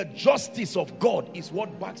 The justice of God is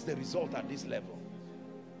what backs the result at this level.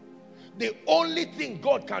 The only thing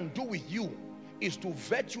God can do with you is to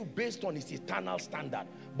vet you based on his eternal standard.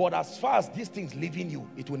 But as far as these things live in you,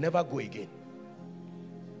 it will never go again.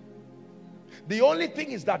 The only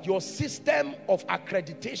thing is that your system of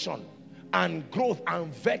accreditation and growth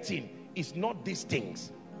and vetting is not these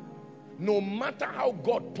things. No matter how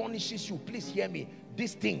God punishes you, please hear me,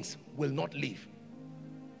 these things will not live.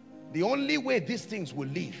 The only way these things will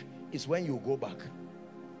live is when you go back.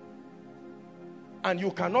 And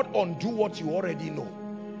you cannot undo what you already know.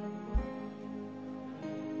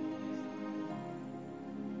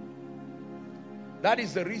 That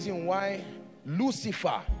is the reason why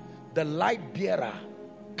Lucifer, the light bearer,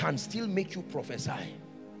 can still make you prophesy,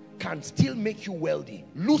 can still make you wealthy.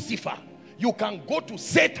 Lucifer, you can go to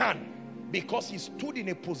Satan because he stood in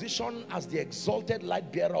a position as the exalted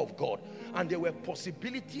light bearer of God, and there were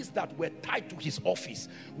possibilities that were tied to his office.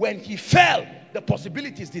 When he fell, the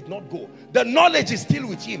possibilities did not go. The knowledge is still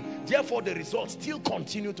with him, therefore the results still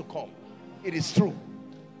continue to come. It is true.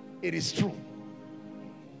 It is true.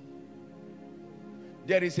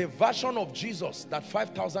 There is a version of Jesus that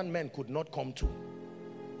 5,000 men could not come to.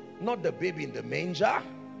 Not the baby in the manger,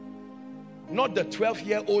 not the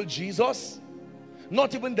 12-year-old Jesus,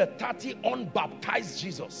 not even the 30 unbaptized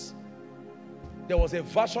Jesus. There was a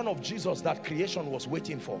version of Jesus that creation was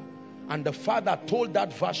waiting for. And the Father told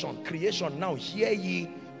that version, creation, now hear ye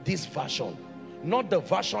this version. Not the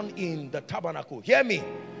version in the tabernacle. Hear me.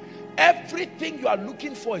 Everything you are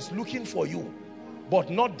looking for is looking for you, but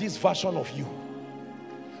not this version of you.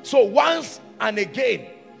 So once and again,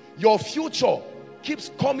 your future keeps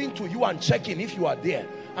coming to you and checking if you are there,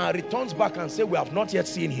 and returns back and say, we have not yet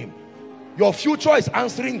seen him. Your future is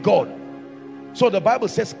answering God. So the Bible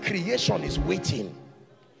says creation is waiting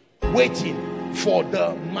for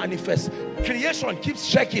the manifest. Creation keeps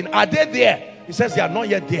checking, are they there? He says they are not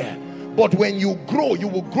yet there. But when you grow, you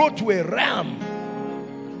will grow to a realm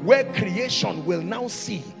where creation will now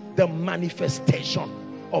see the manifestation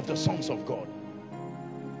of the sons of God.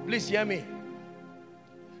 Please hear me.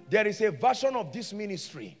 There is a version of this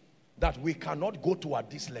ministry that we cannot go to at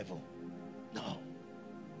this level. No.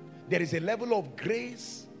 There is a level of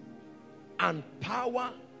grace and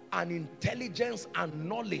power and intelligence and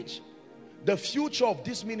knowledge. The future of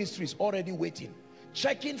this ministry is already waiting,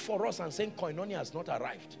 checking for us and saying Koinonia has not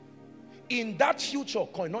arrived. In that future,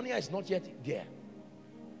 Koinonia is not yet there.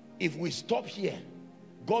 If we stop here,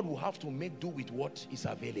 God will have to make do with what is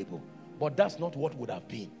available. But that's not what would have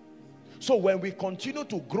been. So when we continue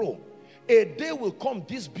to grow, a day will come,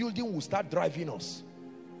 this building will start driving us.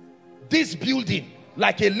 This building,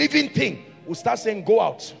 like a living thing, will start saying, go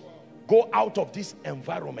out. Go out of this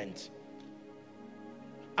environment.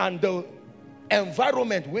 And the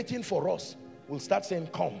environment waiting for us will start saying,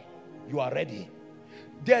 come, you are ready.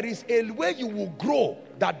 There is a way you will grow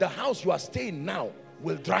that the house you are staying now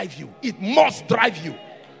will drive you. It must drive you.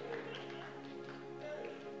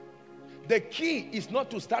 The key is not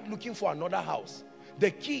to start looking for another house.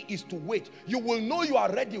 The key is to wait. You will know you are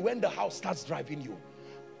ready when the house starts driving you.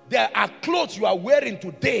 There are clothes you are wearing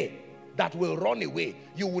today that will run away.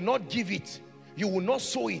 You will not give it. You will not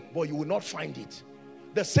sew it, but you will not find it.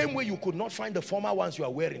 The same way you could not find the former ones you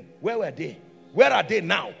are wearing. Where were they? Where are they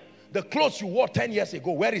now? The clothes you wore 10 years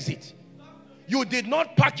ago, where is it? You did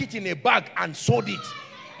not pack it in a bag and sewed it.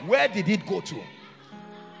 Where did it go to?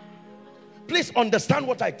 Please understand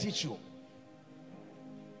what I teach you.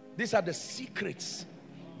 These are the secrets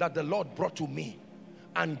that the Lord brought to me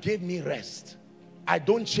and gave me rest. I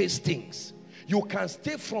don't chase things. You can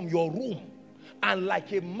stay from your room and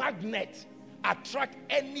like a magnet attract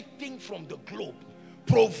anything from the globe.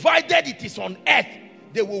 Provided it is on earth,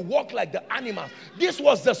 they will walk like the animals. This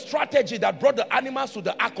was the strategy that brought the animals to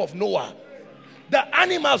the ark of Noah. The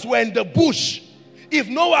animals were in the bush. If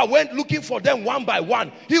Noah went looking for them one by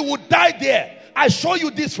one, he would die there. I show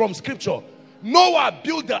you this from scripture. Noah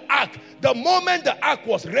built the ark. The moment the ark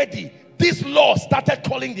was ready, this law started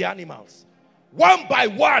calling the animals. One by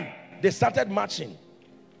one, they started marching.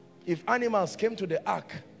 If animals came to the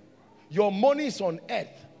ark, your money is on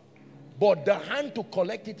earth, but the hand to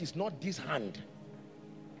collect it is not this hand.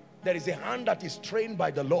 There is a hand that is trained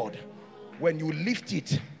by the Lord. When you lift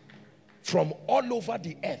it from all over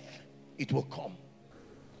the earth, it will come.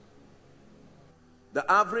 The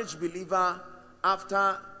average believer,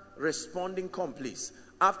 after responding,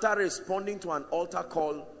 after responding to an altar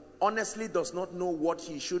call, honestly does not know what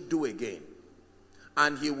he should do again.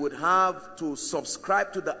 And he would have to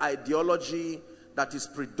subscribe to the ideology that is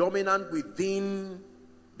predominant within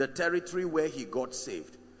the territory where he got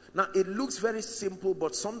saved. Now, it looks very simple,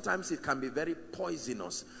 but sometimes it can be very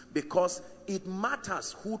poisonous, because it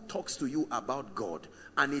matters who talks to you about God,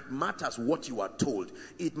 and it matters what you are told.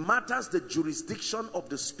 It matters the jurisdiction of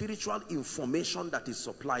the spiritual information that is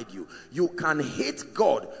supplied you. You can hate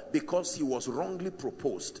God because he was wrongly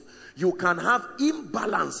proposed. You can have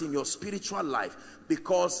imbalance in your spiritual life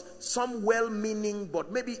because some well-meaning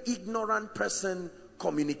but maybe ignorant person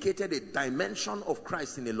communicated a dimension of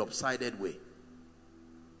Christ in a lopsided way.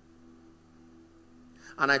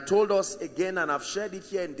 And I told us again, and I've shared it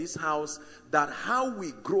here in this house, that how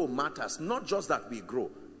we grow matters, not just that we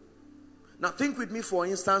grow. Now think with me, for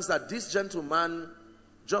instance, that this gentleman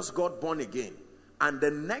just got born again, and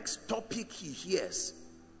the next topic he hears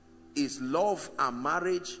is love and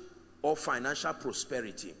marriage or financial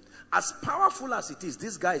prosperity. As powerful as it is,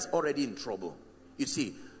 this guy is already in trouble. You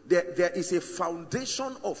see, there is a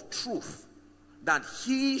foundation of truth that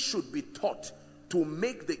he should be taught to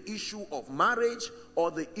make the issue of marriage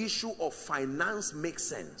or the issue of finance make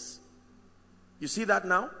sense. You see that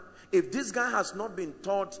now? If this guy has not been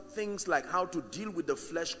taught things like how to deal with the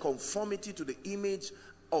flesh, conformity to the image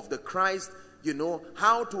of the Christ, you know,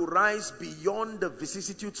 how to rise beyond the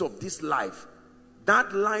vicissitudes of this life,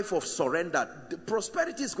 that life of surrender, the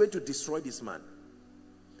prosperity is going to destroy this man.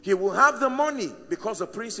 He will have the money because the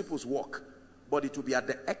principles work, but it will be at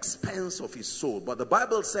the expense of his soul. But the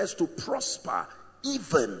Bible says to prosper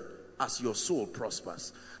even as your soul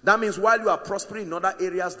prospers. That means while you are prospering in other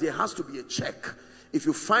areas, there has to be a check. If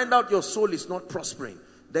you find out your soul is not prospering,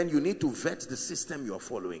 then you need to vet the system you are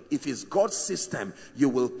following. If it's God's system, you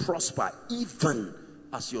will prosper even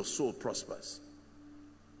as your soul prospers.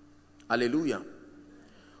 Hallelujah.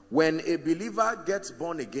 When a believer gets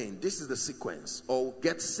born again, this is the sequence, or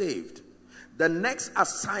gets saved, the next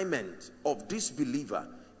assignment of this believer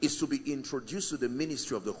is to be introduced to the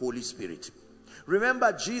ministry of the Holy Spirit.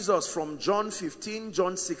 Remember Jesus from John 15,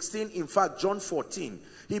 John 16, in fact John 14,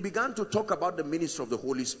 he began to talk about the ministry of the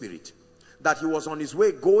Holy Spirit. That he was on his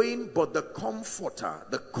way going, but the Comforter,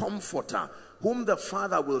 whom the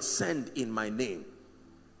Father will send in my name.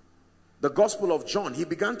 The Gospel of John, he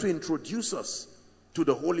began to introduce us to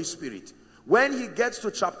the Holy Spirit. When he gets to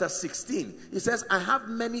chapter 16, he says, I have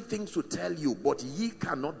many things to tell you, but ye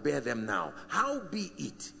cannot bear them now. How be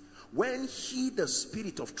it? When he, the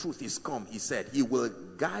Spirit of truth, is come, he said, he will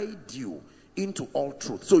guide you into all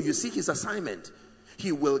truth. So you see his assignment.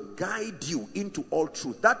 He will guide you into all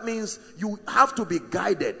truth. That means you have to be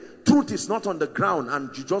guided. Truth is not on the ground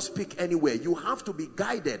and you just pick anywhere. You have to be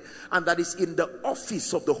guided. And that is in the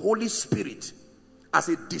office of the Holy Spirit as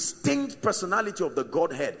a distinct personality of the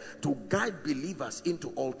Godhead to guide believers into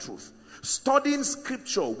all truth. Studying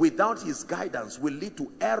scripture without his guidance will lead to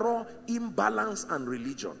error, imbalance, and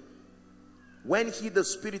religion. When he, the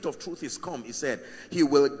Spirit of truth, is come, he said, he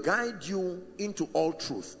will guide you into all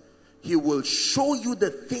truth. He will show you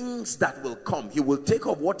the things that will come. He will take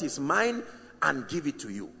of what is mine and give it to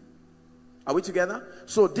you. Are we together?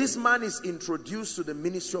 So this man is introduced to the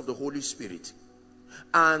ministry of the Holy Spirit.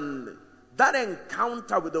 And that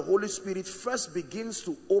encounter with the Holy Spirit first begins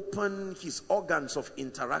to open his organs of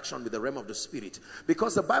interaction with the realm of the Spirit.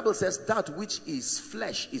 Because the Bible says that which is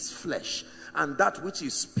flesh, and that which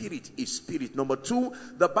is spirit, is spirit. Number two,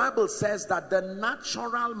 the Bible says that the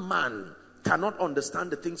natural man cannot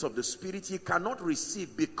understand the things of the Spirit. He cannot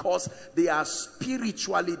receive because they are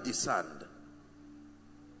spiritually discerned.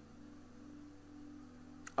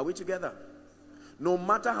 Are we together? No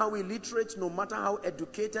matter how illiterate, no matter how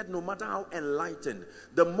educated, no matter how enlightened,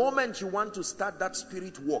 the moment you want to start that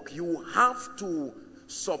spirit walk, you have to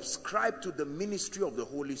subscribe to the ministry of the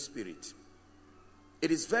Holy Spirit. It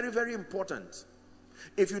is very, very important.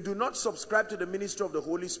 If you do not subscribe to the ministry of the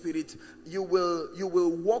Holy Spirit, you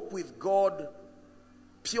will walk with God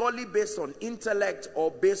purely based on intellect or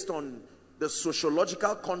based on the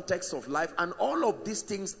sociological context of life, and all of these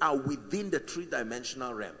things are within the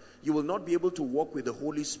three-dimensional realm. You will not be able to walk with the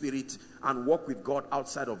Holy Spirit and walk with God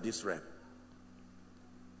outside of this realm.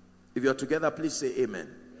 If you're together, please say amen.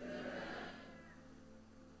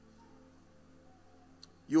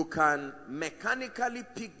 You can mechanically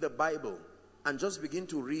pick the Bible and just begin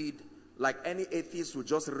to read like any atheist would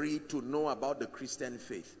just read to know about the Christian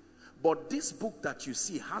faith. But this book that you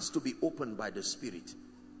see has to be opened by the Spirit.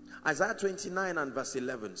 Isaiah 29 and verse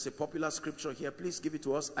 11. It's a popular scripture here. Please give it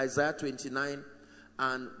to us. Isaiah 29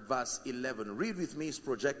 and verse 11. Read with me. It's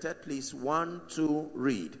projected. Please. 1, 2,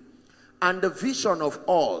 read. And the vision of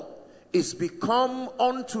all is become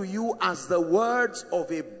unto you as the words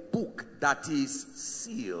of a book that is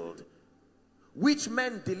sealed, which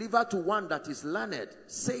men deliver to one that is learned,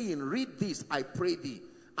 saying, read this, I pray thee.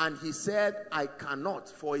 And he said, I cannot,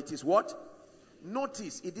 for it is what?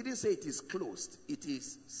 Notice, it didn't say it is closed. It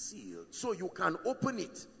is sealed. So you can open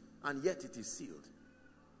it, and yet it is sealed.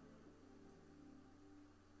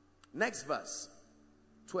 Next verse,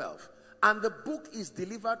 12. And the book is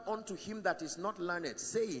delivered unto him that is not learned,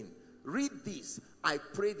 saying, read this, I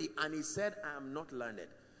pray thee. And he said, I am not learned.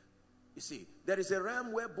 You see, there is a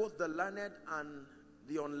realm where both the learned and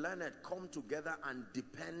the unlearned come together and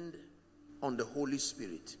depend on the Holy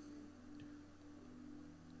Spirit.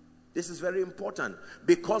 This is very important,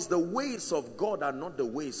 because the ways of God are not the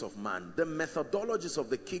ways of man. The methodologies of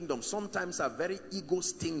the kingdom sometimes are very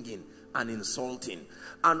ego-stinging and insulting.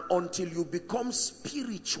 And until you become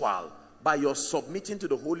spiritual by your submitting to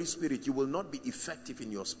the Holy Spirit, you will not be effective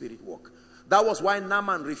in your spirit work. That was why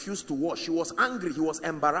Naaman refused to wash. He was angry. He was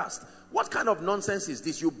embarrassed. What kind of nonsense is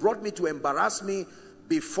this? You brought me to embarrass me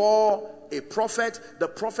before a prophet. The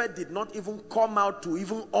prophet did not even come out to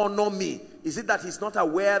even honor me. Is it that he's not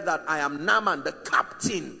aware that I am Naaman, the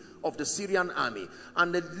captain of the Syrian army?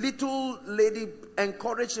 And the little lady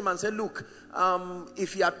encouraged him and said, look,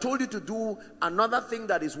 if he had told you to do another thing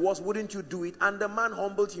that is worse, wouldn't you do it? And the man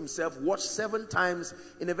humbled himself, washed 7 times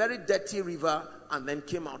in a very dirty river, and then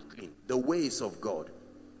came out clean. The ways of God.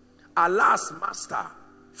 Alas, master,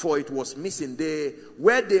 for it was missing.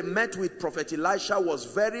 Where they met with Prophet Elisha was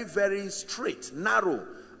very, very straight, narrow.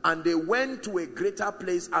 And they went to a greater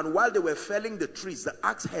place, and while they were felling the trees, the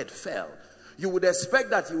axe head fell. You would expect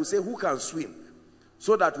that he would say, who can swim?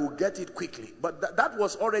 So that we'll get it quickly. But that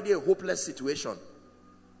was already a hopeless situation.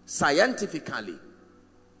 Scientifically,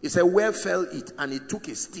 he said, where fell it? And he took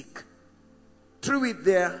a stick, threw it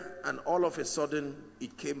there, and all of a sudden,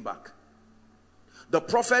 it came back. The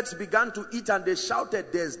prophets began to eat, and they shouted,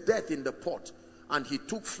 there's death in the pot. And he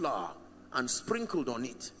took flour and sprinkled on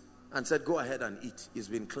it and said, go ahead and eat. It's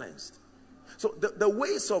been cleansed. So the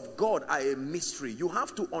ways of God are a mystery. You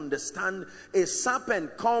have to understand, a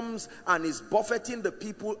serpent comes and is buffeting the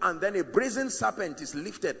people, and then a brazen serpent is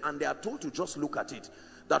lifted, and they are told to just look at it.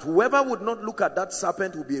 That whoever would not look at that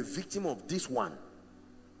serpent will be a victim of this one.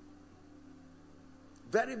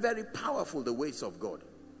 Very, very powerful, the ways of God.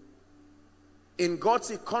 In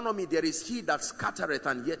God's economy, there is he that scattereth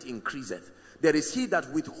and yet increaseth. There is he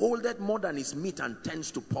that withholdeth more than his meat and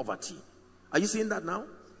tends to poverty. Are you seeing that now?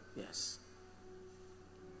 Yes.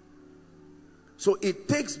 So it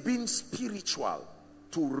takes being spiritual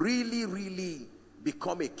to really, really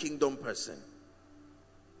become a kingdom person.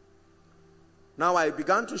 Now I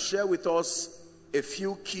began to share with us a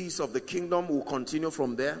few keys of the kingdom. We'll continue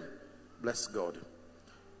from there. Bless God.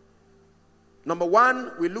 Number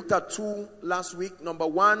one, we looked at 2 last week. Number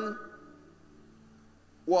one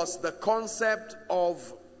was the concept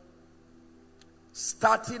of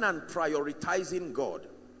starting and prioritizing God.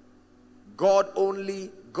 God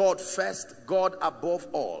only, God first, God above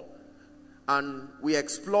all. And we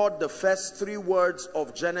explored the first 3 words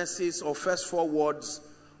of Genesis, or first 4 words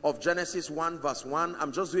of Genesis 1 verse 1.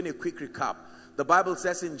 I'm just doing a quick recap. The Bible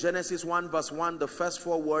says in Genesis 1 verse 1, the first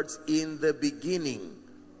 4 words, in the beginning,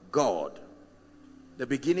 God. The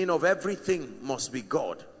beginning of everything must be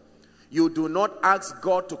God. You do not ask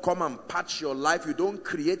God to come and patch your life. You don't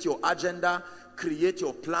create your agenda, create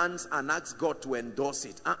your plans, and ask God to endorse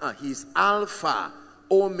it. He's Alpha,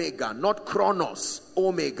 Omega, not Chronos,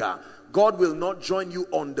 Omega. God will not join you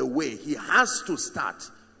on the way. He has to start.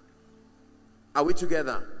 Are we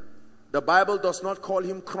together? The Bible does not call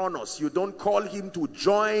him Chronos. You don't call him to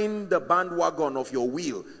join the bandwagon of your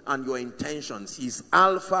will and your intentions. He's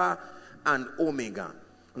Alpha and Omega.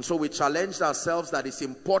 And so we challenged ourselves that it's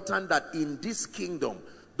important that in this kingdom,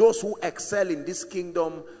 those who excel in this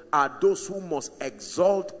kingdom are those who must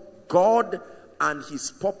exalt God and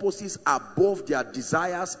his purposes above their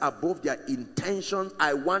desires, above their intentions.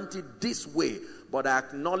 I want it this way, but I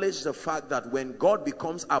acknowledge the fact that when God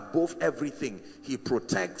becomes above everything, he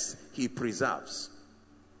protects, he preserves.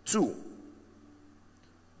 2,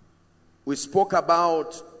 we spoke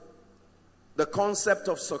about the concept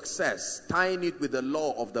of success, tying it with the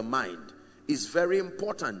law of the mind. Is very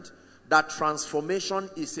important. That transformation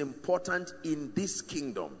is important in this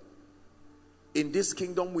kingdom. In this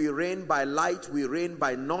kingdom, we reign by light, we reign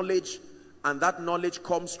by knowledge, and that knowledge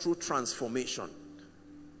comes through transformation.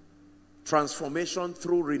 Transformation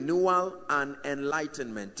through renewal and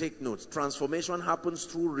enlightenment. Take notes. Transformation happens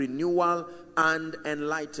through renewal and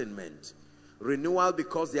enlightenment. Renewal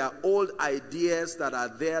because there are old ideas that are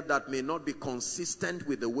there that may not be consistent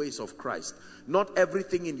with the ways of Christ. Not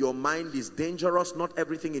everything in your mind is dangerous. Not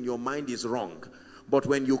everything in your mind is wrong. But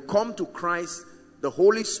when you come to Christ, the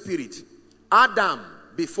Holy Spirit, Adam,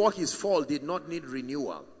 before his fall, did not need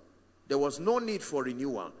renewal. There was no need for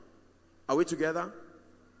renewal. Are we together?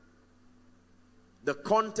 The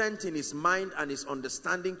content in his mind and his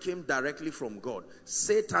understanding came directly from God.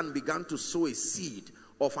 Satan began to sow a seed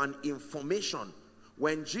of an information.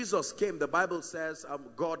 When Jesus came, the Bible says,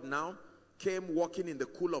 God now came walking in the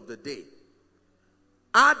cool of the day.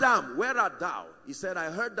 Adam, where art thou? He said,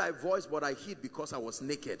 I heard thy voice, but I hid because I was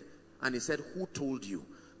naked. And he said, who told you?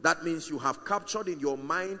 That means you have captured in your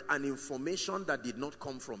mind an information that did not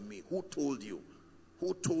come from me. Who told you?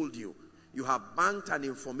 Who told you? You have banked an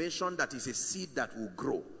information that is a seed that will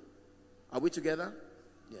grow. Are we together?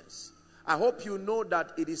 Yes. I hope you know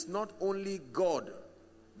that it is not only God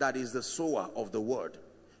that is the sower of the word.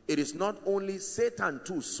 It is not only Satan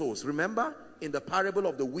too sows. Remember in the parable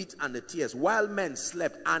of the wheat and the tares, while men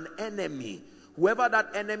slept, an enemy, whoever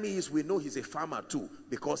that enemy is, we know he's a farmer too,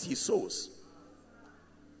 because he sows.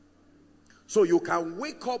 So you can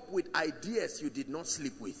wake up with ideas you did not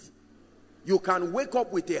sleep with. You can wake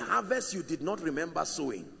up with a harvest you did not remember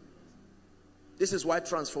sowing. This is why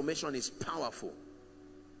transformation is powerful.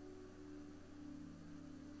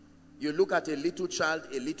 You look at a little child,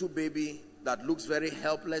 a little baby that looks very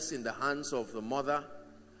helpless in the hands of the mother,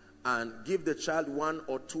 and give the child 1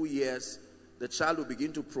 or 2 years, the child will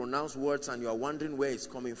begin to pronounce words and you are wondering where it's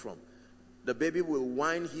coming from. The baby will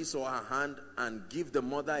whine his or her hand and give the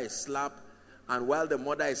mother a slap, and while the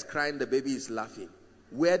mother is crying, the baby is laughing.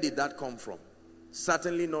 Where did that come from?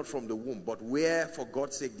 Certainly not from the womb, but where, for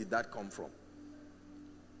God's sake, did that come from?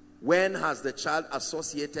 When has the child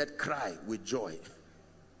associated cry with joy?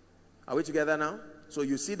 Are we together now? So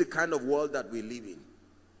you see the kind of world that we live in.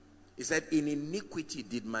 He said, in iniquity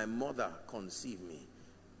did my mother conceive me.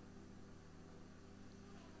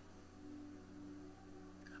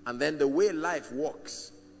 And then the way life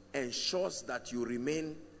works ensures that you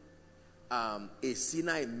remain a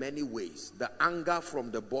sinner in many ways. The anger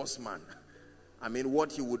from the boss man. I mean,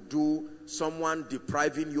 what he would do, someone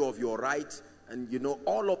depriving you of your rights, and you know,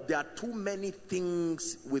 there are too many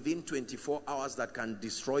things within 24 hours that can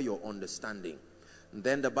destroy your understanding. And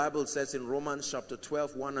then the Bible says in Romans chapter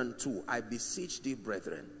 12, 1 and 2, I beseech thee,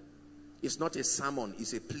 brethren. It's not a sermon,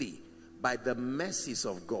 it's a plea. By the mercies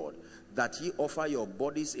of God, that ye offer your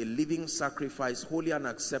bodies a living sacrifice, holy and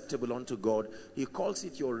acceptable unto God. He calls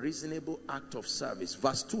it your reasonable act of service.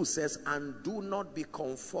 Verse 2 says, and do not be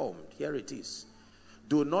conformed. Here it is.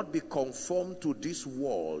 Do not be conformed to this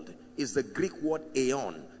world. Is the Greek word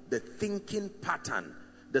aeon, the thinking pattern,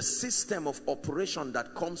 the system of operation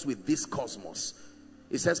that comes with this cosmos.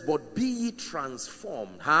 It says, but be ye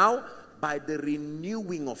transformed. How? By the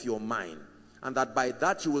renewing of your mind. And that by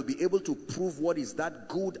that you will be able to prove what is that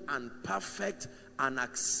good and perfect and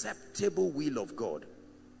acceptable will of God.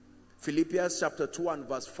 Philippians chapter 2 and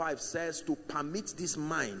verse 5 says, to permit this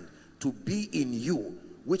mind to be in you,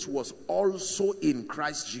 which was also in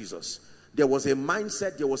Christ Jesus. There was a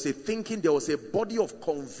mindset, there was a thinking, there was a body of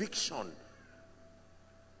conviction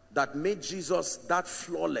that made Jesus that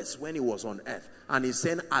flawless when he was on earth. And he's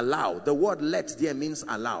saying allow. The word let there means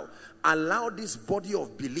allow. Allow this body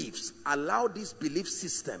of beliefs, allow these belief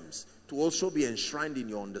systems to also be enshrined in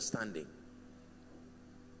your understanding.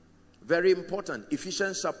 Very important.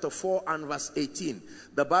 Ephesians chapter 4 and verse 18.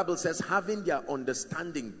 The Bible says, having their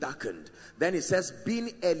understanding darkened. Then it says, being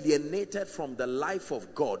alienated from the life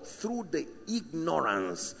of God through the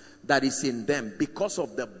ignorance that is in them because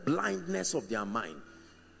of the blindness of their mind.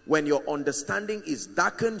 When your understanding is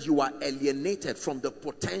darkened, you are alienated from the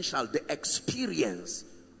potential, the experience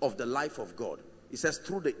of the life of God. It says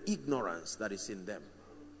through the ignorance that is in them.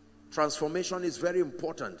 Transformation is very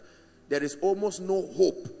important. There is almost no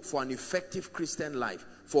hope for an effective Christian life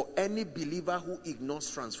for any believer who ignores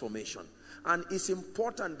transformation. And it's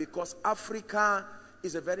important because Africa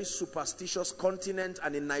is a very superstitious continent,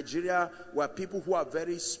 and in Nigeria we are people who are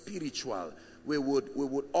very spiritual. We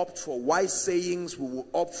would opt for wise sayings. We would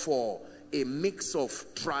opt for a mix of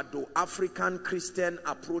trado-African Christian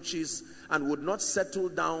approaches, and would not settle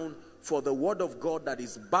down for the word of God that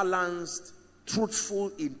is balanced, truthful,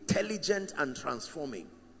 intelligent, and transforming.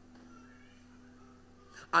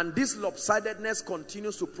 And this lopsidedness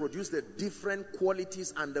continues to produce the different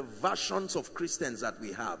qualities and the versions of Christians that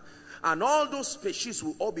we have. And all those species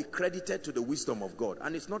will all be credited to the wisdom of God.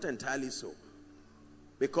 And it's not entirely so.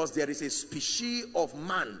 Because there is a species of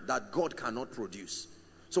man that God cannot produce.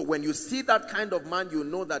 So when you see that kind of man, you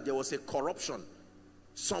know that there was a corruption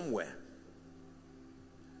somewhere.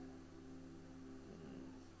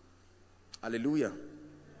 Hallelujah.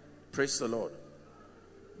 Praise the Lord.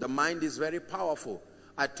 The mind is very powerful.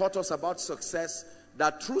 I taught us about success,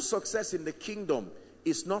 that true success in the kingdom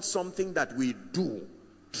is not something that we do.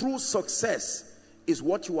 True success is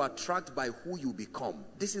what you attract by who you become.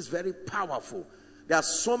 This is very powerful. There are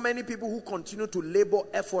so many people who continue to labor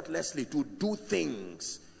effortlessly to do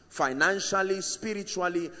things. Financially,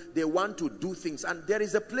 spiritually, they want to do things. And there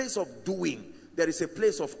is a place of doing. There is a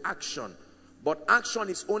place of action. But action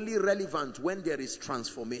is only relevant when there is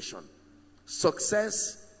transformation.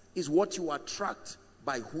 Success is what you attract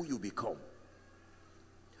by who you become.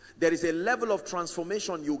 There is a level of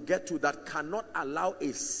transformation you get to that cannot allow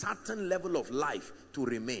a certain level of life to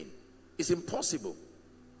remain. It's impossible.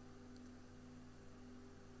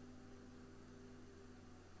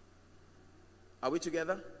 Are we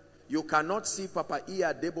together? You cannot see Papa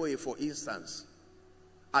Iya Deboye, for instance,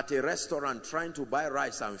 at a restaurant trying to buy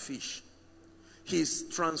rice and fish. His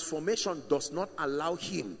transformation does not allow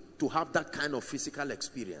him to have that kind of physical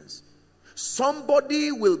experience.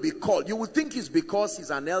 Somebody will be called. You will think it's because he's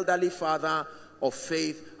an elderly father of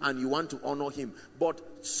faith and you want to honor him. But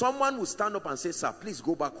someone will stand up and say, sir, please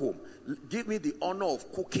go back home. Give me the honor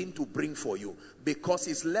of cooking to bring for you. Because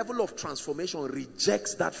his level of transformation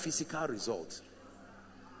rejects that physical result.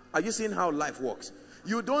 Are you seeing how life works?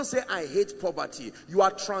 You don't say, I hate poverty. You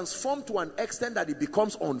are transformed to an extent that it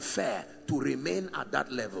becomes unfair to remain at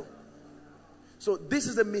that level. So this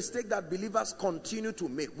is a mistake that believers continue to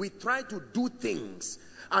make. We try to do things,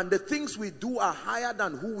 and the things we do are higher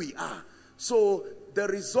than who we are. So the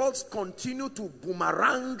results continue to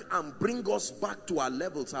boomerang and bring us back to our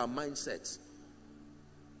levels, our mindsets.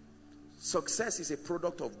 Success is a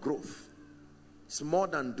product of growth. It's more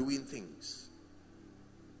than doing things.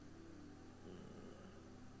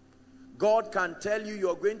 God can tell you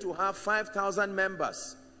you're going to have 5,000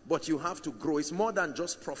 members, but you have to grow. It's more than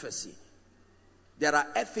just prophecy. There are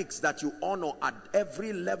ethics that you honor at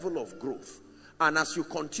every level of growth. And as you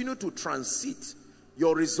continue to transit,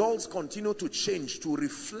 your results continue to change to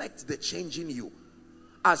reflect the change in you.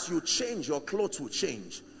 As you change, your clothes will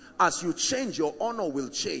change. As you change, your honor will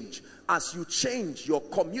change. As you change, your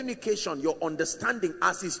communication, your understanding,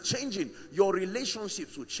 as it's changing, your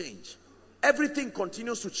relationships will change. Everything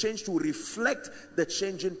continues to change to reflect the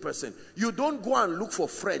changing person. You don't go and look for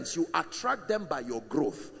friends. You attract them by your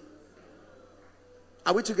growth.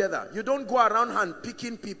 Are we together? You don't go around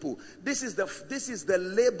handpicking people. This is the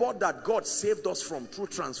labor that God saved us from through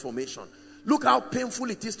transformation. Look how painful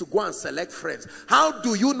it is to go and select friends. How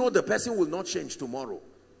do you know the person will not change tomorrow?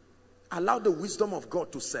 Allow the wisdom of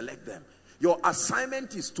God to select them. Your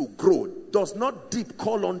assignment is to grow. Does not deep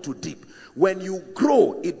call on to deep. When you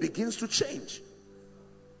grow, it begins to change.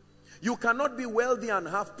 You cannot be wealthy and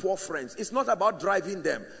have poor friends. It's not about driving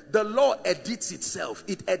them. The law edits itself.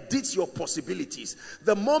 It edits your possibilities.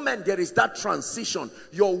 The moment there is that transition,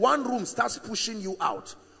 your one room starts pushing you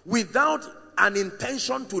out without an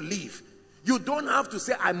intention to leave. You don't have to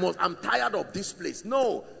say, I'm tired of this place.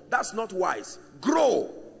 No, that's not wise. Grow.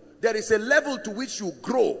 There is a level to which you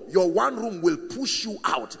grow. Your one room will push you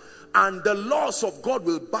out, and the laws of God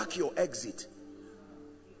will back your exit.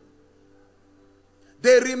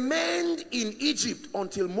 They remained in Egypt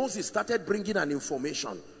until Moses started bringing an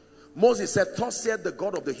information. Moses said, thus said the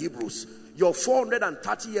God of the Hebrews, your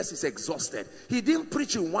 430 years is exhausted. He didn't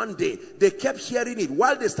preach in one day. They kept hearing it.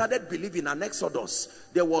 While they started believing an Exodus,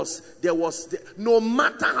 no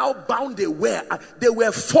matter how bound they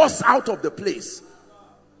were forced out of the place.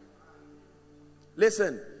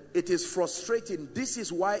 Listen, it is frustrating. This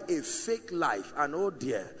is why a fake life, and oh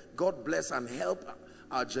dear, God bless and help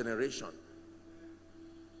our generation.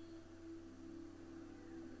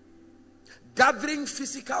 Gathering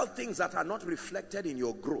physical things that are not reflected in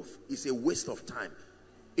your growth is a waste of time.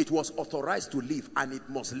 It was authorized to live, and it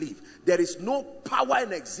must live. There is no power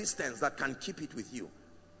in existence that can keep it with you.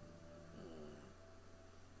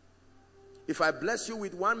 If I bless you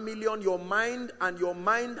with 1 million, your mind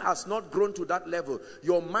has not grown to that level.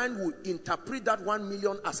 Your mind will interpret that 1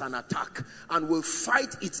 million as an attack and will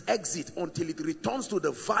fight its exit until it returns to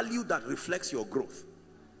the value that reflects your growth.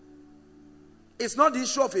 It's not the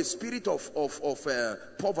issue of a spirit of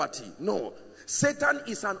poverty. No. Satan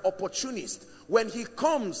is an opportunist. When he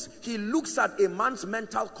comes, he looks at a man's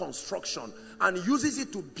mental construction and uses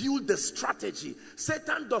it to build the strategy.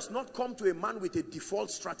 Satan does not come to a man with a default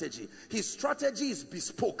strategy. His strategy is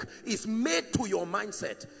bespoke. It's made to your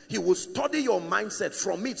mindset. He will study your mindset,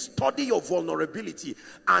 from it study your vulnerability,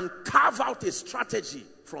 and carve out a strategy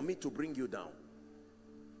from it to bring you down.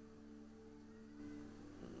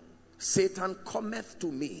 Satan cometh to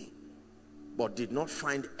me, but did not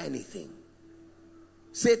find anything.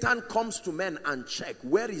 Satan comes to men and check,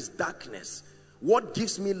 where is darkness? What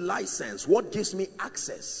gives me license? What gives me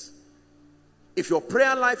access? If your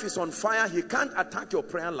prayer life is on fire, he can't attack your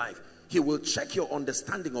prayer life. He will check your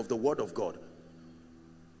understanding of the word of God.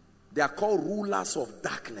 They are called rulers of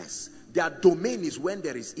darkness. Their domain is when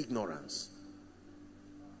there is ignorance.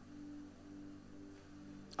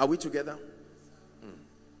 Are we together?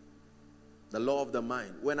 The law of the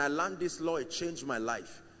mind. When I learned this law, it changed my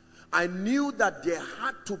life. I knew that there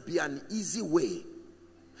had to be an easy way.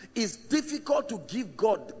 It's difficult to give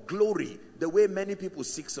God glory the way many people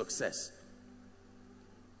seek success.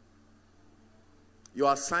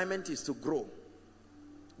 Your assignment is to grow.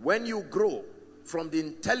 When you grow, from the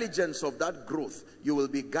intelligence of that growth, you will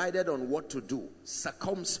be guided on what to do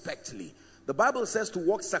circumspectly. The Bible says to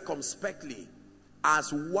walk circumspectly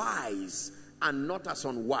as wise and not as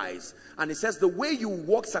unwise. And it says the way you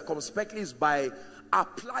walk circumspectly is by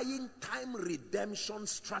applying time redemption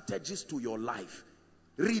strategies to your life.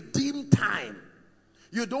 Redeem time.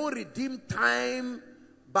 You don't redeem time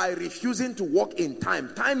by refusing to walk in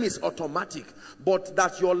time. Time is automatic, but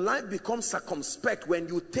that your life becomes circumspect when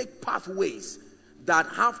you take pathways that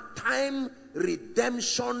have time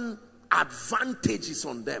redemption advantages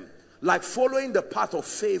on them, like following the path of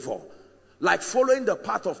favor, like following the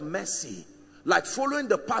path of mercy, like following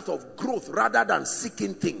the path of growth rather than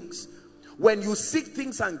seeking things. When you seek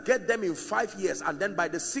things and get them in 5 years and then by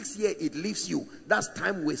the 6th year it leaves you, that's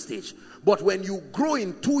time wastage. But when you grow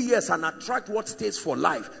in 2 years and attract what stays for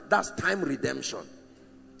life, that's time redemption.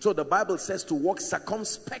 So the Bible says to walk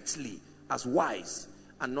circumspectly as wise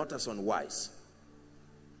and not as unwise.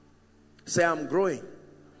 Say, I'm growing.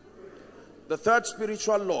 The third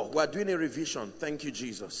spiritual law, we're doing a revision. Thank you,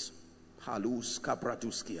 Jesus. Halus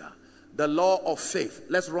kapratuskia. The law of faith.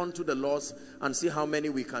 Let's run to the laws and see how many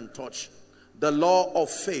we can touch. The law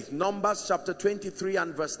of faith. Numbers chapter 23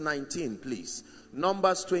 and verse 19, please.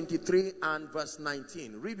 Numbers 23 and verse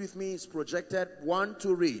 19. Read with me. It's projected. 1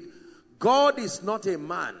 to read. God is not a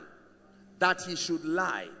man that he should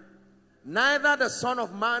lie, neither the son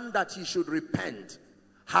of man that he should repent.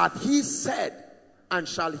 Hath he said, and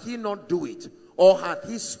shall he not do it? Or hath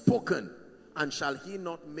he spoken, and shall he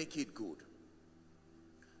not make it good?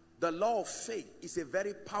 The law of faith is a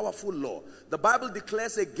very powerful law. The Bible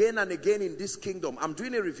declares again and again in this kingdom, I'm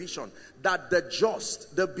doing a revision, that the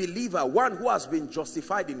just, the believer, one who has been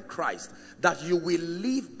justified in Christ, that you will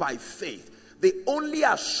live by faith. The only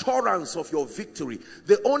assurance of your victory,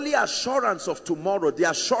 the only assurance of tomorrow, the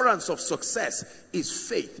assurance of success is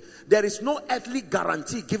faith. There is no earthly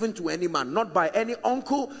guarantee given to any man, not by any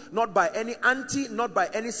uncle, not by any auntie, not by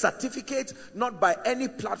any certificate, not by any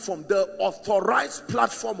platform. The authorized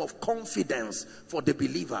platform of confidence for the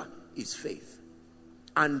believer is faith.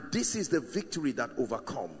 And this is the victory that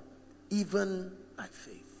overcome, even by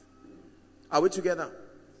faith. Are we together?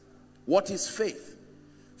 What is faith?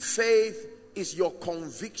 Faith is your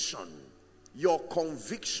conviction, your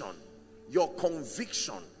conviction, your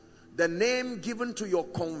conviction. The name given to your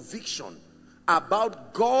conviction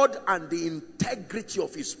about God and the integrity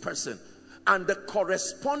of his person, and the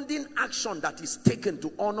corresponding action that is taken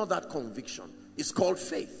to honor that conviction is called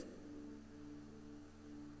faith.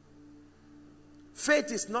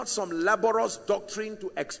 Faith is not some laborious doctrine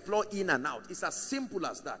to explore in and out. It's as simple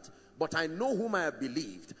as that. But I know whom I have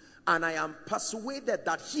believed, and I am persuaded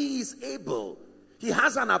that he is able. He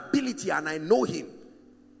has an ability, and I know him.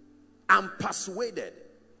 I'm persuaded.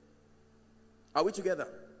 Are we together?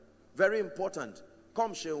 Very important.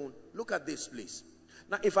 Come, Sheun. Look at this, please.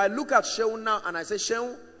 Now, if I look at Sheun now and I say,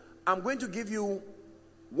 Sheun, I'm going to give you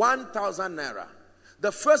 1,000 naira.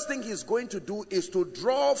 The first thing he's going to do is to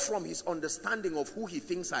draw from his understanding of who he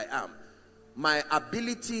thinks I am. My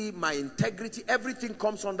ability, my integrity, everything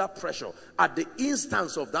comes under pressure at the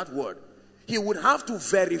instance of that word. He would have to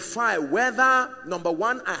verify whether, number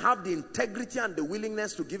one, I have the integrity and the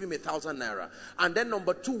willingness to give him 1,000 naira. And then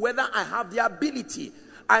number two, whether I have the ability.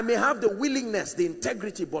 I may have the willingness, the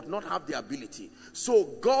integrity, but not have the ability. So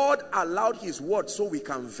God allowed his word so we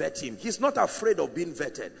can vet him. He's not afraid of being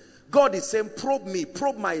vetted. God is saying, probe me,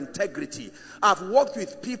 probe my integrity. I've worked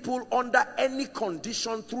with people under any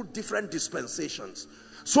condition through different dispensations,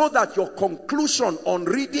 so that your conclusion on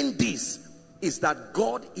reading this is that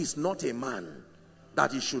God is not a man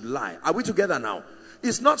that he should lie. Are we together now?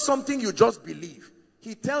 It's not something you just believe.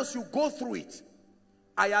 He tells you, go through it.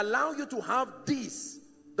 I allow you to have this,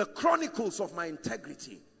 the chronicles of my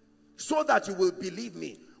integrity, so that you will believe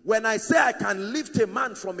me. When I say I can lift a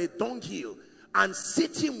man from a dunghill and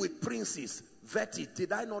sit him with princes, vet it.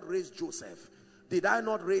 Did I not raise Joseph? Did I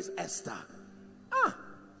not raise Esther?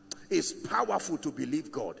 It's powerful to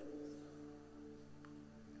believe God.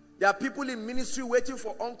 There are people in ministry waiting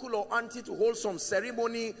for uncle or auntie to hold some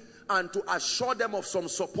ceremony and to assure them of some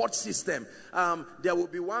support system. There will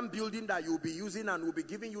be one building that you will be using and will be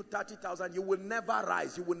giving you 30,000. You will never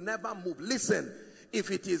rise. You will never move. Listen,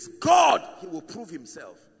 If it is God, he will prove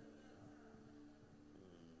himself.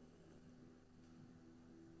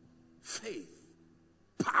 Faith.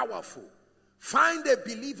 Powerful. Find a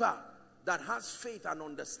believer that has faith and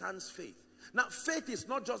understands faith. Now, faith is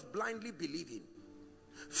not just blindly believing.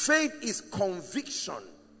 Faith is conviction.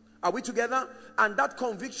 Are we together? And that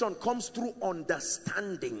conviction comes through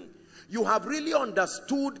understanding. You have really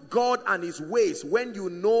understood God and his ways when you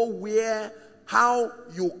know how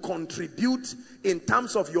you contribute in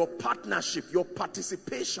terms of your partnership, your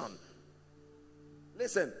participation.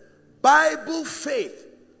 Listen, Bible faith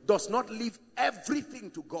does not leave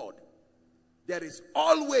everything to God. There is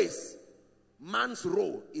always man's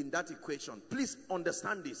role in that equation. Please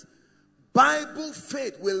understand this. Bible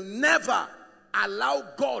faith will never allow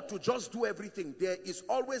God to just do everything. There is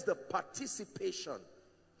always the participation.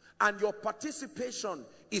 And your participation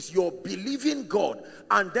is your believing God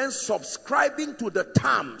and then subscribing to the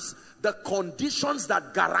terms, the conditions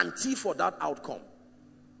that guarantee for that outcome.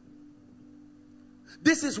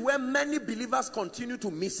 This is where many believers continue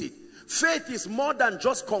to miss it. Faith is more than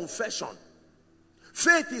just confession.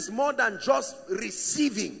 Faith is more than just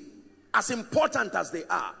receiving, as important as they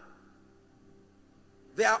are.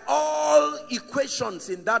 They are all equations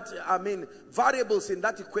in that, variables in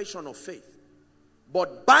that equation of faith.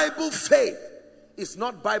 But Bible faith is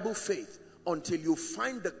not Bible faith until you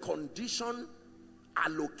find the condition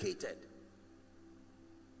allocated.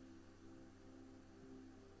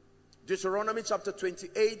 Deuteronomy chapter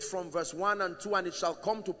 28 from verse 1 and 2, and it shall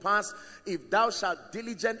come to pass, if thou shalt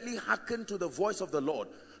diligently hearken to the voice of the Lord,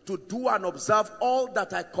 to do and observe all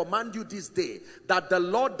that I command you this day, that the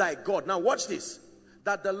Lord thy God, now watch this,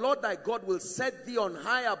 that the Lord thy God will set thee on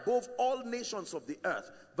high above all nations of the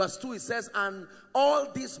earth. Verse 2, it says, and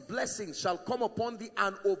all these blessings shall come upon thee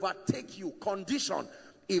and overtake you. Condition,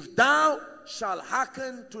 if thou shalt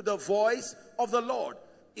hearken to the voice of the Lord.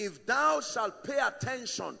 If thou shalt pay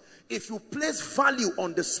attention, if you place value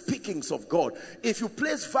on the speakings of God, if you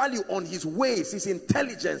place value on his ways, his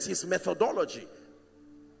intelligence, his methodology,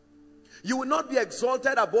 you will not be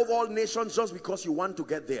exalted above all nations just because you want to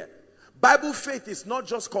get there. Bible faith is not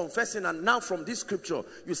just confessing, and now from this scripture,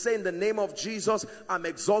 you say, in the name of Jesus, I'm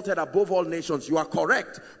exalted above all nations. You are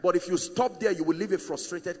correct. But if you stop there, you will live a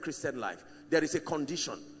frustrated Christian life. There is a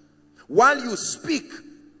condition. While you speak,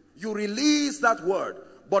 you release that word.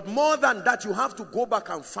 But more than that, you have to go back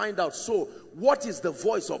and find out, so what is the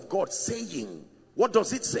voice of God saying? What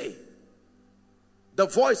does it say? The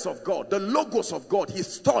voice of God, the logos of God,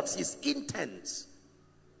 his thoughts, his intents.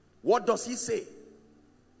 What does he say?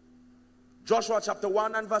 Joshua chapter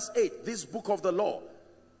 1 and verse 8, this book of the law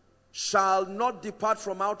shall not depart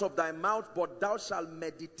from out of thy mouth, but thou shalt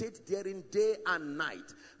meditate therein day and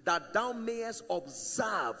night, that thou mayest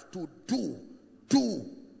observe to do,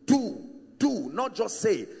 not just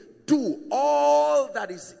say, do all that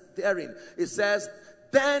is therein. It says,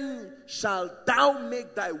 then shalt thou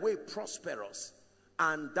make thy way prosperous,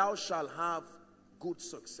 and thou shalt have good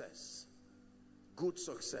success. Good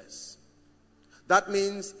success. That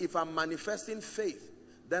means if I'm manifesting faith,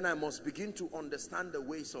 then I must begin to understand the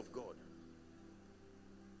ways of God.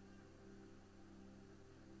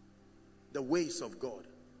 The ways of God.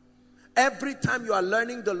 Every time you are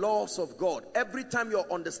learning the laws of God, every time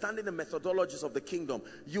you're understanding the methodologies of the kingdom,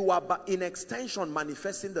 you are in extension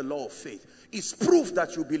manifesting the law of faith. It's proof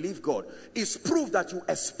that you believe God. It's proof that you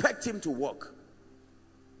expect him to work.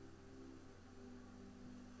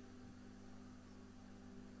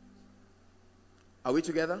 Are we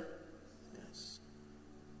together? Yes.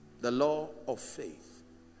 The law of faith.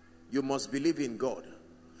 You must believe in God.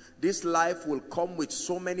 This life will come with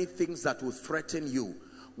so many things that will threaten you.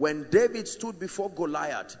 When David stood before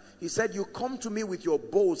Goliath, he said, you come to me with your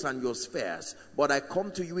bows and your spears, but I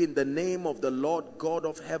come to you in the name of the Lord God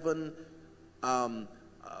of heaven, the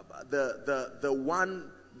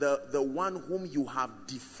one whom you have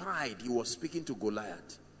defied. He was speaking to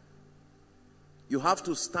Goliath. You have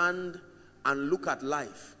to stand and look at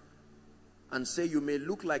life and say, you may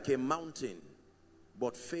look like a mountain,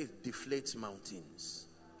 but faith deflates mountains.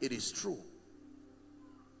 It is true.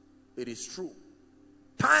 It is true.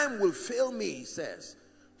 Time will fail me, he says,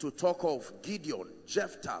 to talk of Gideon,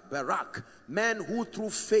 Jephthah, Barak, men who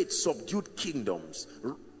through faith subdued kingdoms,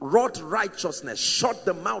 wrought righteousness, shut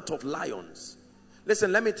the mouth of lions.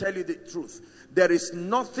 Listen, let me tell you the truth. There is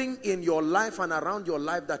nothing in your life and around your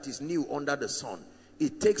life that is new under the sun.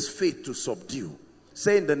 It takes faith to subdue.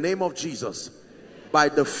 Say, in the name of Jesus, by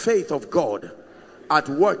the faith of God at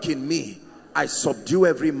work in me, I subdue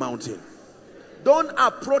every mountain. Don't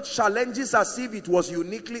approach challenges as if it was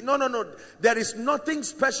uniquely. No. There is nothing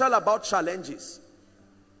special about challenges.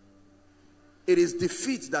 It is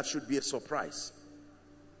defeat that should be a surprise.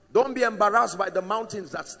 Don't be embarrassed by the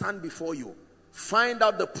mountains that stand before you. Find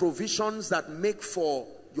out the provisions that make for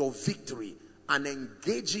your victory and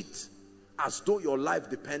engage it as though your life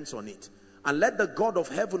depends on it. And let the God of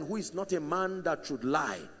heaven, who is not a man that should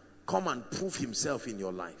lie, come and prove himself in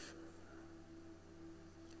your life.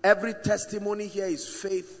 Every testimony here is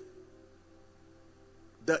faith.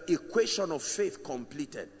 The equation of faith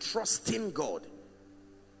completed. Trusting God.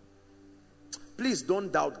 Please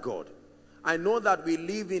don't doubt God. I know that we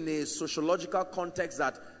live in a sociological context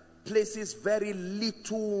that places very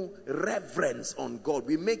little reverence on God.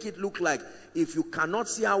 We make it look like if you cannot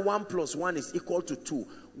see how 1 + 1 is equal to 2,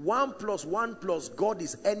 1 + 1 plus God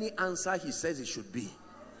is any answer he says it should be.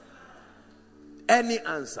 Any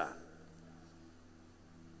answer.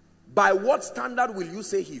 By what standard will you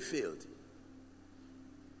say he failed?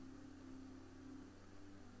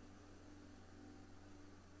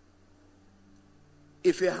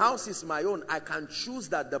 If a house is my own, I can choose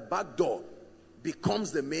that the back door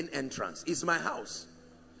becomes the main entrance. It's my house.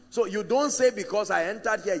 So you don't say because I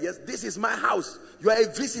entered here, yes, this is my house. You are a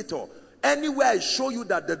visitor. Anywhere I show you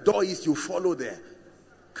that the door is, you follow there.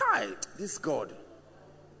 Kai, this God.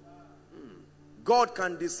 God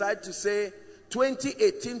can decide to say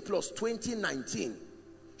 2018 plus 2019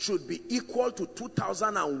 should be equal to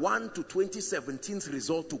 2001 to 2017's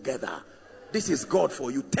result together. This is God for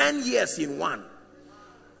you. 10 years in one.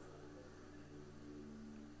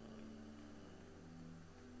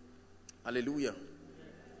 Hallelujah.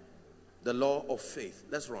 The law of faith.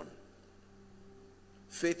 Let's run.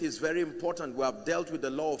 Faith is very important. We have dealt with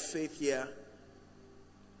the law of faith here.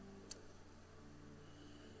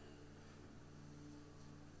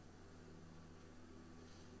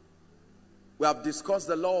 We have discussed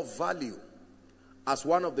the law of value as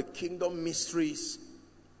one of the kingdom mysteries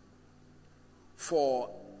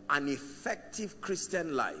for an effective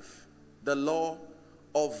Christian life. The law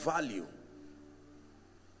of value.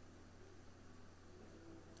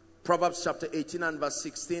 Proverbs chapter 18 and verse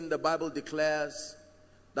 16, the Bible declares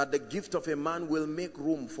that the gift of a man will make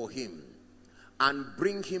room for him and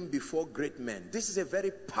bring him before great men. This is a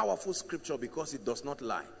very powerful scripture because it does not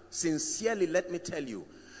lie. Sincerely, let me tell you,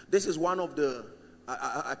 this is one of the,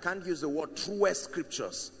 I can't use the word truest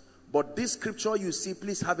scriptures, but this scripture you see,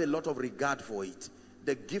 please have a lot of regard for it.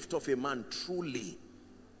 The gift of a man truly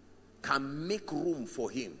can make room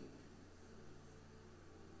for him.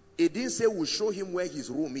 It didn't say we'll show him where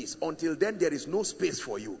his room is. Until then, there is no space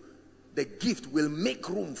for you. The gift will make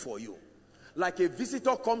room for you. Like a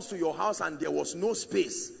visitor comes to your house and there was no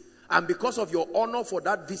space. And because of your honor for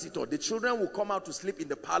that visitor, the children will come out to sleep in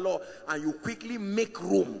the parlor and you quickly make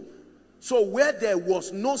room. So where there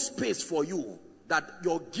was no space for you, that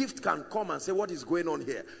your gift can come and say, what is going on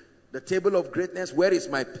here? The table of greatness, where is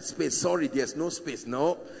my space? Sorry, there's no space.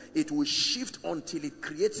 No, it will shift until it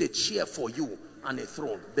creates a chair for you and a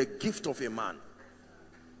throne. The gift of a man.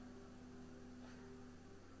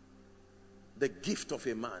 The gift of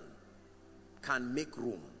a man can make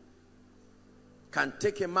room. Can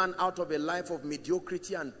take a man out of a life of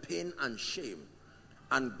mediocrity and pain and shame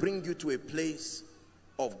and bring you to a place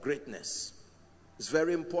of greatness. It's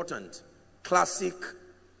very important. Classic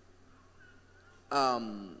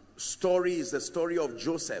story is the story of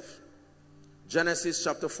Joseph. Genesis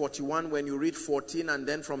chapter 41, when you read 14 and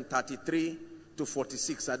then from 33 to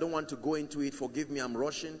 46. I don't want to go into it. Forgive me, I'm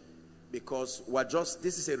rushing because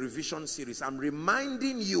this is a revision series. I'm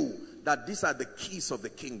reminding you that these are the keys of the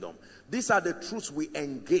kingdom. These are the truths we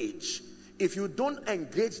engage. If you don't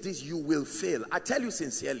engage this, you will fail. I tell you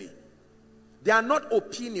sincerely, they are not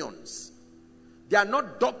opinions. They are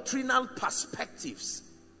not doctrinal perspectives.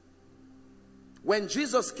 When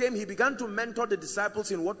Jesus came, he began to mentor the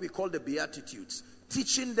disciples in what we call the Beatitudes,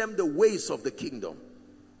 teaching them the ways of the kingdom.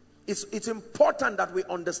 It's important that we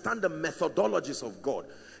understand the methodologies of God.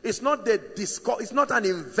 It's not it's not an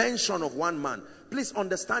invention of one man. Please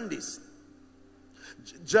understand this.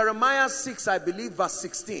 Jeremiah 6, I believe, verse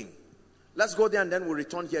 16. Let's go there and then we'll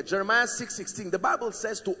return here. Jeremiah 6:16. The Bible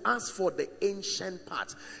says to ask for the ancient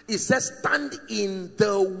path. It says stand in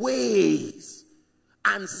the ways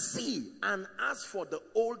and see and ask for the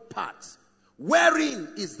old paths. Wherein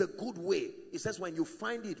is the good way? It says when you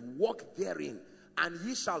find it, walk therein. And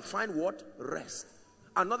ye shall find what? Rest.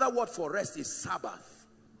 Another word for rest is Sabbath.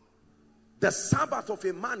 The Sabbath of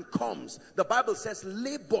a man comes. The Bible says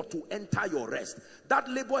labor to enter your rest. That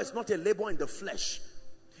labor is not a labor in the flesh.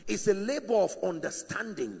 It's a labor of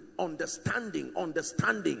understanding. Understanding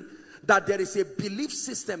that there is a belief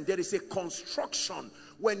system. There is a construction.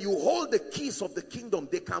 When you hold the keys of the kingdom,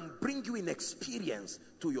 they can bring you in experience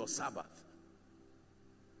to your Sabbath.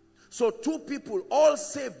 So two people, all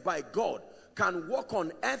saved by God, can walk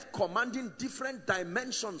on earth commanding different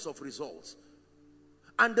dimensions of results.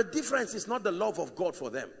 And the difference is not the love of God for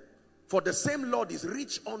them. For the same Lord is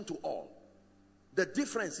rich unto all. The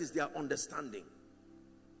difference is their understanding.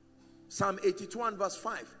 Psalm 82 and verse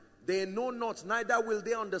 5. They know not, neither will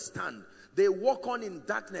they understand. They walk on in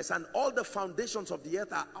darkness, and all the foundations of the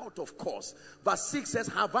earth are out of course. Verse 6 says,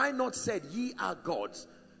 have I not said, ye are gods?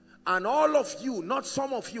 And all of you, not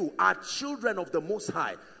some of you, are children of the Most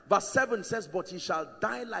High. Verse 7 says, but ye shall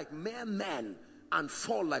die like mere men and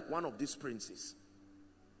fall like one of these princes.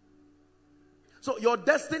 So your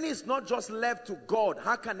destiny is not just left to God.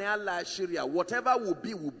 Whatever will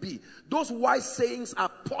be, will be. Those wise sayings are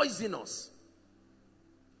poisonous.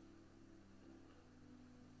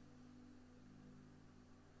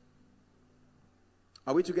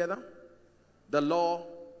 Are we together? The law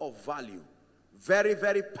of value. Very,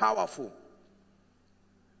 very powerful.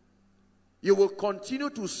 You will continue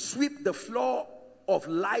to sweep the floor of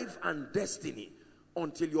life and destiny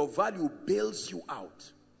until your value bails you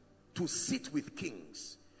out to sit with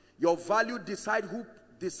kings. Your value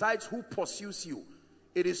decides who pursues you.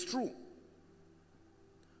 It is true.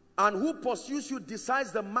 And who pursues you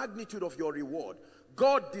decides the magnitude of your reward.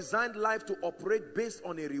 God designed life to operate based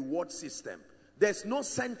on a reward system. There's no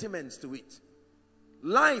sentiments to it.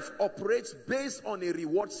 Life operates based on a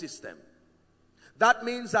reward system. That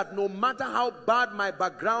means that no matter how bad my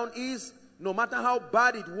background is, no matter how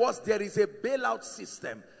bad it was, there is a bailout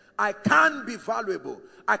system. I can be valuable.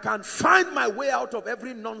 I can find my way out of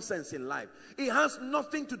every nonsense in life. It has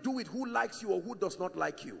nothing to do with who likes you or who does not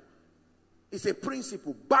like you. It's a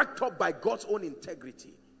principle backed up by God's own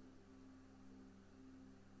integrity.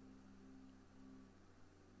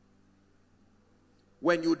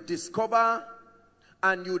 When you discover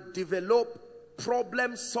and you develop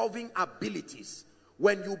problem-solving abilities,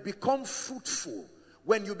 when you become fruitful,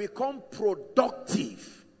 when you become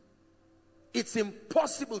productive, it's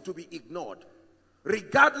impossible to be ignored.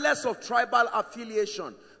 Regardless of tribal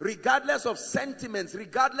affiliation, regardless of sentiments,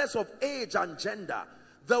 regardless of age and gender,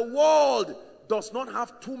 the world does not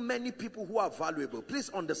have too many people who are valuable. Please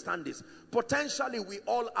understand this. Potentially we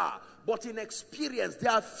all are, but in experience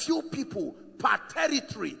there are few people per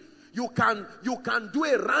territory. You can do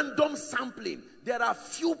a random sampling. There are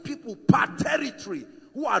few people per territory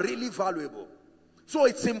who are really valuable. So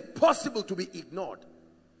it's impossible to be ignored.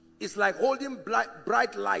 It's like holding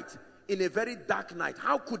bright light in a very dark night.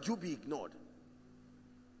 How could you be ignored?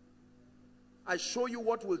 I show you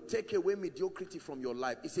what will take away mediocrity from your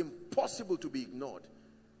life. It's impossible to be ignored.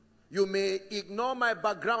 You may ignore my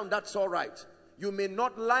background, that's all right. You may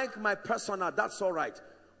not like my persona, that's all right.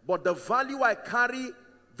 But the value I carry,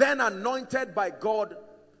 then anointed by God,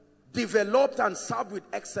 developed and served with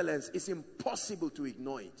excellence, is impossible to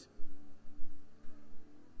ignore it.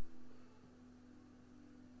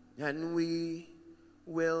 And we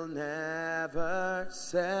will never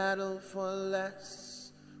settle for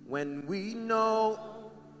less when we know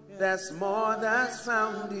there's more that's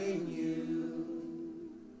found in you.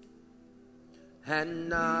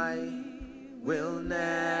 And I will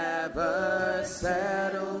never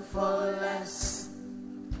settle for less.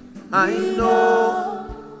 I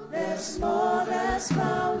know there's more that's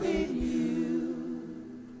found in you.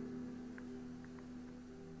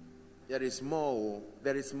 There is more.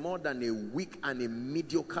 There is more than a weak and a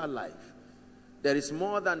mediocre life. There is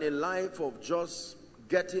more than a life of just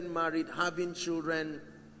getting married, having children,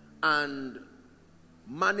 and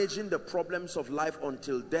managing the problems of life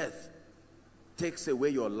until death takes away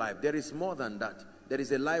your life. There is more than that. There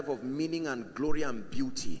is a life of meaning and glory and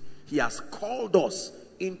beauty. He has called us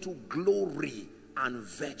into glory and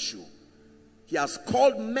virtue. He has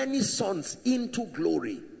called many sons into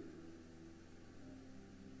glory,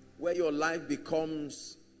 where your life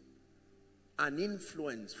becomes an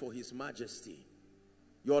influence for His majesty.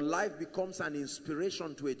 Your life becomes an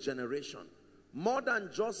inspiration to a generation. More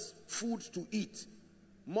than just food to eat.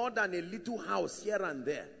 More than a little house here and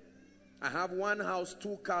there. I have one house,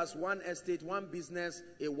 2 cars, 1 estate, 1 business,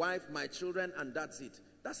 a wife, my children, and that's it.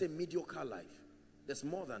 That's a mediocre life. There's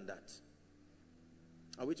more than that.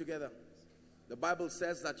 Are we together? The Bible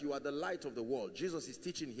says that you are the light of the world. Jesus is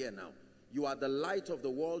teaching here now. You are the light of the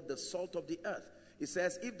world, the salt of the earth. It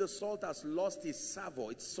says, if the salt has lost its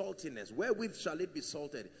savour, its saltiness, wherewith shall it be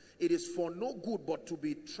salted? It is for no good but to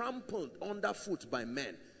be trampled underfoot by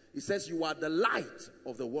men. It says, you are the light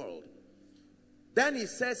of the world. Then it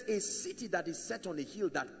says, a city that is set on a hill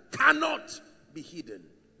that cannot be hidden.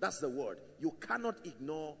 That's the word. You cannot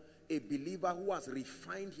ignore a believer who has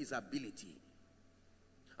refined his ability.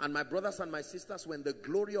 And my brothers and my sisters, when the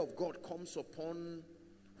glory of God comes upon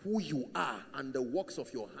who you are and the works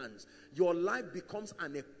of your hands, your life becomes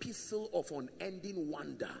an epistle of unending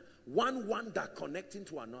wonder. One wonder connecting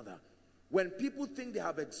to another. When people think they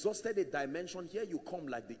have exhausted a dimension, here you come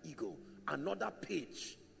like the eagle. Another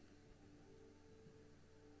page.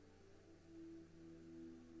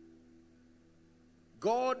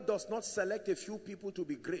 God does not select a few people to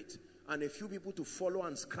be great and a few people to follow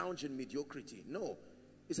and scrounge in mediocrity. No.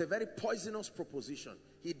 It's a very poisonous proposition.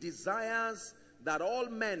 He desires that all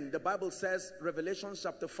men, the Bible says, Revelation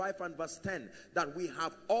chapter 5 and verse 10, that we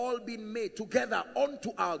have all been made together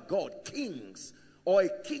unto our God, kings, or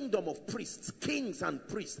a kingdom of priests, kings and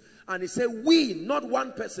priests. And he said, we, not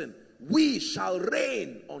one person, we shall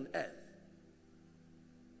reign on earth.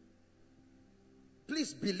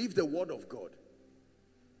 Please believe the word of God.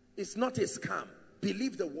 It's not a scam.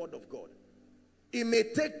 Believe the word of God. It may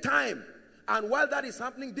take time. And while that is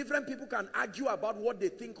happening, different people can argue about what they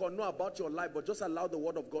think or know about your life, but just allow the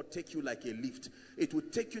word of God take you like a lift. It will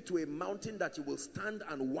take you to a mountain that you will stand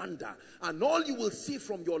and wonder. And all you will see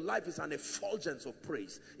from your life is an effulgence of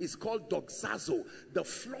praise. It's called doxazo, the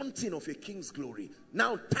flaunting of a king's glory.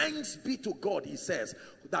 Now, thanks be to God, he says,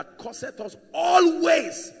 that causeth us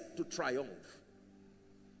always to triumph.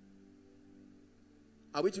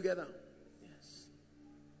 Are we together?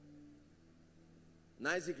 And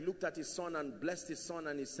Isaac looked at his son and blessed his son,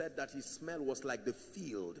 and he said that his smell was like the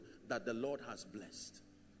field that the Lord has blessed.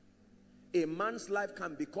 A man's life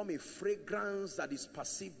can become a fragrance that is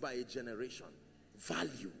perceived by a generation.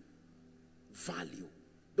 Value. Value.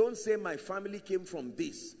 Don't say my family came from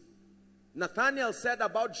this. Nathanael said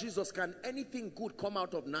about Jesus, can anything good come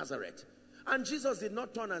out of Nazareth? And Jesus did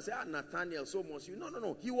not turn and say, Nathanael, so must you. No, no,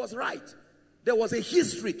 no. He was right. There was a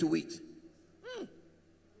history to it.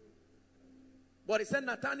 But he said,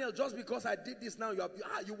 Nathanael, just because I did this now,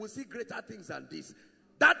 you will see greater things than this.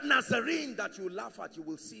 That Nazarene that you laugh at, you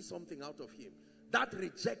will see something out of him. That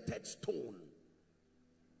rejected stone.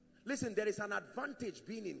 Listen, there is an advantage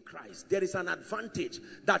being in Christ. There is an advantage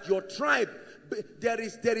that your tribe, there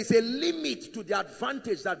is a limit to the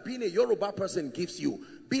advantage that being a Yoruba person gives you.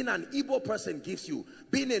 Being an Igbo person gives you.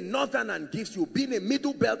 Being a northerner gives you. Being a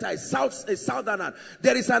middle belter, a southerner.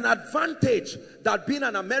 There is an advantage that being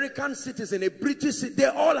an American citizen, a British citizen, they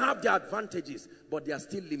all have their advantages, but they are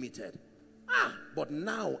still limited. But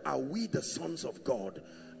now are we the sons of God,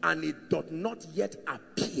 and it doth not yet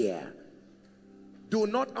appear. Do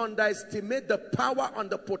not underestimate the power and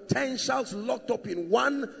the potentials locked up in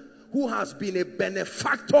one who has been a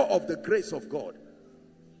benefactor of the grace of God.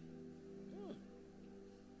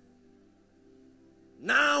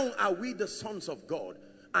 Now are we the sons of God,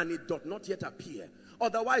 and it doth not yet appear.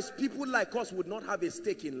 Otherwise, people like us would not have a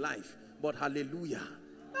stake in life. But hallelujah.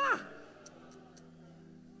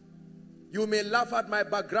 You may laugh at my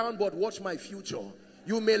background, but watch my future.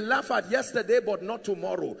 You may laugh at yesterday, but not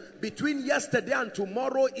tomorrow. Between yesterday and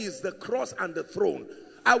tomorrow is the cross and the throne.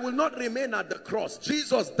 I will not remain at the cross.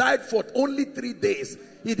 Jesus died for only 3 days.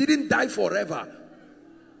 He didn't die forever.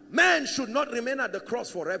 Man should not remain at the cross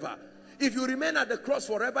forever. If you remain at the cross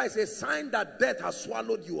forever, it's a sign that death has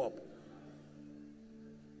swallowed you up.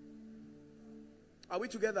 Are we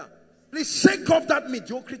together? Please shake off that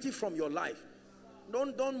mediocrity from your life.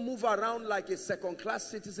 Don't move around like a second-class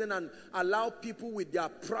citizen and allow people with their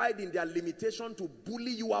pride in their limitation to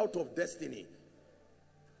bully you out of destiny.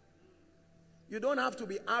 You don't have to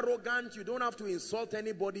be arrogant. You don't have to insult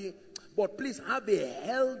anybody. But please have a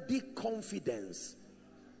healthy confidence.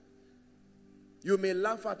 You may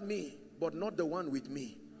laugh at me, but not the one with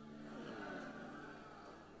me.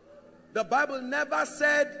 The Bible never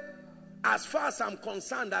said, as far as I'm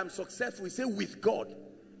concerned, I'm successful. It said, with God.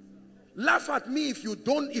 Laugh at me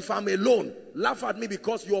if I'm alone. Laugh at me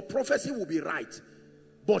because your prophecy will be right.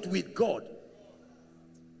 But with God.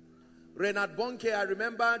 Reinhard Bonnke, I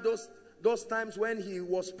remember those times when he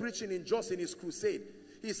was preaching in his crusade.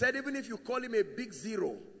 He said, even if you call him a big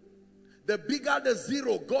zero, the bigger the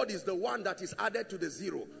zero, God is the one that is added to the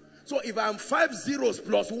zero. So if I'm 5 zeros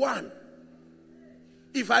plus 1,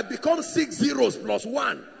 if I become 6 zeros plus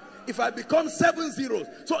 1, if I become 7 zeros,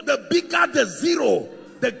 so the bigger the zero,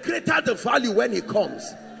 the greater the value when he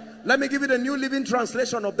comes. Let me give you the New Living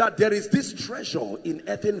Translation of that. There is this treasure in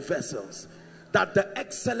earthen vessels, that the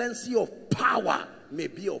excellency of power may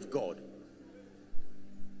be of God.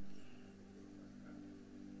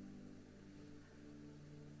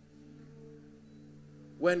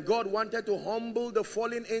 When God wanted to humble the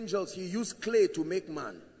fallen angels, he used clay to make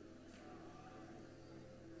man.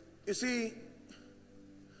 You see,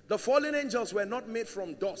 the fallen angels were not made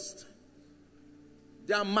from dust.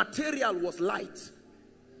 Their material was light.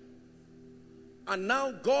 And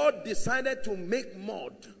now God decided to make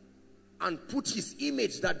mud and put his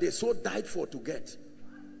image that they so died for to get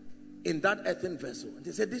in that earthen vessel. And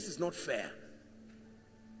they said, this is not fair.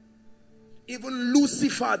 Even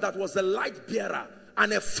Lucifer, that was the light bearer,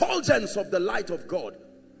 an effulgence of the light of God,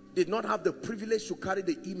 did not have the privilege to carry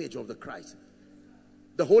the image of the Christ.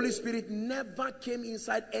 The Holy Spirit never came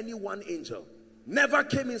inside any one angel, never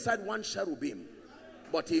came inside one cherubim,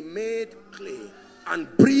 but he made clay and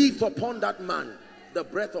breathed upon that man the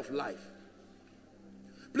breath of life.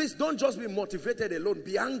 Please don't just be motivated alone,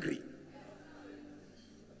 be angry.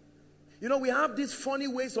 You know, we have these funny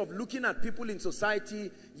ways of looking at people in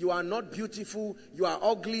society. You are not beautiful, you are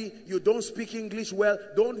ugly, you don't speak English well.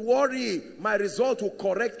 Don't worry, my result will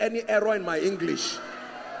correct any error in my English.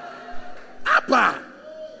 Abba!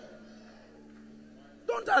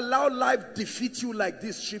 Don't allow life defeat you like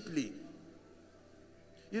this cheaply.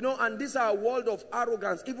 You know, and this is our world of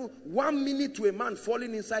arrogance. Even 1 minute to a man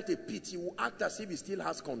falling inside a pit, he will act as if he still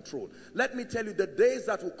has control. Let me tell you, the days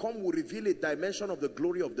that will come will reveal a dimension of the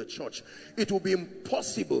glory of the church. It will be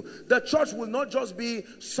impossible. The church will not just be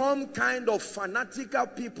some kind of fanatical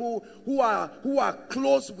people who are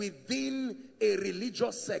close within a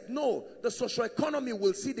religious sect. No, the social economy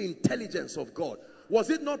will see the intelligence of God. Was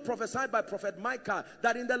it not prophesied by Prophet Micah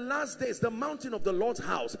that in the last days the mountain of the Lord's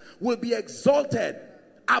house will be exalted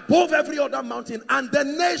above every other mountain, and the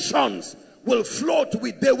nations will float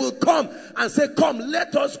with, they will come and say, come,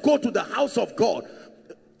 let us go to the house of God,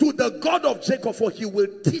 to the God of Jacob, for he will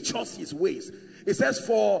teach us his ways. It says,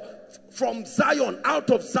 for from Zion, out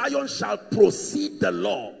of Zion shall proceed the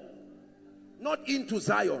law. Not into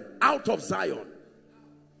Zion, out of Zion.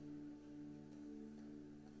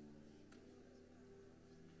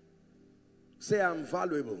 Say, I'm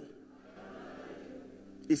valuable.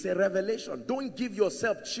 It's a revelation. Don't give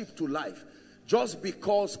yourself cheap to life. Just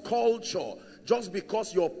because culture, just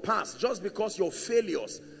because your past, just because your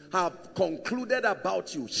failures have concluded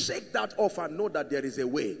about you, shake that off and know that there is a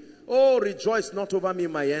way. Oh, rejoice not over me,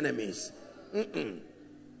 my enemies.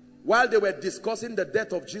 While they were discussing the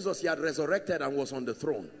death of Jesus, he had resurrected and was on the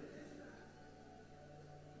throne.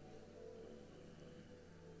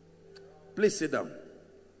 Please sit down.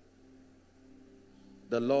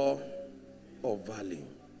 The law of value.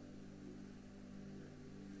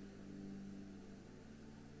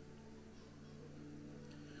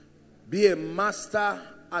 Be a master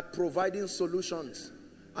at providing solutions,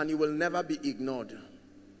 and you will never be ignored.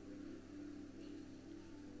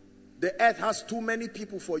 The earth has too many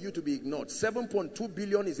people for you to be ignored. 7.2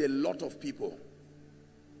 billion is a lot of people.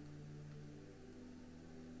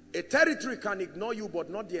 A territory can ignore you, but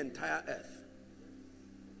not the entire earth.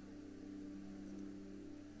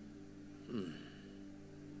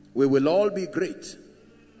 We will all be great,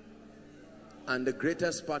 and the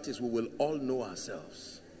greatest part is we will all know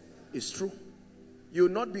ourselves. It's true. You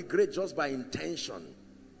will not be great just by intention.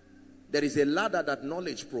 There is a ladder that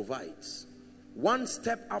knowledge provides. One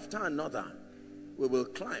step after another, we will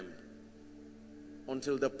climb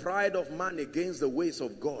until the pride of man against the ways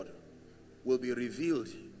of God will be revealed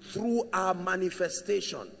through our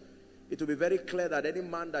manifestation. It will be very clear that any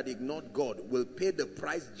man that ignored God will pay the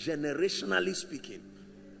price, generationally speaking.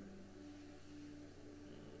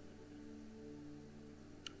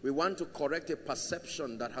 We want to correct a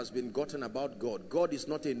perception that has been gotten about God. God is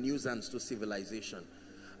not a nuisance to civilization.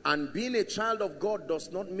 And being a child of God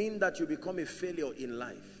does not mean that you become a failure in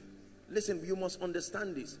life. Listen, you must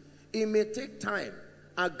understand this. It may take time.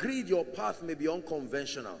 Agreed, your path may be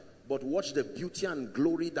unconventional, but watch the beauty and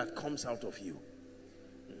glory that comes out of you.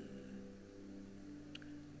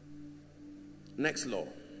 Next law.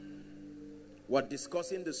 We're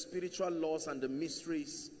discussing the spiritual laws and the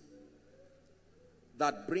mysteries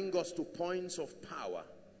that bring us to points of power.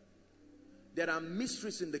 There are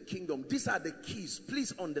mysteries in the kingdom. These are the keys.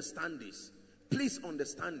 Please understand this. Please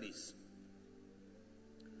understand this.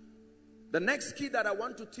 The next key that I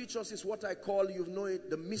want to teach us is what I call, you know it,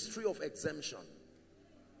 the mystery of exemption.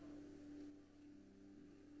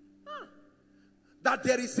 That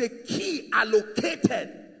there is a key allocated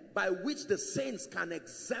by which the saints can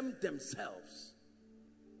exempt themselves.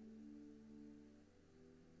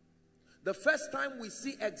 The first time we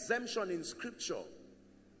see exemption in scripture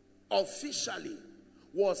officially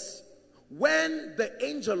was when the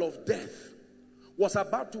angel of death was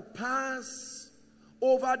about to pass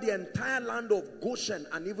over the entire land of Goshen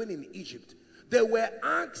and even in Egypt. They were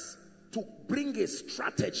asked to bring a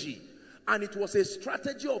strategy, and it was a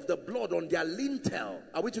strategy of the blood on their lintel.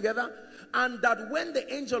 Are we together? And that when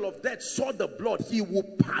the angel of death saw the blood, he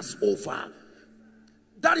would pass over.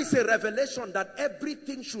 That is a revelation that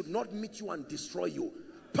everything should not meet you and destroy you.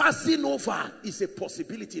 Passing over is a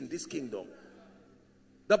possibility in this kingdom.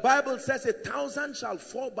 The Bible says 1,000 shall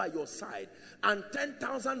fall by your side and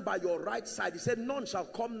 10,000 by your right side. He said, none shall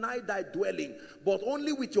come nigh thy dwelling, but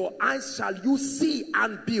only with your eyes shall you see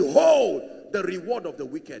and behold the reward of the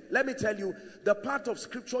wicked. Let me tell you, the part of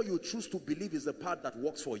scripture you choose to believe is the part that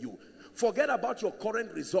works for you. Forget about your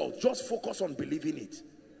current result. Just focus on believing it.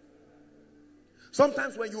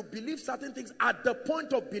 Sometimes when you believe certain things, at the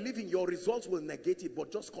point of believing, your results will negate it,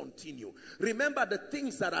 but just continue. Remember, the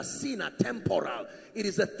things that are seen are temporal. It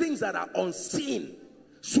is the things that are unseen.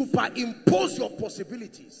 Superimpose your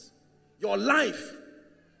possibilities, your life.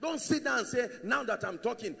 Don't sit down and say, now that I'm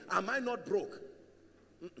talking, am I not broke?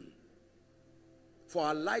 For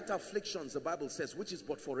our light afflictions, the Bible says, which is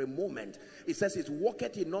but for a moment, it says it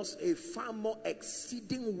worketh in us a far more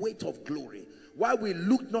exceeding weight of glory. Why we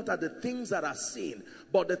look not at the things that are seen,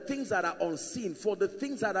 but the things that are unseen. For the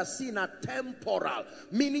things that are seen are temporal,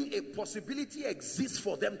 meaning a possibility exists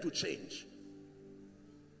for them to change.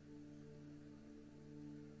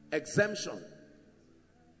 Exemption.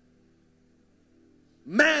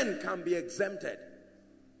 Man can be exempted.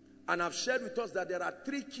 And I've shared with us that there are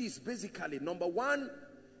 3 keys basically. Number 1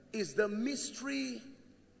 is the mystery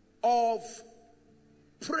of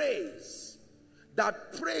praise.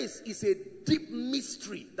 That praise is a deep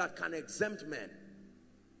mystery that can exempt men.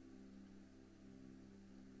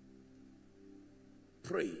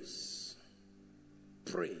 Praise.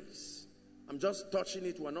 Praise. I'm just touching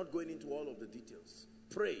it. We're not going into all of the details.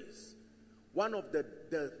 Praise. One of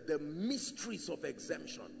the mysteries of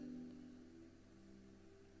exemption.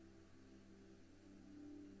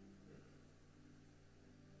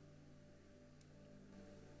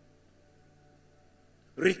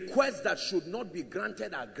 Requests that should not be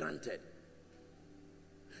granted are granted.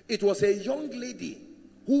 It was a young lady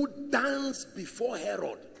who danced before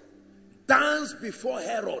Herod. Danced before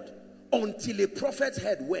Herod until a prophet's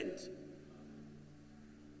head went.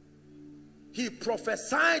 He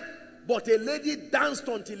prophesied, but a lady danced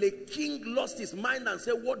until a king lost his mind and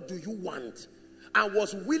said, what do you want? And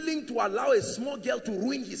was willing to allow a small girl to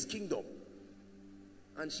ruin his kingdom.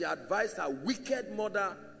 And she advised her wicked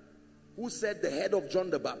mother, who said the head of John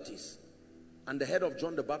the Baptist. And the head of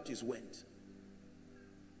John the Baptist went.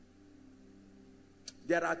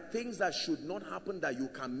 There are things that should not happen that you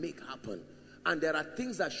can make happen. And there are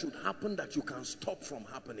things that should happen that you can stop from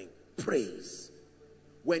happening. Praise.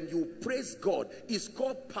 When you praise God, it's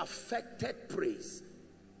called perfected praise.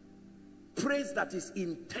 Praise that is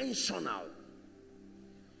intentional.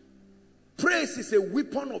 Praise is a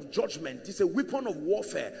weapon of judgment. It's a weapon of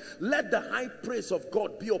warfare. Let the high praise of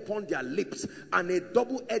God be upon their lips and a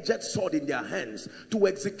double-edged sword in their hands, to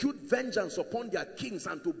execute vengeance upon their kings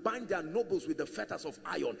and to bind their nobles with the fetters of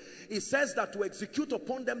iron. It says that to execute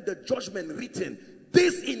upon them the judgment written.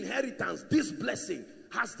 This inheritance, this blessing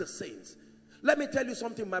has the saints. Let me tell you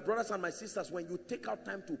something, my brothers and my sisters. When you take out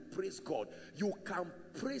time to praise God, you can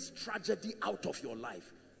praise tragedy out of your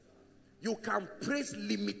life. You can praise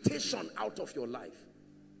limitation out of your life.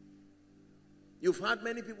 You've heard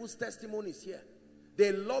many people's testimonies here.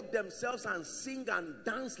 They lock themselves and sing and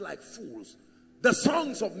dance like fools. The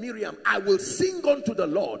songs of Miriam, I will sing unto the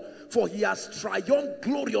Lord, for he has triumphed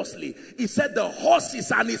gloriously. He said the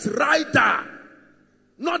horses and his rider,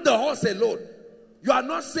 not the horse alone. You are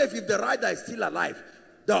not safe if the rider is still alive.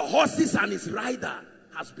 The horses and his rider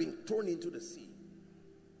has been thrown into the sea.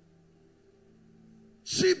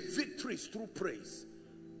 Cheap victories through praise.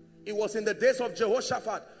 It was in the days of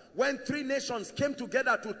Jehoshaphat when 3 nations came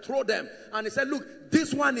together to throw them, and he said, look,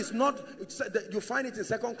 this one is not, you find it in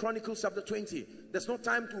 2 Chronicles chapter 20. There's no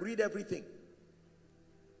time to read everything.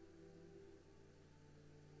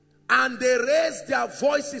 And they raised their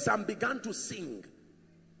voices and began to sing.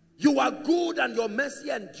 You are good and your mercy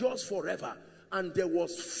endures forever. And there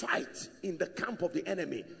was fight in the camp of the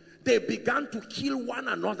enemy. They began to kill one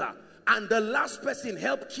another. And the last person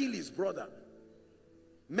helped kill his brother.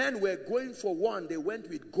 Men were going for war and they went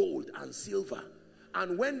with gold and silver.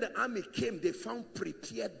 And when the army came, they found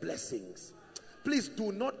prepared blessings. Please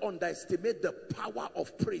do not underestimate the power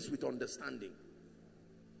of praise with understanding.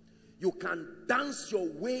 You can dance your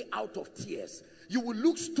way out of tears. You will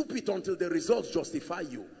look stupid until the results justify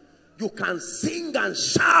you. You can sing and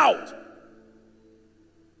shout.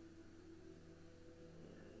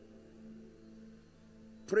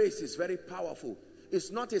 Praise is very powerful. It's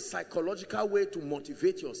not a psychological way to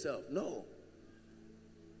motivate yourself. No.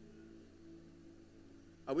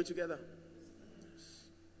 Are we together? Yes.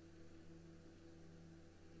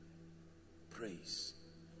 Praise.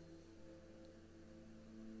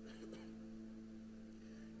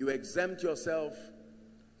 You exempt yourself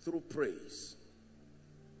through praise.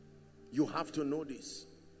 You have to know this.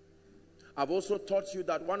 I've also taught you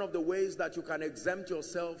that one of the ways that you can exempt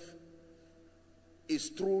yourself is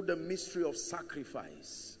through the mystery of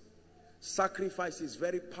sacrifice. Sacrifice is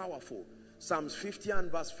very powerful. Psalms 50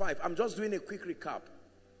 and verse 5. I'm just doing a quick recap.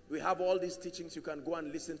 We have all these teachings. You can go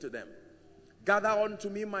and listen to them. Gather unto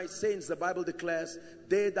me, my saints, the Bible declares,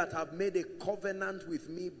 they that have made a covenant with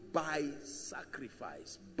me by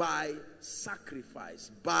sacrifice. By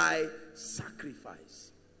sacrifice. By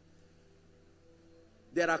sacrifice.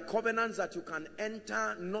 There are covenants that you can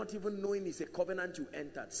enter not even knowing it's a covenant you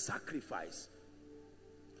entered. Sacrifice.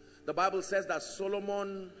 The Bible says that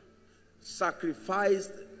Solomon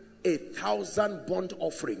sacrificed 1,000 burnt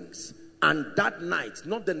offerings, and that night,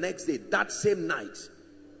 not the next day, that same night,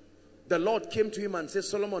 the Lord came to him and said,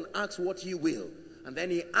 Solomon, ask what ye will. And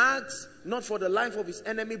then he asked not for the life of his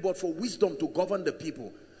enemy, but for wisdom to govern the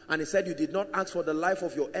people. And he said, you did not ask for the life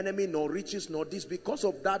of your enemy, nor riches, nor this. Because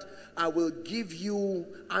of that, I will give you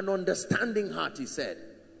an understanding heart, he said.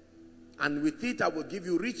 And with it, I will give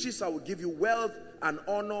you riches, I will give you wealth and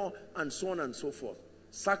honor, and so on and so forth.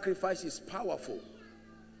 Sacrifice is powerful.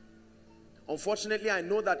 Unfortunately, I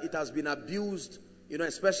know that it has been abused,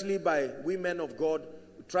 especially by women of God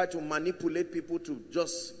who try to manipulate people to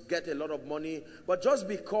just get a lot of money. But just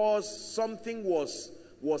because something was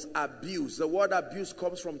abused, the word abuse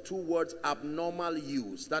comes from two words, abnormal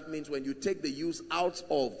use. That means when you take the use out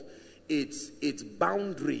of its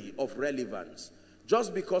boundary of relevance.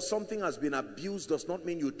 Just because something has been abused does not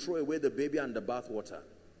mean you throw away the baby and the bathwater.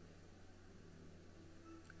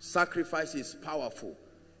 Sacrifice is powerful.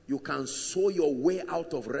 You can sow your way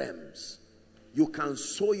out of realms. You can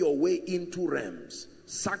sow your way into realms.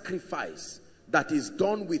 Sacrifice that is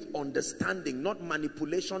done with understanding, not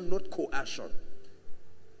manipulation, not coercion.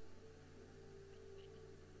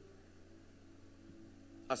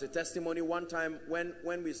 As a testimony, one time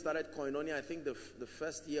when we started Koinonia, I think the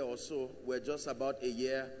first year or so, we're just about a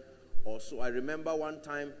year or so. I remember one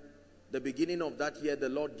time, the beginning of that year, the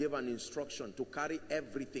Lord gave an instruction to carry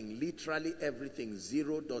everything, literally everything,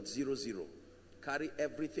 0.00. Carry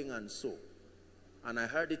everything and sow. And I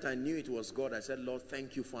heard it, I knew it was God. I said, Lord,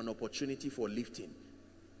 thank you for an opportunity for lifting.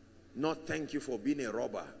 Not thank you for being a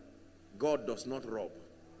robber. God does not rob.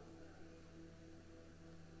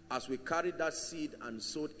 As we carried that seed and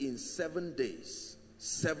sowed in 7 days,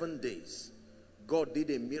 God did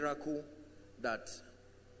a miracle that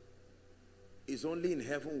is only in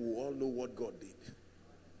heaven we all know what God did.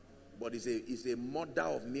 But it's a mother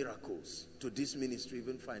of miracles to this ministry,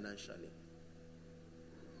 even financially.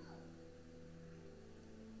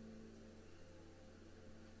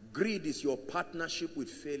 Greed is your partnership with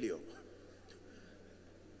failure.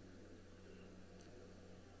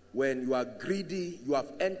 When you are greedy, you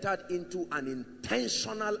have entered into an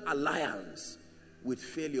intentional alliance with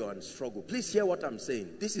failure and struggle. Please hear what I'm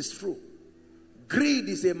saying. This is true. Greed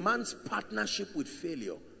is a man's partnership with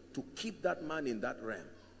failure to keep that man in that realm.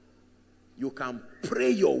 You can pray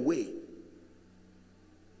your way.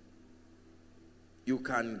 You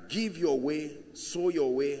can give your way, sow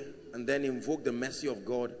your way, and then invoke the mercy of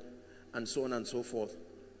God, and so on and so forth.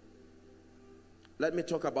 Let me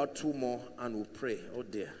talk about 2 more and we'll pray. Oh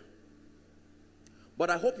dear. But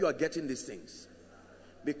I hope you are getting these things.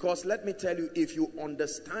 Because let me tell you, if you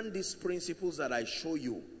understand these principles that I show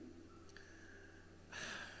you,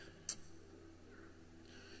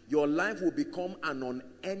 your life will become an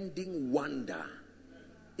unending wonder.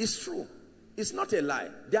 It's true. It's not a lie.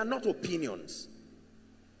 They are not opinions.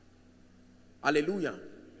 Hallelujah.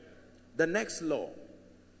 The next law,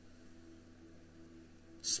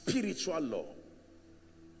 spiritual law,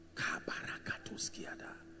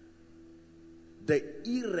 the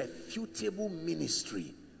irrefutable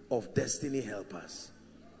ministry of destiny helpers.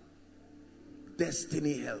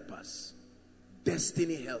 Destiny helpers.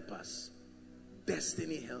 Destiny helpers.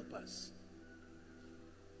 Destiny helpers.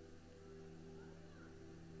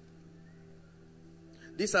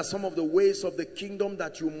 These are some of the ways of the kingdom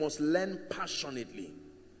that you must learn passionately.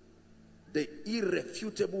 The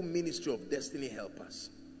irrefutable ministry of destiny helpers.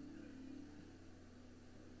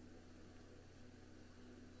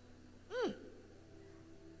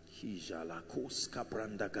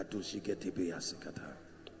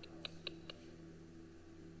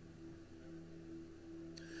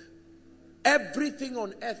 Everything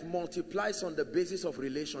on earth multiplies on the basis of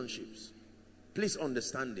relationships. Please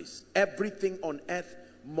understand this. Everything on earth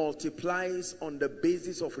multiplies on the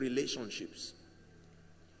basis of relationships.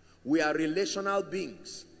 We are relational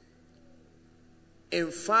beings.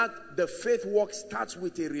 In fact, the faith walk starts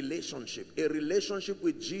with a relationship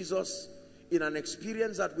with Jesus, in an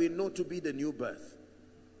experience that we know to be the new birth.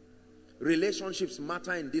 relationships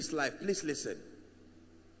matter in this life. Please listen.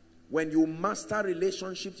 When you master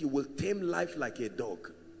relationships, you will tame life like a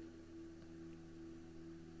dog.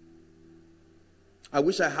 I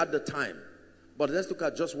wish I had the time, but let's look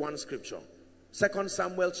at just one scripture. 2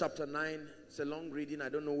 Samuel chapter 9. It's a long reading. I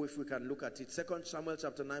don't know if we can look at it. 2 Samuel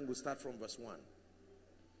chapter 9, we'll start from verse 1.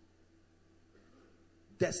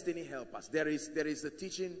 Destiny helpers. There is a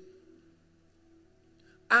teaching.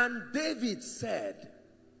 And David said,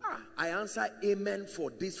 I answer amen for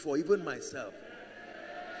this, for even myself.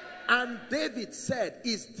 And David said,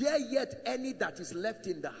 is there yet any that is left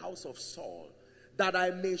in the house of Saul, that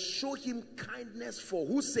I may show him kindness for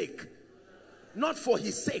whose sake? Not for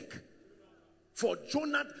his sake. For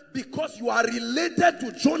Jonathan, because you are related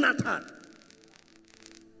to Jonathan.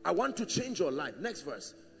 I want to change your life. Next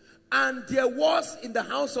verse. And there was in the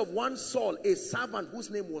house of one Saul a servant whose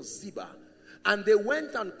name was Ziba. And they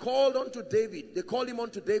went and called unto David. They called him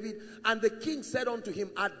unto David. And the king said unto him,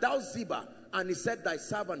 art thou Ziba? And he said, thy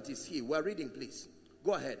servant is he. We're reading, please.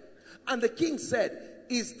 Go ahead. And the king said,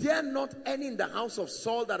 is there not any in the house of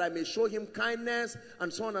Saul that I may show him kindness?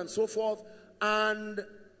 And so on and so forth. And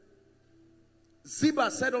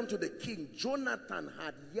Ziba said unto the king, Jonathan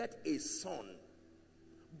had yet a son,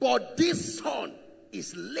 but this son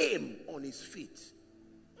is lame on his feet.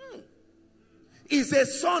 He's a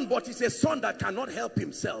son, but he's a son that cannot help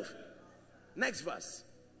himself. Next verse.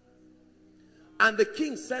 And the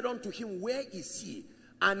king said unto him, where is he?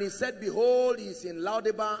 And he said, behold, he is in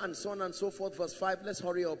Lodebar, and so on and so forth. Verse 5. Let's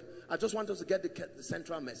hurry up. I just want us to get the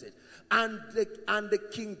central message. And the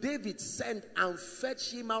King David sent and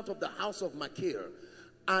fetched him out of the house of Machir,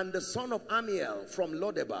 and the son of Amiel from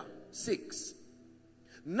Lodebar. 6.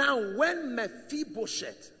 Now when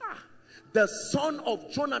Mephibosheth, the son of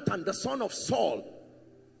Jonathan, the son of Saul,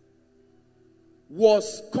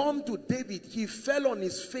 was come to David, he fell on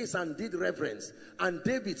his face and did reverence. And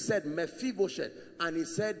David said, Mephibosheth. And he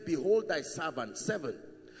said, behold thy servant. 7.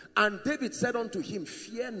 And David said unto him,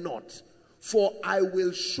 fear not, for I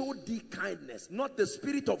will show thee kindness. Not the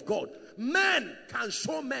Spirit of God. Man can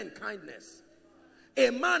show man kindness. A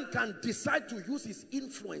man can decide to use his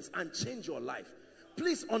influence and change your life.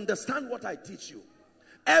 Please understand what I teach you.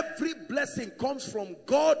 Every blessing comes from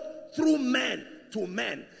God through man to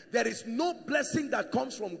man. There is no blessing that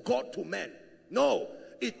comes from God to man. No,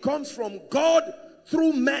 it comes from God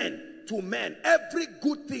through man to man. Every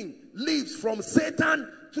good thing lives from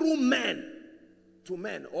Satan through man to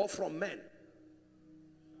man, or from men.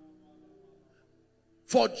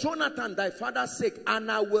 For Jonathan thy father's sake,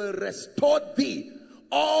 and I will restore thee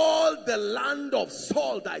all the land of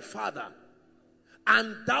Saul thy father,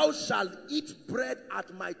 and thou shalt eat bread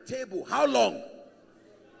at my table. How long?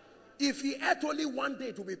 If he ate only one day,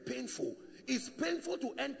 it will be painful. It's painful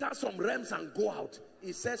to enter some realms and go out.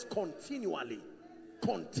 It says continually,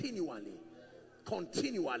 continually,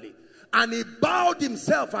 continually. And he bowed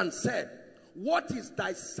himself and said, what is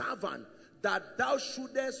thy servant, that thou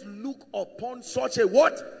shouldest look upon such a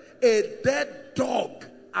what? A dead dog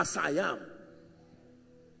as I am.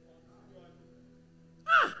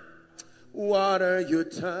 Water you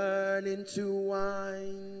turn into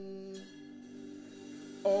wine.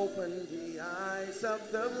 Open the eyes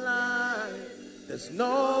of the blind. There's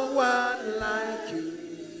no one like you.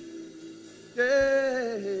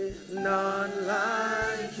 Yeah, none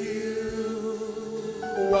like you.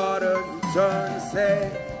 Water you turn,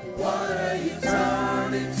 say, water you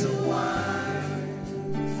turn into wine.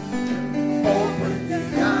 Open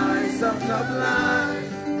the eyes of the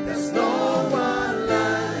blind. There's no one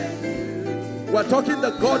like you. We're talking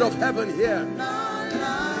the God of heaven here. None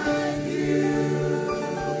like you.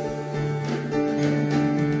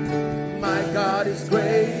 My God is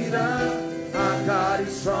greater, our God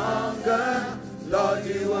is stronger. Lord,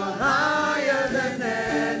 you are higher than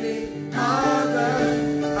any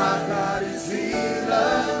other. Our God is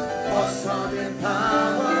healer, awesome in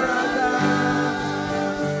power, our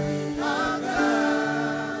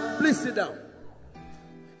God. Please sit down.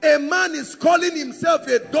 A man is calling himself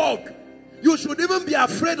a dog. You should even be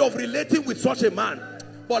afraid of relating with such a man.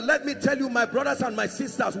 But let me tell you, my brothers and my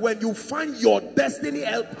sisters, when you find your destiny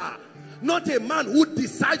helper, not a man who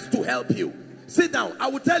decides to help you. Sit down. I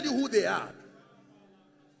will tell you who they are.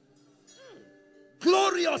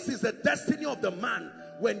 Glorious is the destiny of the man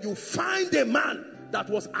when you find a man that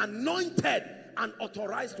was anointed and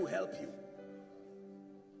authorized to help you.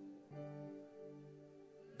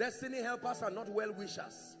 Destiny helpers are not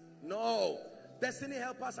well-wishers. No. Destiny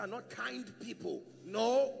helpers are not kind people.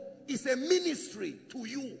 No. It's a ministry to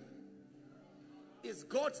you. It's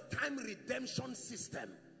God's time redemption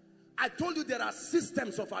system. I told you there are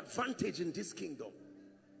systems of advantage in this kingdom.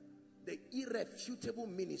 The irrefutable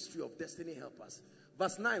ministry of destiny helpers.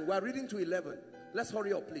 Verse 9, we are reading to 11. Let's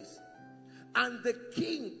hurry up, please. And the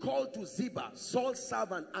king called to Ziba, Saul's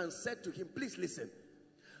servant, and said to him, please listen.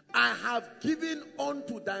 I have given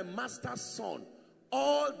unto thy master's son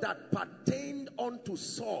all that pertained unto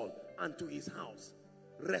Saul and to his house.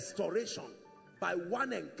 Restoration by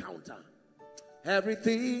one encounter.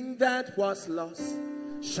 Everything that was lost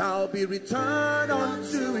shall be returned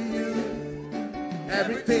unto you.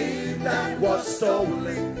 Everything that was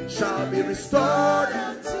stolen shall be restored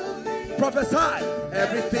unto me. Prophesy.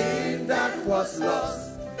 Everything that was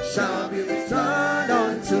lost shall be returned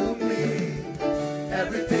unto me.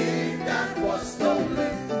 Everything that was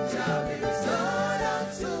stolen shall be restored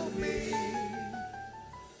unto me.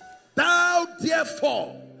 Thou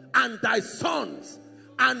therefore and thy sons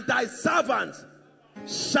and thy servants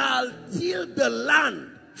shall till the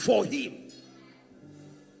land for him.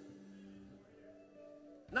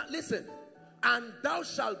 Now listen. And thou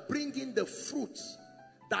shalt bring in the fruits,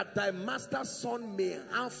 that thy master's son may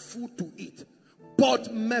have food to eat.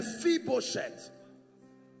 But Mephibosheth,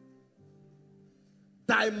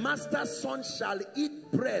 thy master's son, shall eat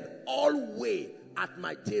bread always at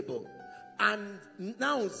my table. And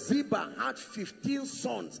now Ziba had 15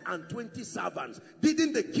 sons and 20 servants.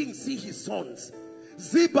 Didn't the king see his sons?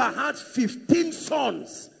 Ziba had 15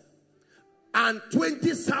 sons and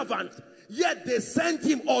 20 servants. Yet they sent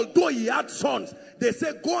him, although he had sons, they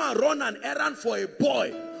said, go and run an errand for a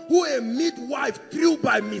boy who a midwife threw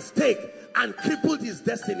by mistake and crippled his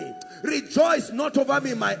destiny. Rejoice not over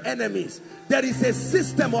me, my enemies. There is a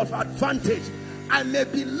system of advantage. I may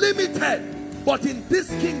be limited, but in this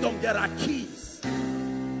kingdom there are keys.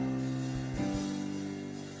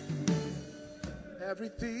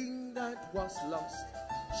 Everything that was lost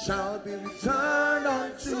shall be returned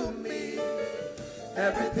unto me.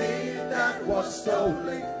 Everything that was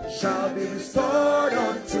stolen shall be restored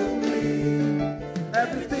unto me.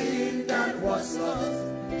 Everything that was lost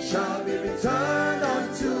shall be returned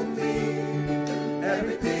unto me.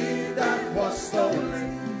 Everything that was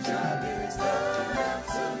stolen shall be restored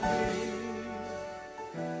unto me.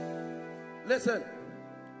 Listen.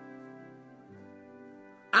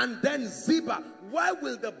 And then Ziba. Why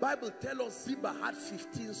will the Bible tell us Ziba had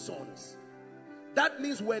 15 sons? That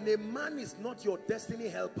means when a man is not your destiny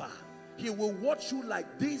helper, he will watch you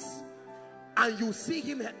like this and you see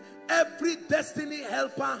him. Every destiny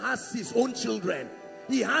helper has his own children.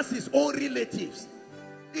 He has his own relatives.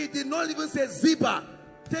 He did not even say, Ziba,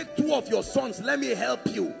 take 2 of your sons, let me help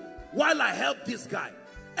you while I help this guy.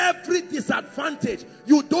 Every disadvantage,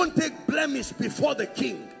 you don't take blemish before the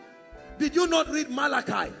king. Did you not read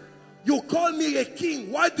Malachi? You call me a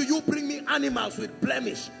king, why do you bring me animals with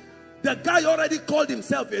blemish? The guy already called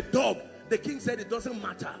himself a dog. The king said, it doesn't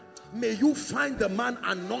matter. May you find the man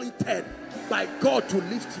anointed by God to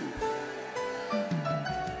lift you.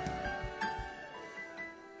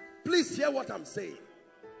 Please hear what I'm saying.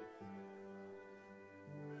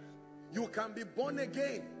 You can be born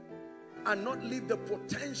again and not live the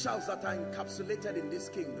potentials that are encapsulated in this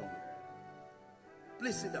kingdom.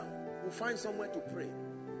 Please sit down. We'll find somewhere to pray.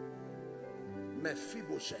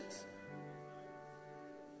 Mephibosheth.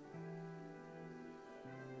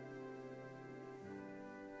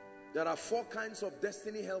 There are 4 kinds of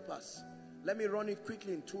destiny helpers. Let me run it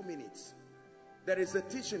quickly in 2 minutes. There is a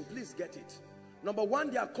teaching, please get it. Number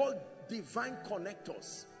 1, they are called divine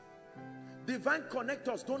connectors. Divine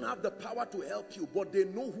connectors don't have the power to help you, but they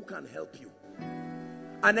know who can help you.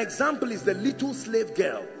 An example is the little slave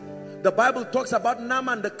girl. The Bible talks about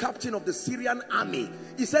Naaman, the captain of the Syrian army.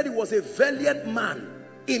 He said he was a valiant man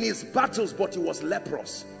in his battles, but he was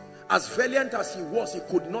leprous. As valiant as he was, he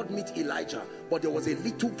could not meet Elijah, but there was a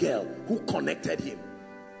little girl who connected him.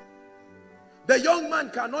 The young man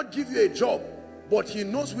cannot give you a job, but he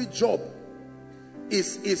knows which job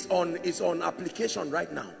is on application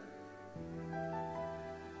right now.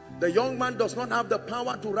 The young man does not have the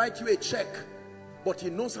power to write you a check, but he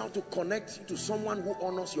knows how to connect you to someone who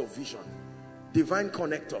honors your vision. Divine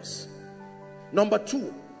connectors. Number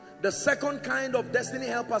 2, the second kind of destiny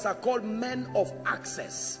helpers are called men of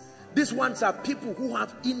access. These ones are people who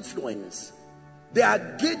have influence. They are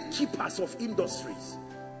gatekeepers of industries.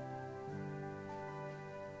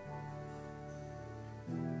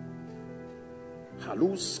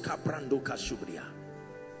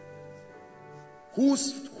 Who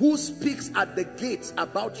speaks at the gates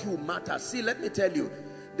about you matters. See, let me tell you,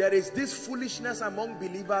 there is this foolishness among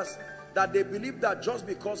believers that they believe that just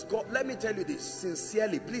because God, let me tell you this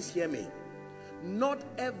sincerely, please hear me. Not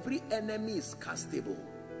every enemy is castable.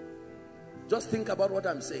 Just think about what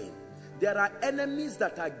I'm saying. There are enemies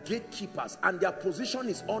that are gatekeepers and their position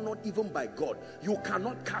is honored even by God. You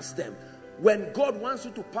cannot cast them. When God wants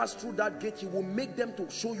you to pass through that gate, he will make them to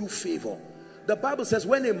show you favor. The Bible says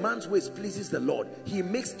when a man's ways pleases the Lord, he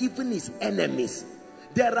makes even his enemies.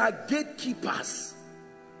 There are gatekeepers.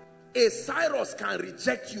 A Cyrus can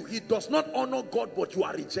reject you. He does not honor God, but you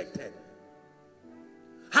are rejected.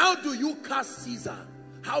 How do you cast Caesar?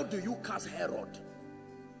 How do you cast Herod?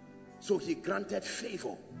 So he granted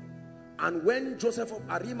favor. And when Joseph of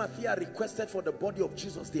Arimathea requested for the body of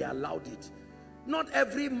Jesus, they allowed it. Not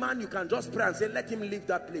every man you can just pray and say, let him leave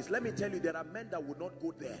that place. Let me tell you, there are men that will not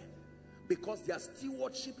go there because their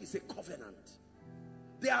stewardship is a covenant.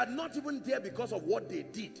 They are not even there because of what they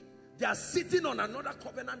did. They are sitting on another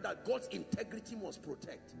covenant that God's integrity must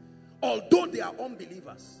protect. Although they are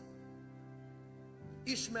unbelievers.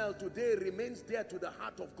 Ishmael today remains dear to the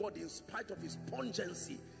heart of God in spite of his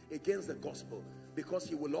pungency against the gospel, because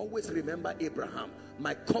he will always remember Abraham.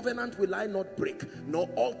 My covenant will I not break, nor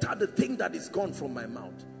alter the thing that is gone from my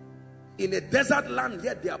mouth. In a desert land,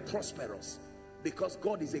 yet they are prosperous, because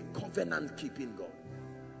God is a covenant-keeping God.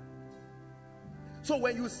 So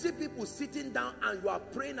when you see people sitting down and you are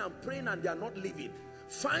praying and they are not living,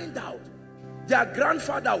 find out their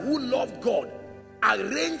grandfather who loved God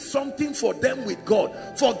arrange something for them with God.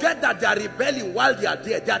 Forget that they are rebelling while they are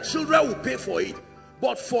there. Their children will pay for it.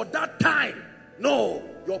 But for that time, no,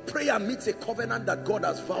 your prayer meets a covenant that God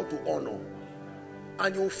has vowed to honor.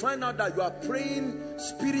 And you'll find out that you are praying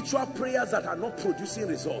spiritual prayers that are not producing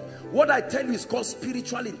result. What I tell you is called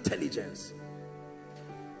spiritual intelligence.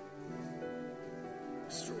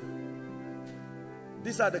 It's true.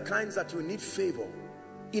 These are the kinds that you need favor,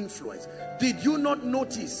 influence. Did you not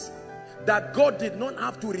notice that God did not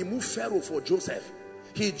have to remove Pharaoh for Joseph?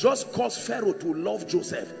 He just caused Pharaoh to love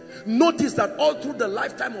Joseph. Notice that all through the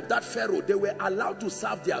lifetime of that Pharaoh, they were allowed to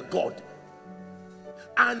serve their God.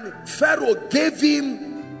 And Pharaoh gave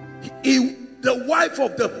him the wife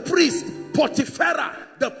of the priest, Potiphera,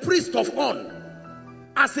 the priest of On,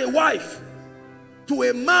 as a wife to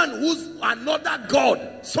a man who's another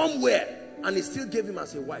god somewhere, and he still gave him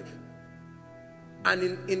as a wife.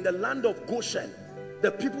 And in the land of Goshen,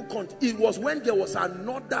 the people, it was when there was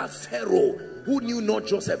another Pharaoh who knew not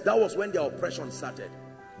Joseph. That was when their oppression started.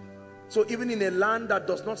 So even in a land that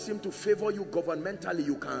does not seem to favor you governmentally,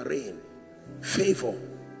 you can reign. Favor.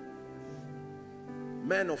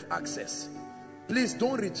 Men of access. Please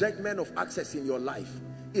don't reject men of access in your life.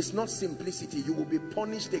 It's not simplicity. You will be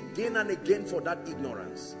punished again and again for that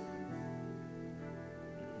ignorance.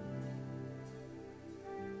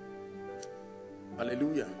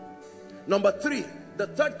 Hallelujah. Number 3, the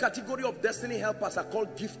third category of destiny helpers are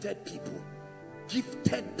called gifted people.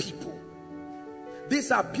 Gifted people.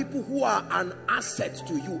 These are people who are an asset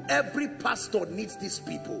to you. Every pastor needs these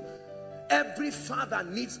people. Every father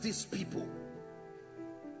needs these people.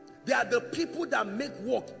 They are the people that make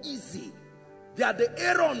work easy. They are the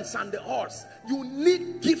Aarons and the Hors. You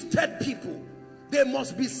need gifted people. They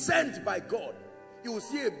must be sent by God. You will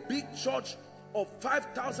see a big church of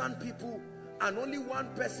 5,000 people and only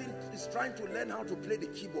one person is trying to learn how to play the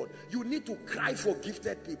keyboard. You need to cry for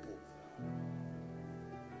gifted people.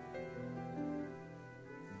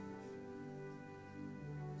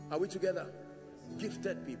 Are we together?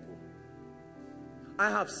 Gifted people. I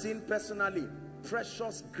have seen personally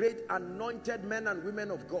precious, great, anointed men and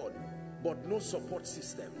women of God, but no support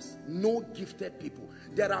systems, no gifted people.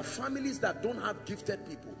 There are families that don't have gifted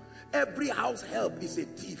people. Every house help is a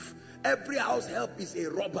thief. Every house help is a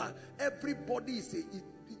robber. Everybody is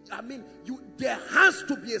there has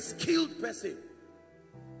to be a skilled person.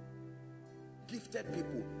 Gifted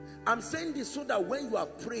people. I'm saying this so that when you are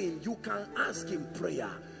praying, you can ask in prayer,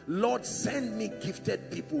 Lord, send me gifted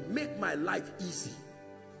people. Make my life easy.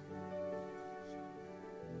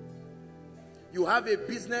 You have a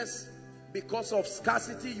business, because of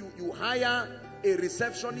scarcity, you hire a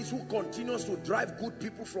receptionist who continues to drive good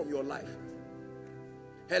people from your life.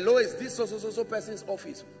 Hello, is this so person's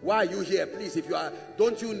office? Why are you here? Please, if you are,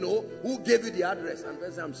 don't you know who gave you the address? And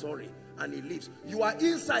person, I'm sorry. And he leaves. You are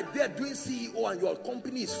inside there doing CEO and your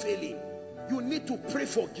company is failing. You need to pray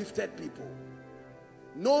for gifted people.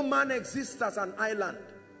 No man exists as an island.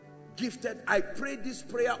 Gifted. I pray this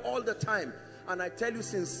prayer all the time. And I tell you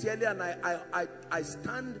sincerely, and I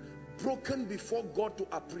stand broken before God to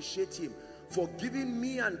appreciate him for giving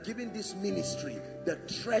me and giving this ministry the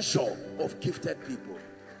treasure of gifted people.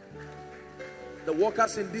 The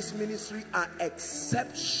workers in this ministry are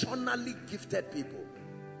exceptionally gifted people.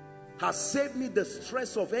 Has saved me the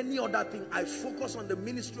stress of any other thing. I focus on the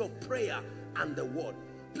ministry of prayer and the word.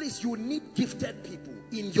 Please, you need gifted people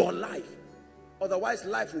in your life. Otherwise,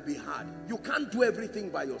 life will be hard. You can't do everything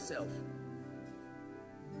by yourself.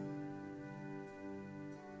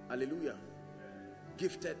 Hallelujah.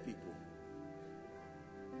 Gifted people.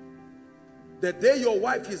 The day your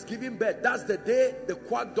wife is giving birth, that's the day the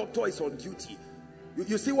quack doctor is on duty.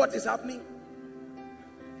 You see what is happening?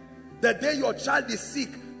 The day your child is sick,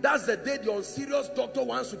 that's the day the unserious doctor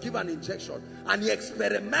wants to give an injection, and he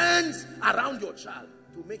experiments around your child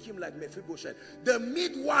to make him like Mephibosheth. The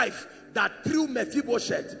midwife that threw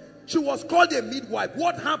Mephibosheth, she was called a midwife.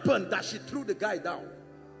 What happened that she threw the guy down?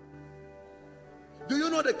 Do you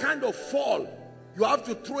know the kind of fall you have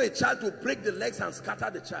to throw a child to break the legs and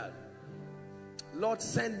scatter the child? Lord,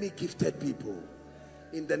 send me gifted people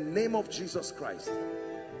in the name of Jesus Christ.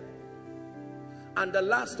 And the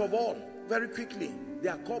last of all, very quickly, they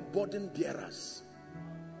are called burden bearers.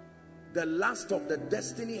 The last of the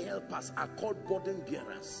destiny helpers are called burden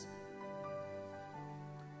bearers.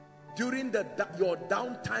 During your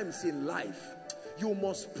down times in life, you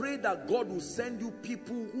must pray that God will send you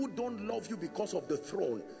people who don't love you because of the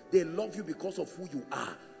throne. They love you because of who you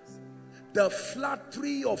are. The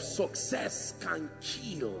flattery of success can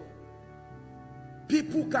kill.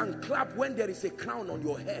 People can clap when there is a crown on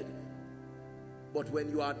your head, but when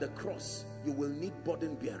you are at the cross, you will need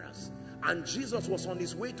burden bearers. And Jesus was on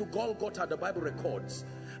his way to Golgotha, the Bible records,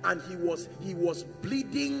 and he was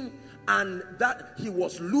bleeding, and that he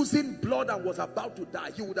was losing blood and was about to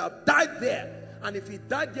die. He would have died there, and if he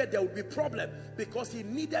died there, there would be problem, because he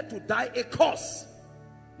needed to die a cause,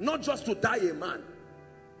 not just to die a man.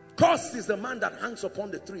 Cursed is the man that hangs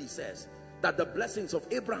upon the tree, he says, that the blessings of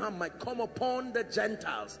Abraham might come upon the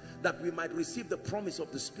Gentiles, that we might receive the promise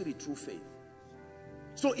of the Spirit through faith.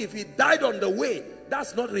 So if he died on the way,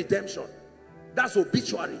 that's not redemption, that's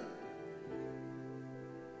obituary.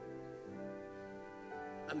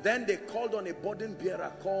 And then they called on a burden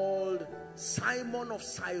bearer called Simon of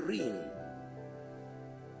Cyrene,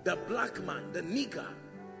 the black man, the nigger,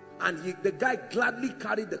 and the guy gladly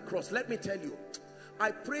carried the cross. Let me tell you, I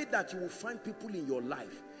pray that you will find people in your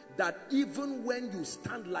life that even when you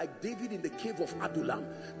stand like David in the cave of Adullam,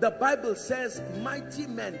 the Bible says mighty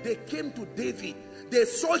men, they came to David, they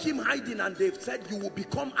saw him hiding, and they've said, you will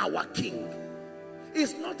become our king.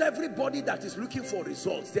 It's not everybody that is looking for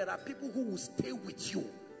results. There are people who will stay with you.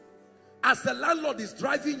 As the landlord is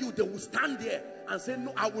driving you, they will stand there and say,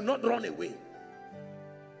 no, I will not run away.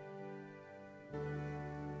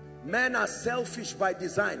 Men are selfish by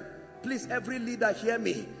design. Please, every leader, hear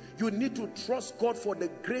me. You need to trust God for the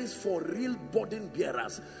grace for real burden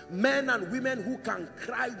bearers. Men and women who can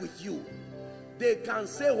cry with you. They can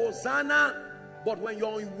say Hosanna, but when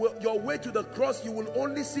you're on your way to the cross, you will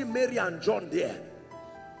only see Mary and John there.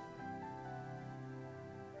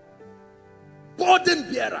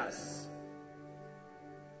 Burden bearers.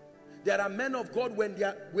 There are men of God, when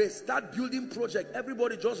we start building project,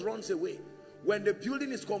 everybody just runs away. When the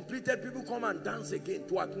building is completed, people come and dance again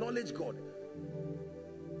to acknowledge God.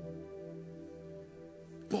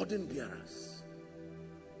 Burden bearers.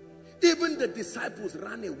 Even the disciples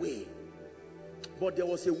ran away. But there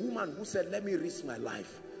was a woman who said, let me risk my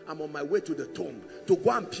life. I'm on my way to the tomb to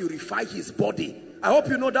go and purify his body. I hope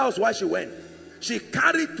you know that was why she went. She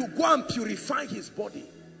carried to go and purify his body.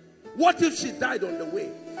 What if she died on the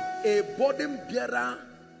way? A burden bearer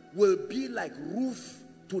will be like Ruth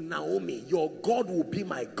to Naomi. Your God will be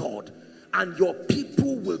my God, and your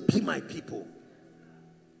people will be my people.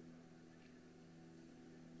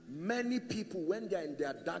 Many people, when they are in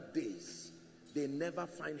their dark days, they never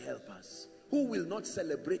find helpers who will not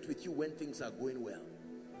celebrate with you when things are going well.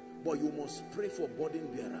 But you must pray for burden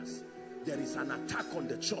bearers. There is an attack on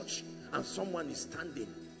the church, and someone is standing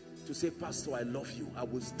to say, Pastor, I love you. I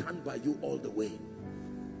will stand by you all the way.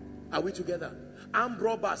 Are we together? Armed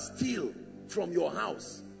robbers steal from your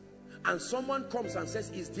house, and someone comes and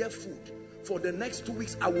says, is there food? For the next 2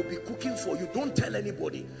 weeks I will be cooking for you. Don't tell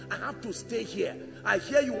anybody. I have to stay here. I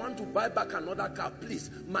hear you want to buy back another car. Please,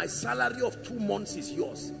 my salary of 2 months is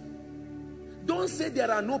yours. Don't say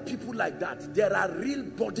there are no people like that. There are real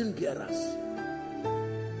burden bearers.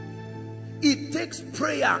 It takes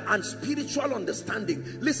prayer and spiritual understanding.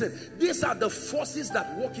 Listen, these are the forces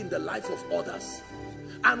that work in the life of others.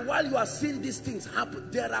 And while you are seeing these things happen,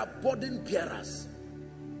 there are burden bearers.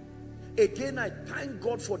 Again, I thank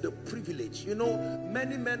God for the privilege. You know,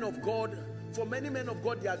 many men of God, for many men of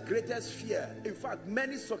God, their greatest fear, in fact,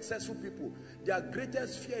 many successful people, their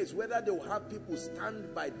greatest fear is whether they will have people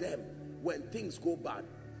stand by them when things go bad.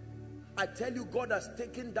 I tell you, God has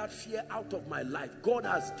taken that fear out of my life. God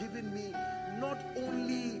has given me not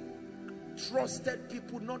only trusted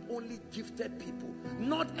people, not only gifted people.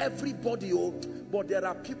 Not everybody, but there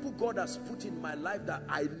are people God has put in my life that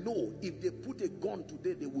I know if they put a gun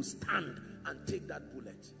today, they will stand and take that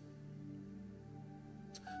bullet.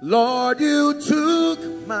 Lord, you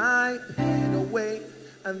took my pain away,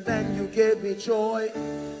 and then you gave me joy.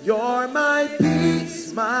 You're my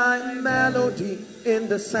peace, my melody in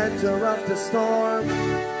the center of the storm.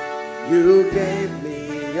 You gave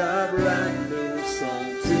me a brand new song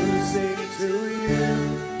to sing to you.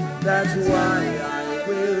 That's why I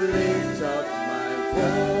will lift up my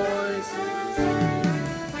voice.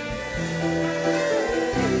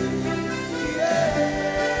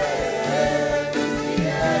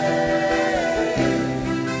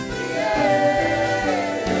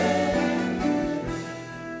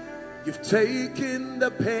 You've taken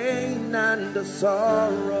the pain and the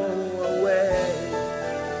sorrow away.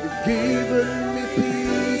 You've given me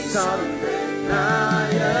peace undeniable.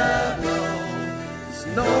 There's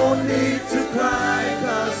no need to cry,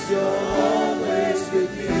 'cause you're always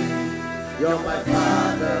with me. You're my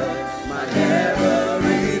Father, my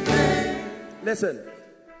everything. Listen,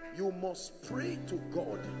 you must pray to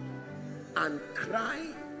God and cry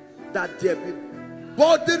that there be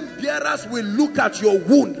burden bearers will look at your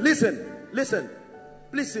wound. Listen, listen.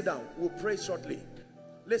 Please sit down. We'll pray shortly.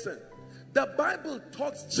 Listen. The Bible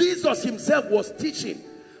talks, Jesus himself was teaching,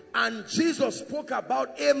 and Jesus spoke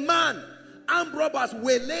about a man. Armed robbers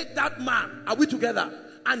waylaid that man. Are we together?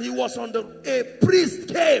 And he was on a priest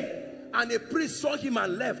came, and a priest saw him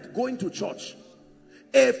and left, going to church.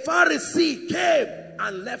 A Pharisee came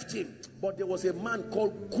and left him. But there was a man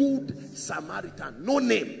called Good Samaritan. No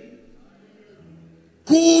name.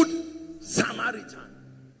 Good Samaritan.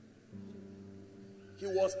 He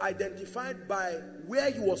was identified by where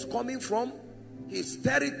he was coming from, his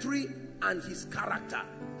territory, and his character.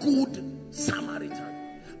 Good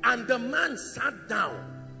Samaritan. And the man sat down.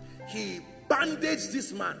 He bandaged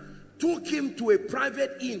this man, took him to a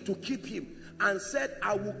private inn to keep him, and said,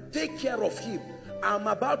 I will take care of him. I'm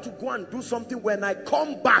about to go and do something. When I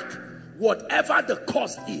come back, whatever the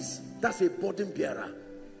cost is. That's a burden bearer.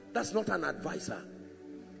 That's not an advisor.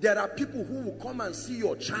 There are people who will come and see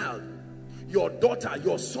your child, your daughter,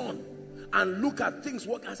 your son, and look at things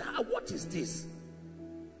work and say, what is this?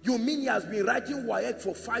 You mean he has been writing WAEC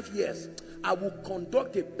for 5 years? I will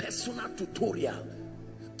conduct a personal tutorial.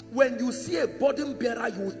 When you see a burden bearer,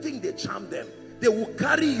 you will think they charm them. They will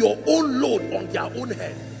carry your own load on their own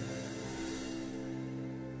head.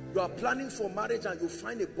 You are planning for marriage and you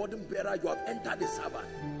find a burden bearer, you have entered the Sabbath.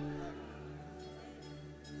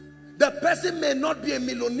 The person may not be a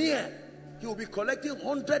millionaire. He will be collecting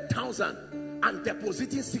 100,000 and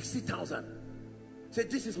depositing 60,000. Say,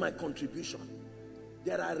 this is my contribution.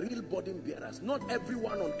 There are real burden bearers. Not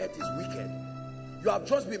everyone on earth is wicked. You have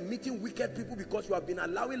just been meeting wicked people because you have been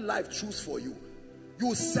allowing life choose for you.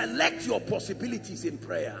 You select your possibilities in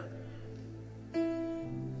prayer.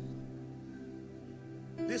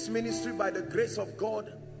 This ministry, by the grace of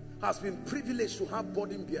God, has been privileged to have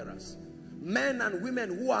burden bearers. Men and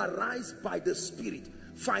women who arise by the Spirit.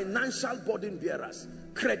 Financial burden bearers.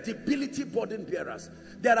 Credibility burden bearers.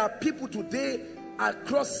 There are people today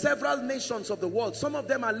across several nations of the world. Some of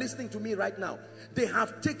them are listening to me right now. They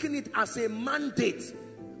have taken it as a mandate,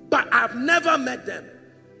 but I've never met them.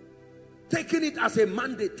 Taking it as a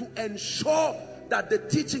mandate to ensure that the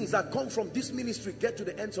teachings that come from this ministry get to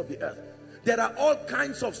the ends of the earth. There are all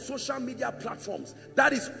kinds of social media platforms.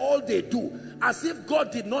 That is all they do. As if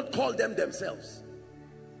God did not call them themselves.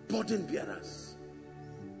 Burden bearers.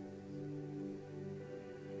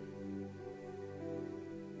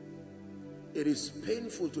 It is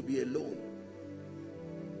painful to be alone.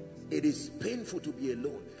 It is painful to be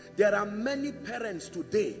alone. There are many parents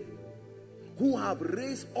today who have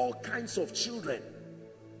raised all kinds of children.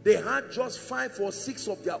 They had just 5 or 6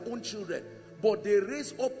 of their own children, but they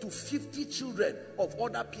raise up to 50 children of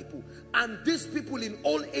other people. And these people in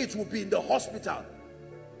old age will be in the hospital.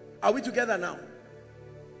 Are we together now?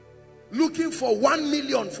 Looking for 1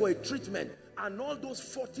 million for a treatment. And all those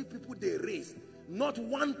 40 people they raised, not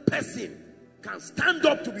one person can stand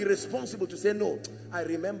up to be responsible to say, no, I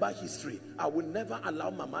remember history. I will never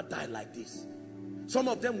allow mama die like this. Some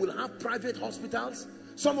of them will have private hospitals.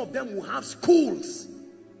 Some of them will have schools.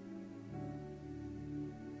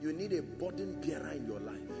 You need a burden bearer in your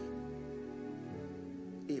life.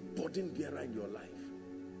 A burden bearer in your life.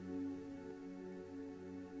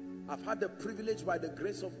 I've had the privilege by the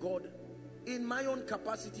grace of God in my own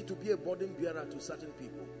capacity to be a burden bearer to certain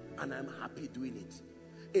people. And I'm happy doing it.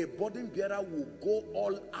 A burden bearer will go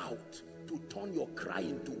all out to turn your cry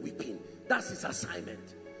into weeping. That's his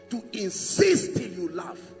assignment. To insist till you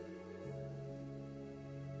laugh.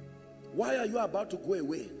 Why are you about to go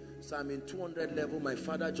away? So I'm in 200 level. My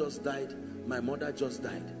father just died. My mother just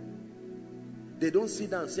died. They don't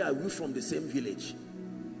sit down and say, are we from the same village?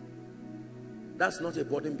 That's not a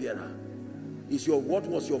burden bearer. It's your, what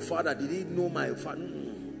was your father? Did he know my father?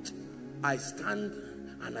 I stand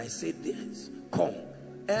and I say this. Come.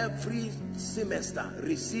 Every semester,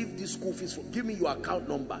 receive this school fees. Give me your account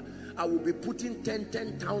number. I will be putting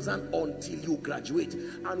 10,000 until you graduate.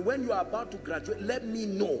 And when you are about to graduate, let me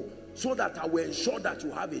know so that I will ensure that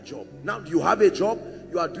you have a job. Now, do you have a job?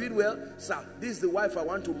 You are doing well? Sir, this is the wife I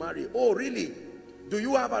want to marry. Oh, really? Do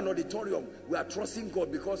you have an auditorium? We are trusting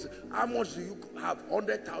God because how much do you have?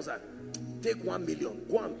 100,000. Take 1 million.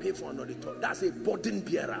 Go and pay for an auditorium. That's a burden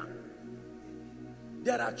bearer.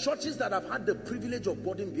 There are churches that have had the privilege of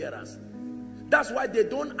burden bearers. That's why they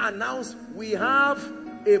don't announce, we have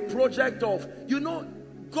a project of, you know,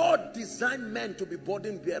 God designed men to be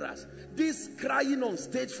burden bearers. This crying on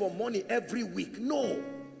stage for money every week. No.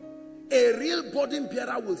 A real burden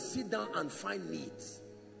bearer will sit down and find needs.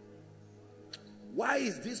 Why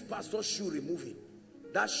is this pastor's shoe removing?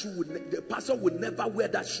 That shoe would, the pastor would never wear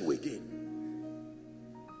that shoe again.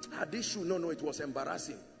 This shoe, no, it was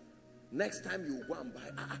embarrassing. Next time you go and buy.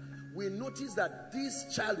 We noticed that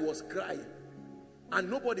this child was crying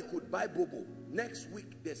and nobody could buy bobo. Next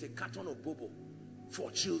week there's a carton of bobo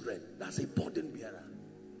for children. That's a burden bearer.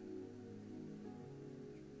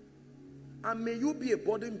 And may you be a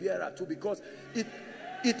burden bearer too, because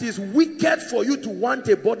it is wicked for you to want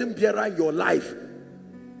a burden bearer in your life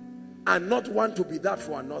and not want to be that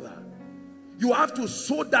for another. You have to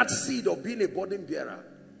sow that seed of being a burden bearer.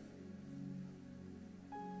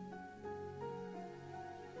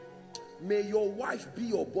 May your wife be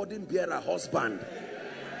your burden bearer husband.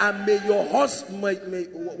 And may your husband,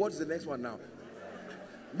 what's the next one now?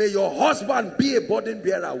 May your husband be a burden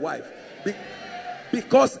bearer wife.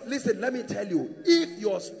 Because, listen, let me tell you, if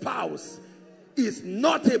your spouse is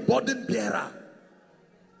not a burden bearer,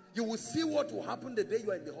 you will see what will happen the day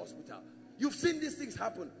you are in the hospital. You've seen these things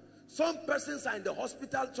happen. Some persons are in the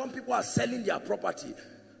hospital, some people are selling their property,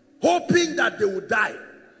 hoping that they will die.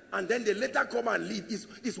 And then they later come and leave.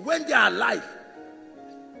 It's when they are alive.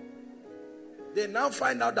 They now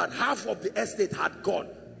find out that half of the estate had gone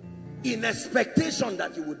in expectation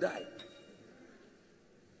that you would die.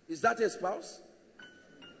 Is that a spouse?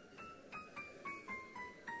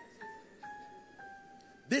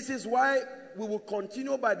 This is why we will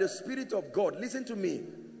continue by the Spirit of God. Listen to me.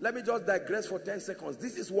 Let me just digress for 10 seconds.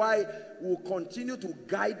 This is why we will continue to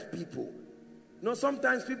guide people. You know,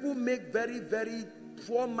 sometimes people make very, very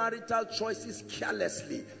poor marital choices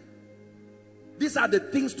carelessly. These are the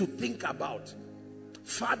things to think about.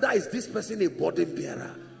 Father, is this person a burden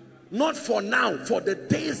bearer? Not for now, for the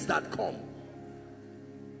days that come.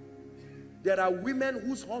 There are women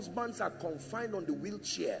whose husbands are confined on the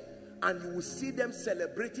wheelchair, and you will see them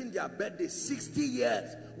celebrating their birthday 60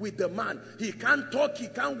 years with the man. He can't talk, he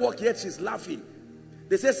can't walk, yet she's laughing.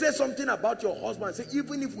 They say something about your husband. Say,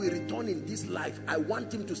 even if we return in this life, I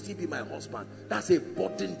want him to still be my husband. That's a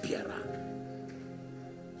burden bearer.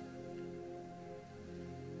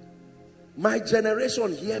 My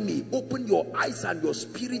generation, hear me. Open your eyes and your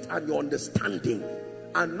spirit and your understanding,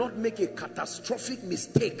 and not make a catastrophic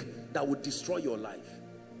mistake that would destroy your life.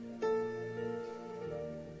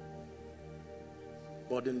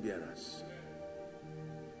 Burden bearers.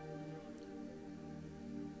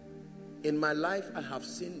 In my life, I have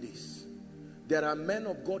seen this. There are men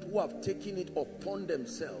of God who have taken it upon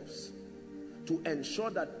themselves to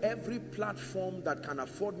ensure that every platform that can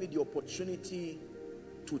afford me the opportunity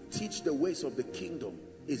to teach the ways of the kingdom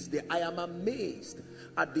is there. I am amazed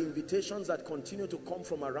at the invitations that continue to come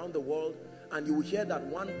from around the world, and you will hear that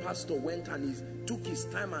one pastor went and he took his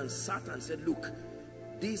time and sat and said, look,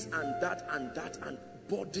 this and that and that, and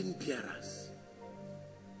burden bearers.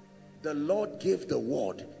 The Lord gave the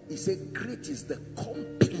word. He said, great is the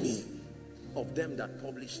company of them that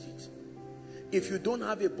published it. If you don't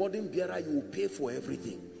have a burden bearer, you will pay for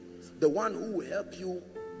everything. The one who will help you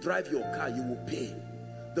drive your car, you will pay.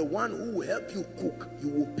 The one who will help you cook, you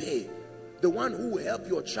will pay. The one who will help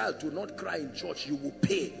your child to not cry in church, you will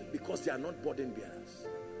pay, because they are not burden bearers.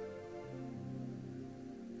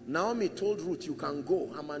 Naomi told Ruth, you can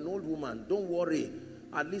go. I'm an old woman. Don't worry.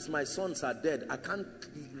 At least my sons are dead. I can't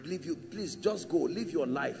leave you. Please just go. Live your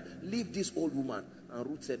life. Leave this old woman. And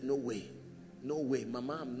Ruth said, no way. No way.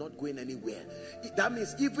 Mama, I'm not going anywhere. That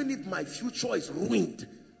means even if my future is ruined,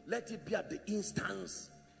 let it be at the instance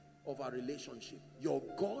of our relationship. Your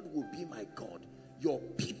God will be my God. Your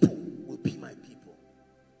people will be my people.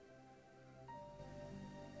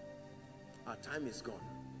 Our time is gone.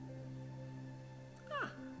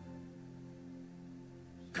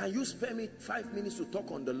 Can you spare me 5 minutes to talk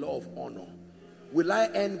on the law of honor? Will I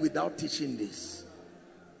end without teaching this?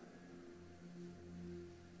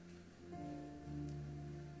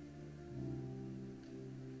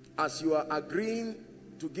 As you are agreeing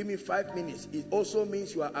to give me 5 minutes, it also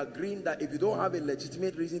means you are agreeing that if you don't have a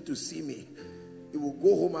legitimate reason to see me, you will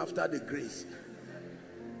go home after the grace.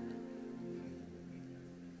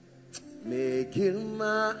 Make him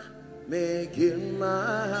ma, make him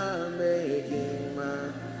ma, make him ma,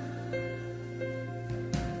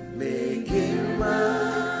 make him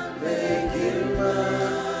ma, make him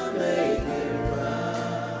ma, make him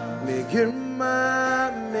ma, make him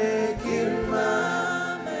ma, make him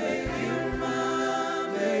ma, make him ma,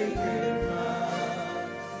 make him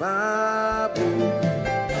ma, Babu.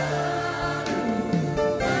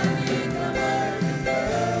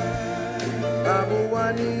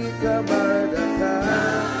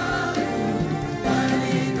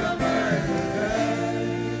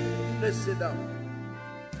 Let's sit down.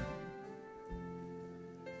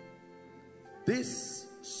 This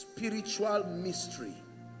spiritual mystery,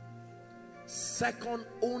 second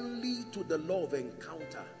only to the law of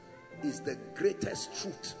encounter, is the greatest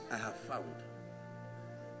truth I have found.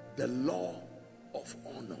 The law of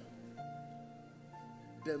honor.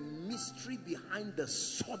 The mystery behind the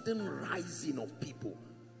sudden rising of people.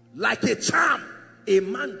 Like a charm, a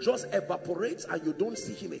man just evaporates and you don't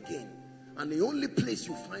see him again. And the only place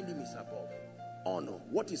you find him is above. Honor.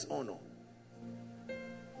 What is honor?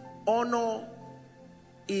 Honor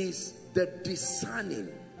is the discerning.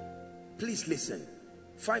 Please listen.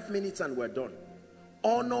 5 minutes and we're done.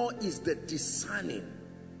 Honor is the discerning.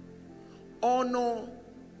 Honor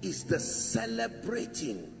is the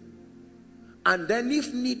celebrating. And then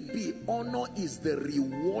if need be, honor is the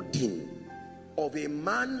rewarding of a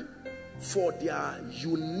man for their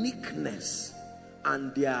uniqueness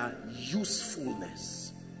and their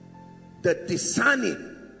usefulness. The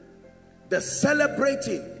discerning, the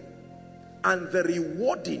celebrating, and the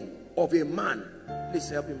rewarding of a man, please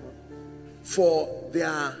help him, for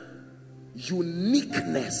their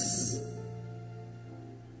uniqueness.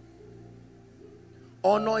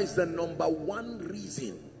 Honor is the number one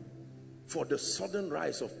reason for the sudden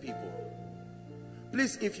rise of people.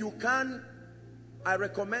 Please, if you can, I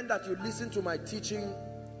recommend that you listen to my teaching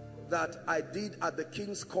that I did at the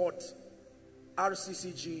King's Court,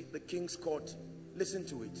 RCCG, the King's Court. Listen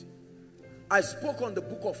to it. I spoke on the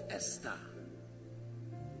book of Esther.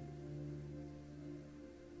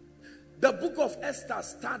 The book of Esther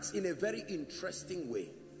starts in a very interesting way.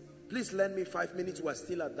 Please lend me 5 minutes, we're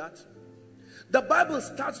still at that. The Bible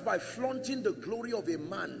starts by flaunting the glory of a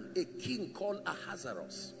man, a king called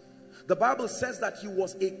Ahasuerus. The Bible says that he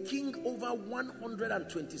was a king over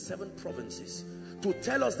 127 provinces, to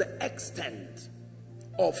tell us the extent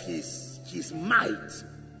of his might.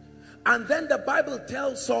 And then the Bible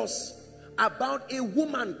tells us about a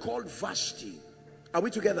woman called Vashti. Are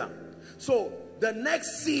we together? So the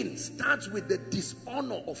next scene starts with the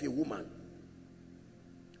dishonor of a woman.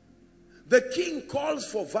 The king calls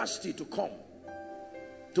for Vashti to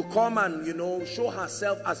come and, you know, show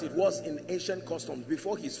herself as it was in ancient customs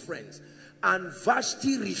before his friends. And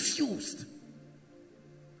Vashti refused.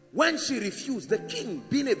 When she refused, the king,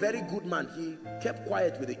 being a very good man, he kept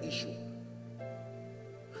quiet with the issue.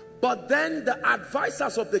 But then the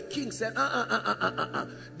advisors of the king said,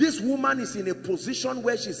 this woman is in a position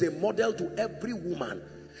where she's a model to every woman.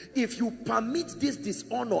 If you permit this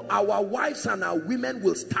dishonor, our wives and our women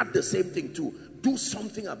will start the same thing too. Do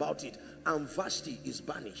something about it. And Vashti is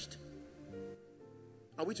banished.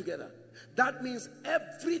 Are we together? That means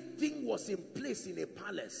everything was in place in a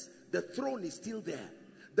palace. The throne is still there.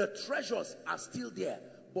 The treasures are still there.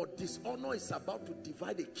 But dishonor is about to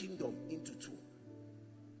divide the kingdom into two.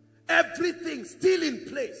 Everything still in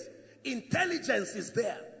place. Intelligence is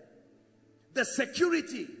there. The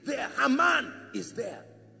security there. Haman is there.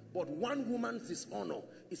 But one woman's dishonor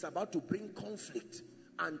is about to bring conflict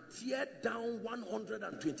and tear down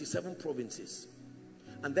 127 provinces.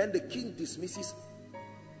 And then the king dismisses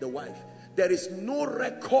the wife. There is no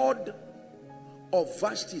record of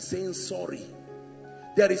Vashti saying sorry.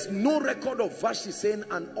 There is no record of Vashti saying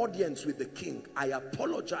an audience with the king, I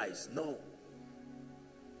apologize. No.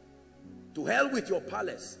 To hell with your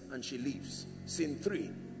palace. And she leaves. Scene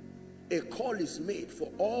 3. A call is made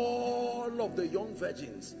for all of the young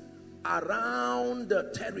virgins around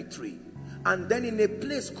the territory. And then in a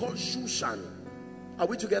place called Shushan. Are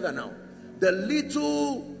we together now? The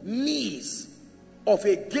little niece of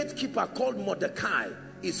a gatekeeper called Mordecai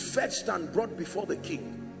is fetched and brought before the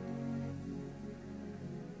king.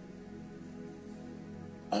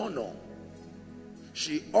 Honor.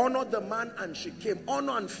 She honored the man and she came.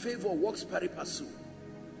 Honor and favor works pari passu.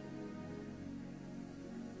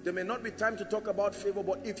 There may not be time to talk about favor,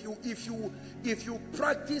 but if you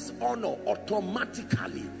practice honor,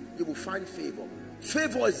 automatically you will find favor.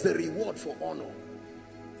 Favor is the reward for honor.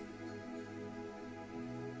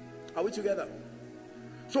 Are we together?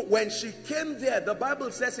 So when she came there, the Bible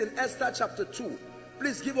says in Esther chapter 2,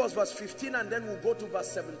 please give us verse 15 and then we'll go to verse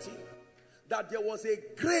 17, that there was a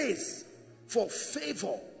grace for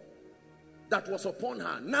favor that was upon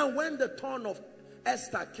her. Now when the turn of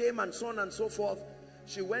Esther came and so on and so forth,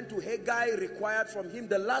 she went to Haggai, required from him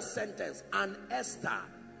the last sentence, and Esther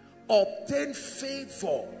obtained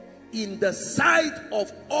favor in the sight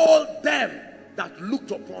of all them that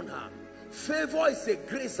looked upon her. Favor is a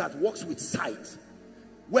grace that works with sight.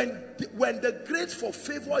 When the grace for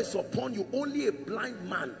favor is upon you, only a blind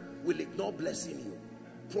man will ignore blessing you.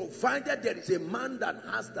 Provided there is a man that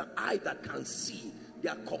has the eye that can see, they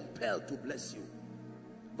are compelled to bless you.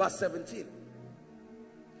 Verse 17.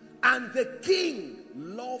 And the king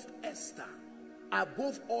loved Esther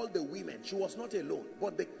above all the women. She was not alone,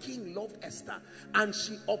 but the king loved Esther, and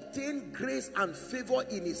she obtained grace and favor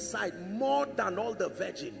in his sight more than all the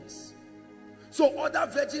virgins. So other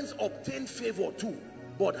virgins obtained favor too,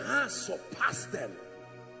 but hers surpassed them,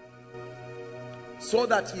 so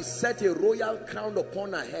that he set a royal crown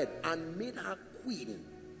upon her head and made her queen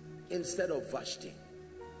instead of Vashti.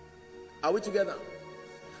 Are we together?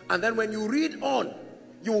 And then when you read on,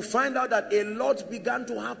 you will find out that a lot began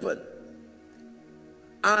to happen.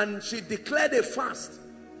 And she declared a fast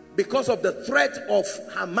because of the threat of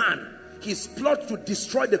Haman, his plot to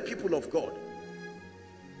destroy the people of God.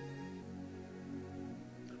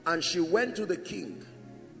 And she went to the king,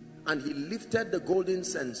 and he lifted the golden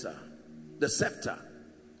censer, the scepter,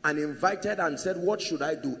 and invited and said, what should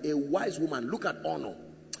I do? A wise woman. Look at honor.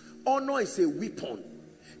 Honor is a weapon.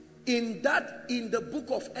 In the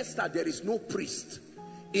book of Esther, there is no priest.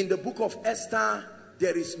 In the book of Esther,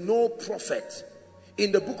 there is no prophet.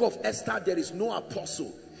 In the book of Esther, there is no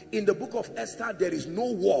apostle. In the book of Esther, there is no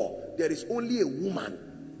war. There is only a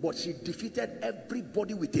woman. But she defeated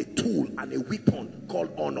everybody with a tool and a weapon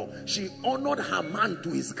called honor. She honored her man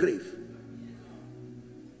to his grave.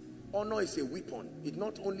 Honor is a weapon. It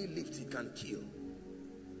not only lifts, it can kill.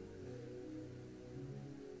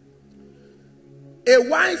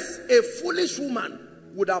 A foolish woman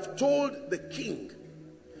would have told the king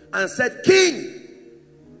and said, King,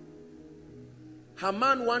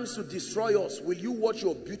 Haman wants to destroy us. Will you watch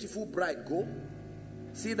your beautiful bride go?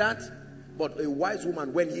 See that? But a wise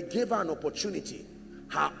woman, when he gave her an opportunity,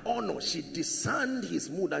 her honor, she discerned his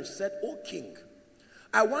mood and she said, oh king,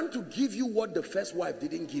 I want to give you what the first wife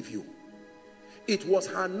didn't give you. It was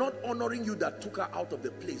her not honoring you that took her out of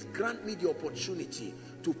the place. Grant me the opportunity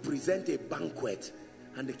to present a banquet.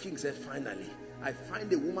 And the king said, finally, I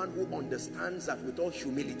find a woman who understands that with all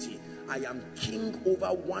humility, I am king over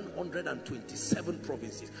 127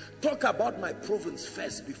 provinces. Talk about my province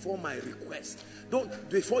first before my request.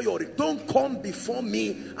 Don't come before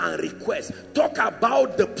me and request. Talk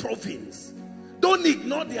about the province. Don't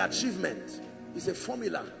ignore the achievement. It's a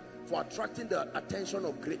formula for attracting the attention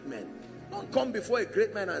of great men. Don't come before a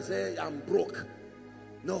great man and say, I'm broke.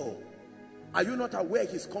 No. Are you not aware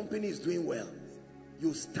his company is doing well?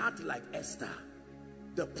 You start like Esther.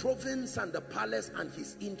 The province and the palace and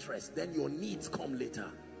his interest, then your needs come later.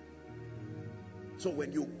 So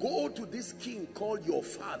when you go to this king called your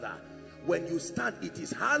father, when you start, it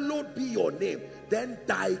is hallowed be your name, then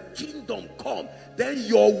thy kingdom come, then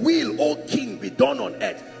your will, O king, be done on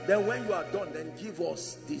earth. Then when you are done, then give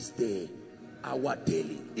us this day our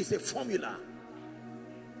daily. It's a formula.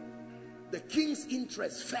 The king's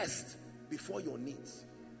interest first before your needs.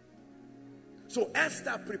 So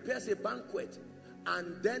Esther prepares a banquet,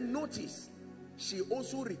 and then notice she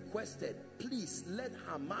also requested, please let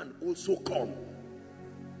Haman also come.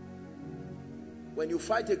 When you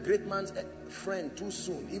fight a great man's friend too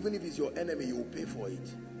soon, even if he's your enemy, you will pay for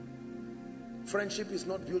it. Friendship is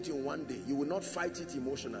not built in one day. You will not fight it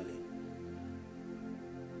emotionally.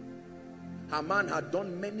 Haman had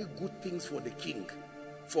done many good things for the king.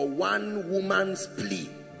 For one woman's plea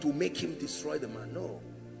to make him destroy the man. No.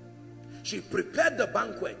 She prepared the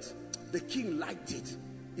banquet. The king liked it.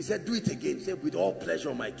 He said, do it again. He said, with all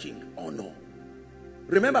pleasure, my king. Honor.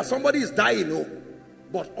 Remember, somebody is dying, no?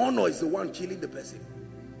 But honor is the one killing the person.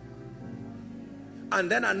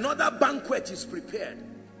 And then another banquet is prepared.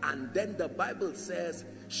 And then the Bible says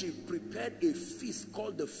she prepared a feast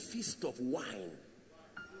called the Feast of Wine.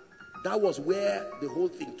 That was where the whole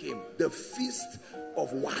thing came. The Feast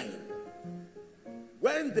of Wine.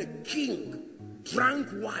 When the king drank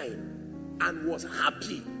wine and was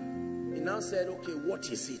happy. He now said, okay, what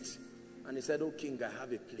is it? And he said, oh king, I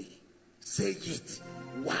have a plea. Say it.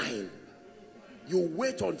 Wine. You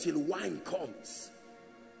wait until wine comes.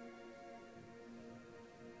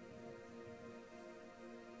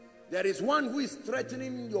 There is one who is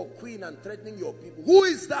threatening your queen and threatening your people. Who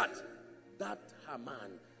is that? That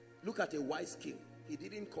Haman. Look at a wise king. He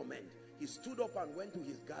didn't comment. He stood up and went to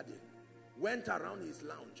his garden, went around his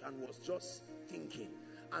lounge and was just thinking.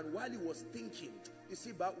 And while he was thinking, you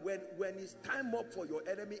see, but when it's time up for your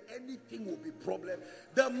enemy, anything will be problem.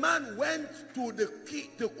 The man went to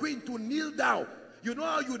the queen to kneel down. You know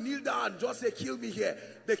how you kneel down and just say, kill me here.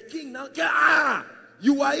 The king now,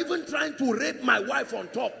 you are even trying to rape my wife on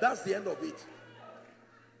top. That's the end of it.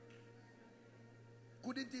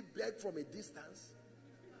 Couldn't he beg from a distance?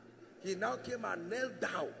 He now came and knelt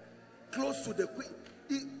down close to the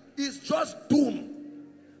queen. He's just doomed.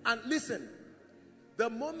 And listen, the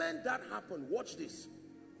moment that happened, watch this.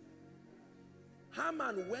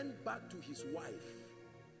 Haman went back to his wife.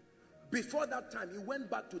 Before that time, he went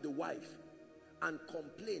back to the wife and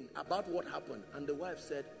complained about what happened. And the wife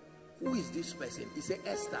said, who is this person? He said,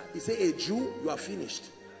 Esther. He said, a Jew, you are finished.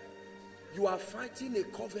 You are fighting a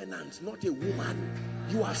covenant, not a woman.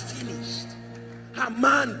 You are finished.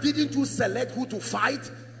 Haman, didn't you select who to fight?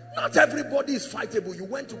 Not everybody is fightable. You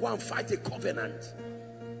went to go and fight a covenant.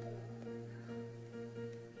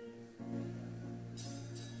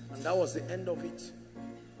 And that was the end of it.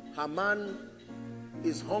 Haman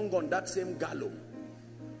is hung on that same gallows.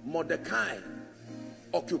 Mordecai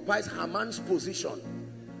occupies Haman's position.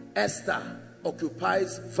 Esther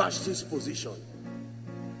occupies Vashti's position.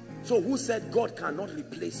 So who said God cannot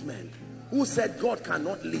replace men? Who said God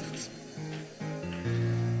cannot lift?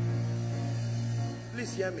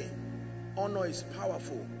 Please hear me. Honor is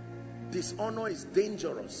powerful. Dishonor is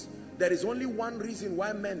dangerous. There is only one reason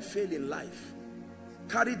why men fail in life.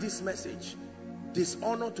 Carry this message.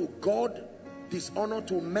 Dishonor to God, dishonor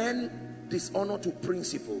to men, dishonor to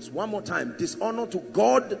principles. One more time. Dishonor to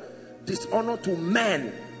God, dishonor to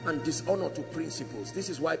men, and dishonor to principles. This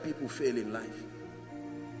is why people fail in life.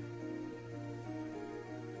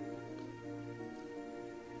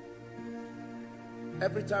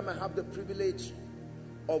 Every time I have the privilege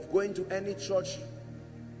of going to any church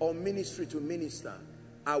or ministry to minister,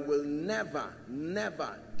 I will never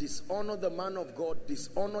dishonor the man of God,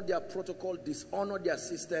 dishonor their protocol, dishonor their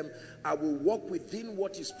system. I will walk within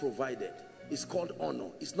what is provided. It's called honor.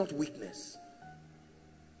 It's not weakness.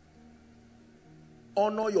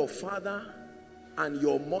 Honor your father and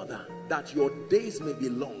your mother, that your days may be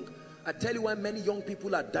long. I tell you why many young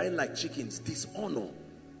people are dying like chickens. Dishonor.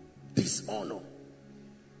 Dishonor.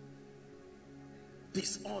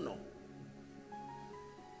 Dishonor.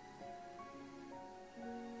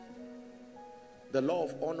 The law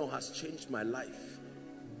of honor has changed my life.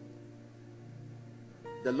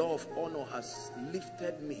 The law of honor has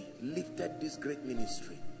lifted me, lifted this great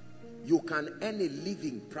ministry. You can earn a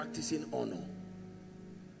living practicing honor.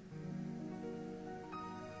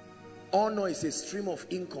 Honor is a stream of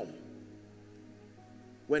income.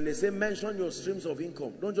 When they say mention your streams of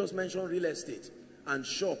income, don't just mention real estate and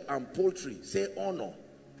shop and poultry. Say honor.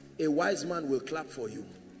 A wise man will clap for you.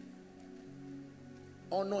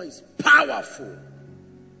 Honor is powerful.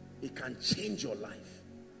 It can change your life.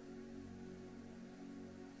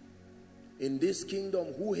 In this kingdom,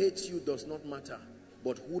 who hates you does not matter,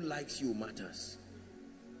 but who likes you matters.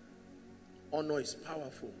 Honor is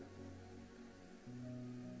powerful.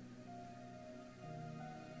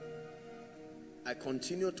 I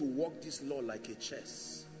continue to walk this law like a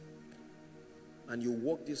chess. And you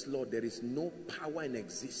walk this law, there is no power in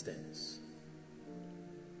existence.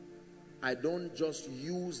 I don't just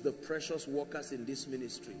use the precious workers in this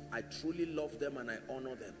ministry. I truly love them and I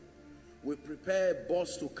honor them. We prepare a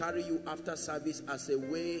bus to carry you after service as a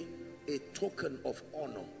way, a token of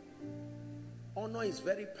honor. Honor is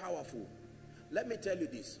very powerful. Let me tell you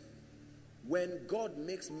this. When God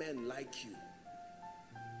makes men like you,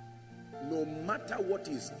 no matter what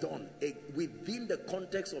is done, within the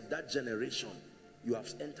context of that generation, you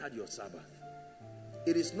have entered your Sabbath.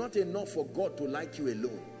 It is not enough for God to like you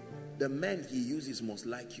alone. The men he uses must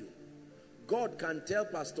like you. God can tell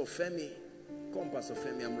Pastor Femi, come Pastor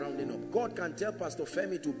Femi, I'm rounding up. God can tell Pastor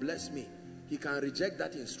Femi to bless me. He can reject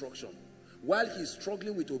that instruction. While he's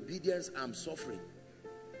struggling with obedience, I'm suffering.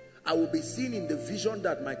 I will be seen in the vision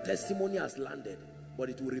that my testimony has landed, but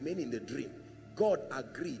it will remain in the dream. God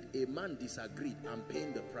agreed, a man disagreed, I'm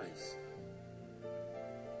paying the price.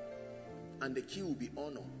 And the key will be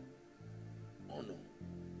honor. Honor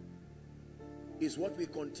is what we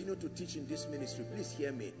continue to teach in this ministry. Please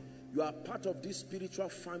hear me. You are part of this spiritual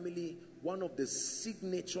family. One of the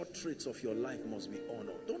signature traits of your life must be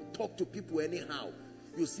honor. Don't talk to people anyhow.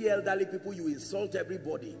 You see elderly people, you insult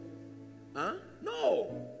everybody. Huh?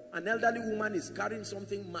 No. An elderly woman is carrying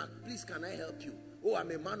something. Mark, please, can I help you? Oh,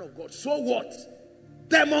 I'm a man of God. So what?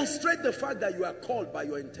 Demonstrate the fact that you are called by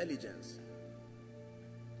your intelligence.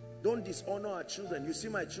 Don't dishonor our children. You see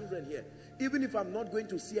my children here. Even if I'm not going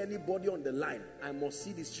to see anybody on the line, I must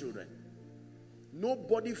see these children.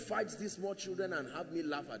 Nobody fights these small children and have me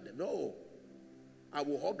laugh at them. No. I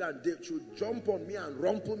will hug and they should jump on me and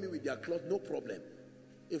rumple me with their cloth. No problem.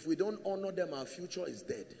 If we don't honor them, our future is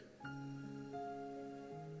dead.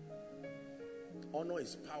 Honor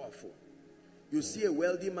is powerful. You see a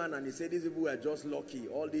wealthy man and he said, these people are just lucky.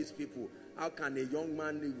 All these people. How can a young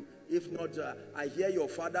man, if not, I hear your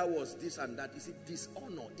father was this and that. You see,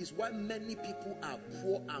 dishonor is why many people are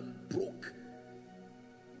poor and broke.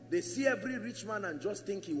 They see every rich man and just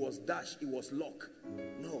think he was dash, he was luck.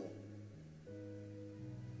 No.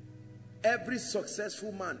 Every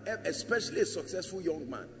successful man, especially a successful young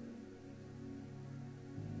man.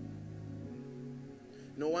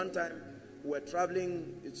 You know, one time we were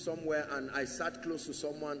traveling somewhere and I sat close to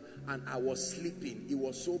someone and I was sleeping. It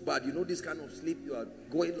was so bad. You know this kind of sleep, you are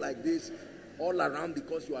going like this all around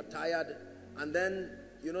because you are tired. And then,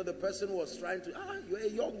 you know, the person was trying to, you're a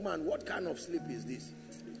young man. What kind of sleep is this?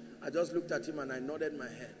 I just looked at him and I nodded my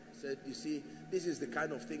head. Said, you see, this is the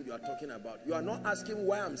kind of thing you are talking about. You are not asking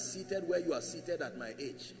why I'm seated where you are seated at my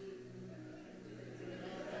age.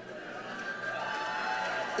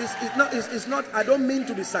 It's not, I don't mean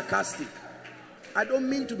to be sarcastic. I don't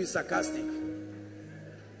mean to be sarcastic.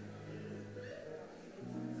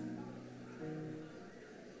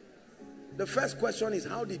 The first question is,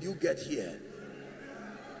 how did you get here?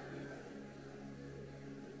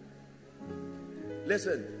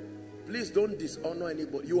 Listen, please don't dishonor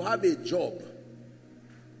anybody. You have a job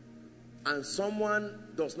and someone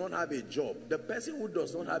does not have a job. The person who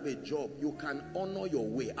does not have a job, you can honor your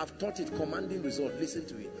way. I've taught it, commanding result. Listen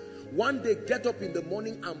to it. One day, get up in the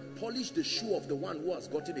morning and polish the shoe of the one who has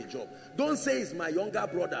gotten a job. Don't say it's my younger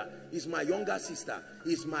brother, it's my younger sister,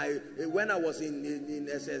 it's my, when I was in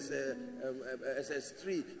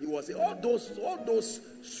SS3, it was all those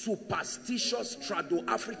superstitious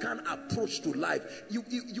trado-African approach to life.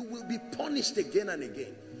 You will be punished again and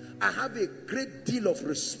again. I have a great deal of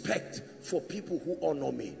respect for people who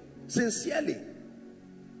honor me. Sincerely.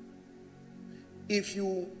 If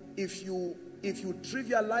you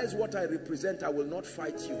trivialize what I represent, I will not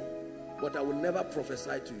fight you, but I will never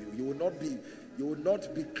prophesy to you. You will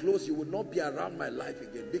not be close. You will not be around my life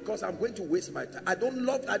again because I'm going to waste my time. I don't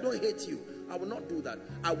hate you. I will not do that.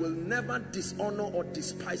 I will never dishonor or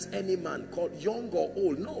despise any man, called young or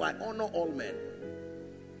old. No, I honor all men.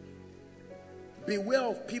 Beware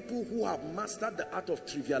of people who have mastered the art of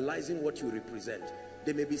trivializing what you represent.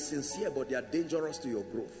 They may be sincere, but they are dangerous to your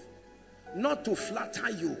growth. Not to flatter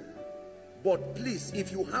you, but please,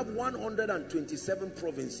 if you have 127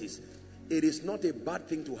 provinces, it is not a bad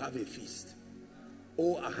thing to have a feast.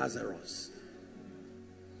 Oh, Ahasuerus.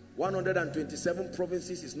 127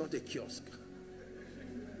 provinces is not a kiosk.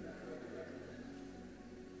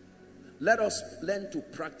 Let us learn to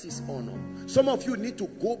practice honor. Some of you need to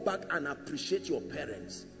go back and appreciate your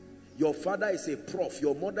parents. Your father is a prof.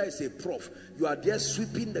 Your mother is a prof. You are there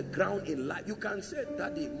sweeping the ground in life. You can say,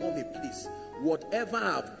 Daddy, Mommy, please, whatever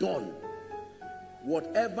I've done,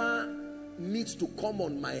 whatever needs to come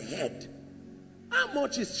on my head, how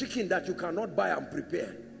much is chicken that you cannot buy and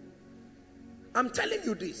prepare? I'm telling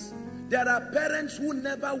you this. There are parents who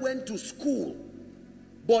never went to school,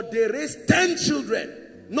 but they raised 10 children.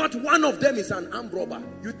 Not one of them is an armed robber.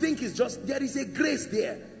 You think it's just, there is a grace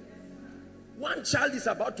there. One child is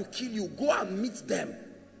about to kill you. Go and meet them.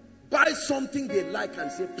 Buy something they like and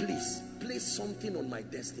say, please, place something on my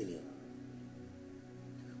destiny.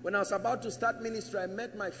 When I was about to start ministry, I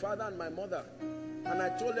met my father and my mother. And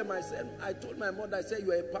I told them, I told my mother, I said,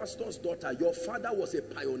 you are a pastor's daughter. Your father was a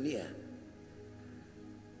pioneer.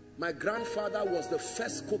 My grandfather was the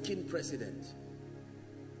first cooking president.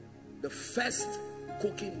 The first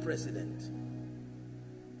cooking president.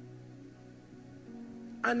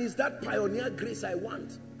 And it's that pioneer grace I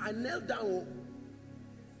want. I knelt down.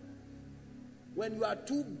 When you are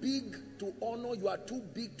too big to honor, you are too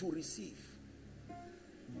big to receive.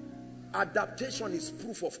 Adaptation is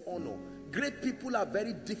proof of honor. Great people are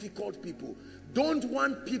very difficult people. Don't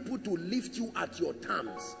want people to lift you at your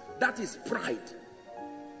terms. That is pride.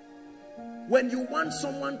 When you want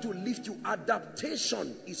someone to lift you,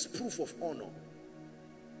 adaptation is proof of honor.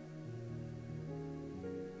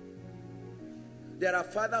 There are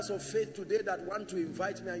fathers of faith today that want to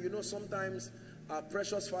invite me, and you know, sometimes our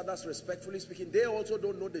precious fathers, respectfully speaking, they also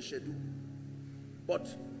don't know the schedule. But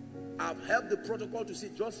I've helped the protocol to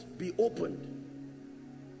say, just be open.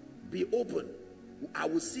 Be open. I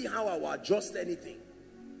will see how I will adjust anything.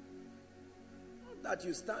 Not that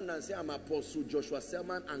you stand and say, I'm Apostle Joshua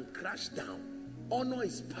Selman, and crash down. Honor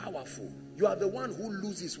is powerful. You are the one who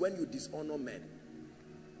loses when you dishonor men.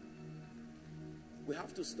 We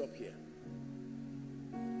have to stop here.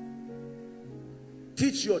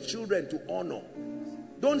 Teach your children to honor.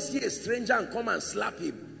 Don't see a stranger and come and slap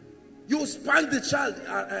him. You spank the child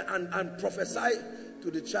and prophesy to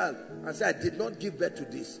the child and say, I did not give birth to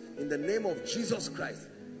this. In the name of Jesus Christ,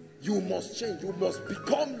 you must change. You must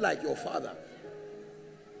become like your father.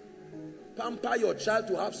 Pamper your child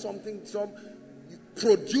to have something,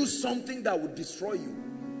 produce something that would destroy you.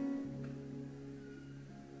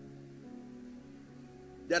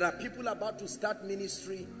 There are people about to start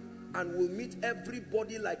ministry and will meet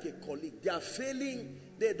everybody like a colleague. They are failing.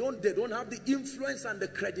 They don't have the influence and the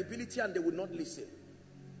credibility, and they will not listen.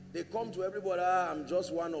 They come to everybody, I'm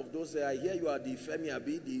just one of those. I hear you are the Femi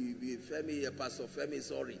Abi, the Femi, Pastor Femi,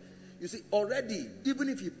 sorry. You see, already, even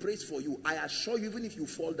if he prays for you, I assure you, even if you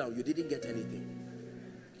fall down, you didn't get anything.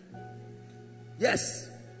 Yes.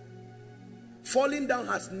 Falling down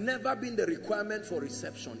has never been the requirement for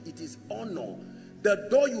reception. It is honor. The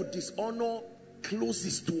door you dishonor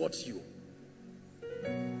closes towards you.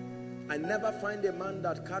 I never find a man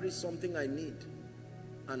that carries something I need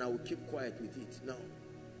and I will keep quiet with it. No.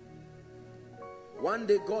 One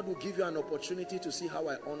day God will give you an opportunity to see how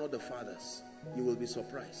I honor the fathers. You will be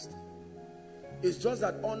surprised. It's just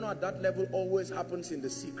that honor at that level always happens in the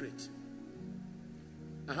secret.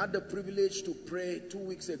 I had the privilege to pray 2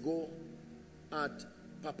 weeks ago at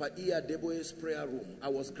Papa Iya Deboe's prayer room. I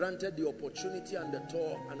was granted the opportunity and the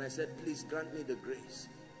tour, and I said, please grant me the grace.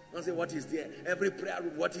 I say, what is there? Every prayer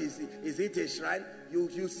room, what is it? Is it a shrine?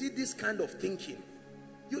 You see this kind of thinking.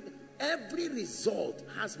 Every result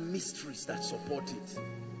has mysteries that support it.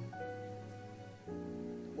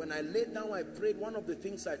 When I laid down, I prayed. One of the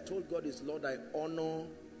things I told God is, Lord, I honor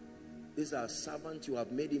this our servant. You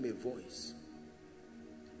have made him a voice.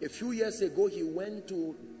 A few years ago, he went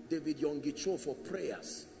to David Yongicho for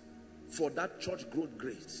prayers for that church growth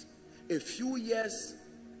grace. A few years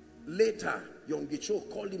later, Yongicho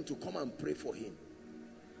called him to come and pray for him.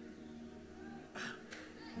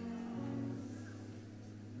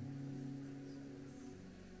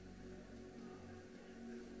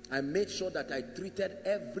 I made sure that I treated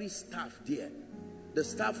every staff there. The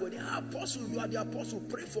staff were there, Apostle, you are the apostle,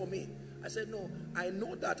 pray for me. I said, no, I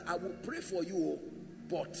know that I will pray for you,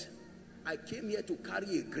 but I came here to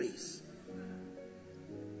carry a grace.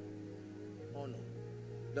 Honor.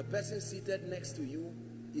 The person seated next to you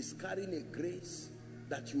is carrying a grace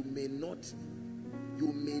that you may need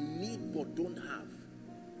but don't have.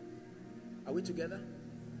 Are we together?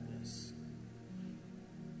 Yes.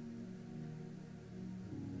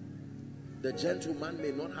 The gentleman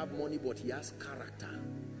may not have money, but he has character.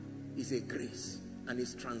 It's a grace and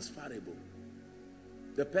it's transferable.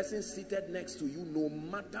 The person seated next to you, no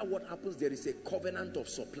matter what happens, there is a covenant of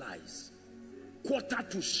supplies. Quarter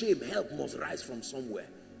to shame, help must rise from somewhere.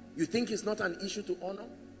 You think it's not an issue to honor?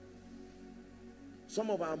 Some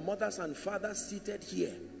of our mothers and fathers seated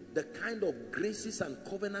here, the kind of graces and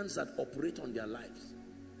covenants that operate on their lives.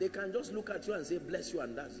 They can just look at you and say, bless you,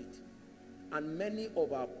 and that's it. And many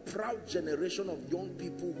of our proud generation of young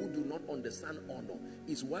people who do not understand honor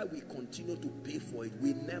is why we continue to pay for it.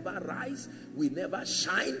 We never rise, we never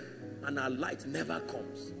shine, and our light never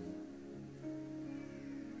comes.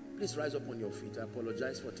 Please rise up on your feet. I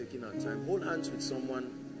apologize for taking our time. Hold hands with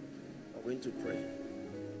someone. We're going to pray.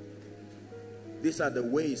 These are the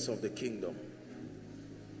ways of the kingdom.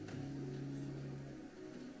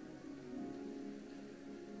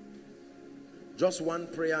 Just one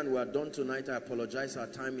prayer and we are done tonight. I apologize, our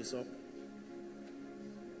time is up.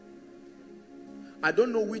 I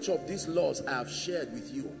don't know which of these laws I have shared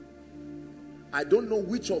with you. I don't know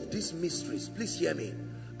which of these mysteries. Please hear me.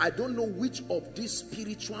 I don't know which of these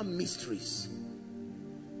spiritual mysteries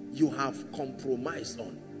you have compromised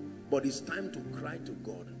on. But it's time to cry to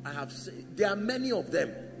God. I have said, there are many of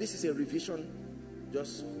them. This is a revision.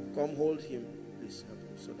 Just come hold him, please,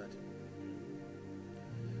 so that.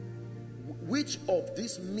 Which of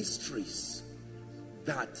these mysteries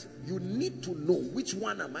that you need to know, which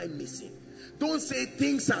one am I missing? Don't say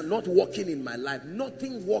things are not working in my life.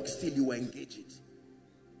 Nothing works till you engage it.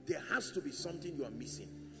 There has to be something you are missing.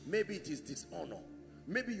 Maybe it is dishonor.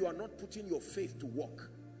 Maybe you are not putting your faith to work.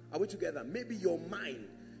 Are we together? Maybe your mind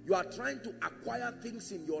You are trying to acquire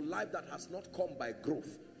things in your life that has not come by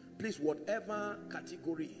growth. Please, whatever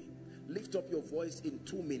category, lift up your voice in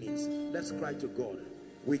 2 minutes. Let's cry to God.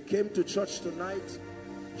 We came to church tonight.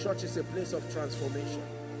 Church is a place of transformation.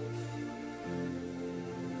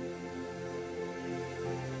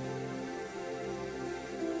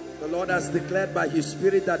 The Lord has declared by His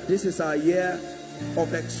Spirit that this is our year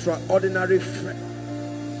of extraordinary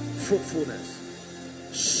fruitfulness.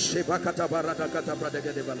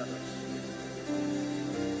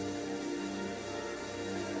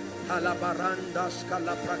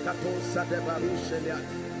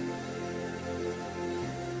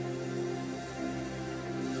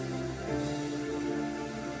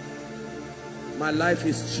 My life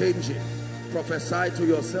is changing. Prophesy to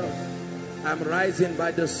yourself. I'm rising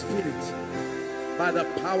by the Spirit, by the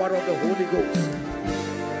power of the Holy Ghost,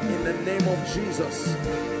 in the name of Jesus.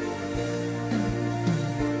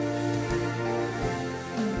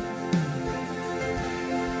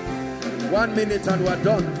 One minute and we're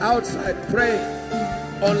done. Outside, pray.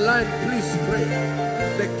 Online, please pray.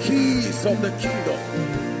 The keys of the kingdom,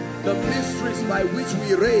 the mysteries by which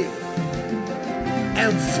we reign,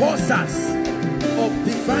 enforce us of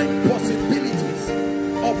divine possibilities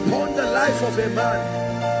upon the life of a man.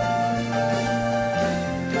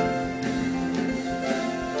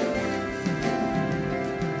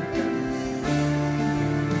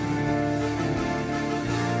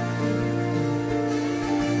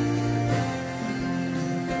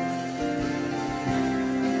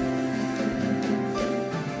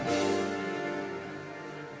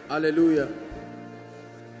 Hallelujah.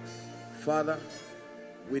 Father,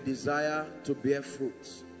 we desire to bear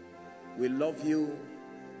fruits. We love you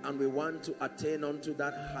and we want to attain unto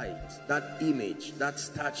that height, that image, that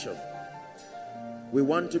stature. We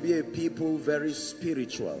want to be a people very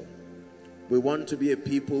spiritual. We want to be a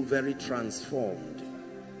people very transformed.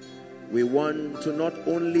 We want to not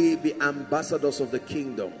only be ambassadors of the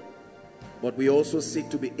kingdom, but we also seek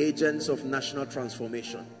to be agents of national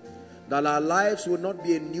transformation. That our lives will not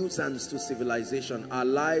be a nuisance to civilization. Our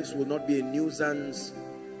lives will not be a nuisance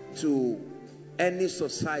to any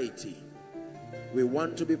society. We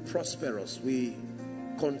want to be prosperous. We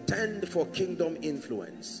contend for kingdom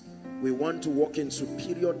influence. We want to walk in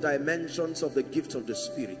superior dimensions of the gift of the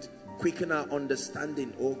Spirit. Quicken our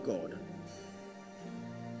understanding, oh God.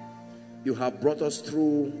 You have brought us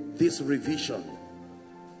through this revision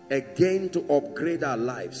again to upgrade our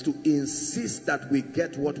lives, to insist that we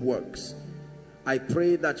get what works. I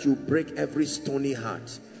pray that you break every stony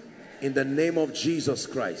heart in the name of Jesus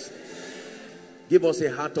Christ. Give us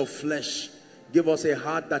a heart of flesh. Give us a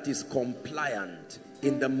heart that is compliant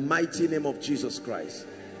in the mighty name of Jesus Christ.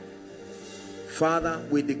 Father,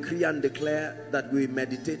 we decree and declare that we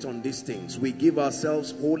meditate on these things. We give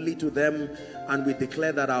ourselves wholly to them, and we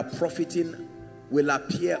declare that our profiting will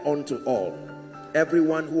appear unto all.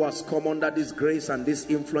 Everyone who has come under this grace and this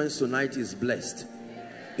influence tonight is blessed.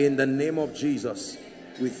 In the name of Jesus,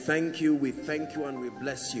 we thank you, and we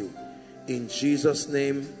bless you. In Jesus'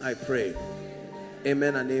 name I pray.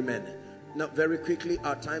 Amen and amen. Now, very quickly,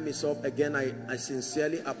 our time is up. Again, I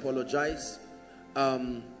sincerely apologize.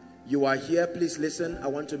 You are here, please listen. I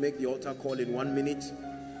want to make the altar call in 1 minute.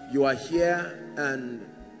 You are here and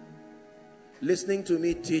listening to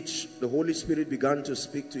me teach. The Holy Spirit began to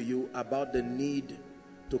speak to you about the need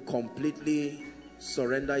to completely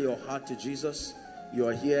surrender your heart to Jesus. You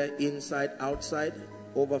are here inside, outside,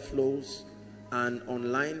 overflows, and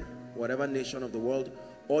online, whatever nation of the world.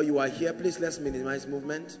 Or you are here, please let's minimize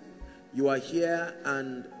movement. You are here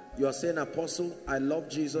and you are saying, Apostle, I love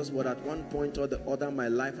Jesus, but at one point or the other my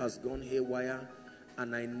life has gone haywire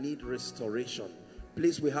and I need restoration.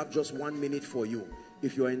 Please, we have just 1 minute for you.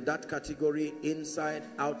 If you are in that category, inside,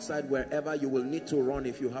 outside, wherever, you will need to run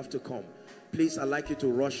if you have to come. Please, I'd like you to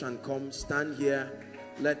rush and come. Stand here.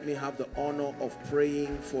 Let me have the honor of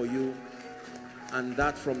praying for you, and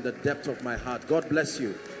that from the depth of my heart. God bless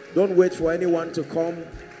you. Don't wait for anyone to come.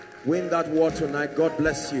 Win that war tonight. God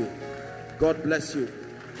bless you. God bless you.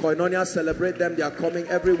 Koinonia, celebrate them. They are coming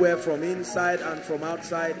everywhere from inside and from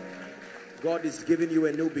outside. God is giving you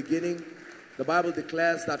a new beginning. The Bible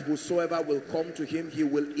declares that whosoever will come to him, he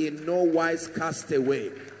will in no wise cast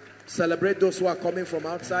away. Celebrate those who are coming from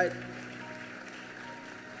outside.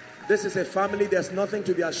 This is a family. There's nothing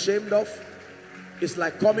to be ashamed of. It's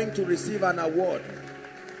like coming to receive an award.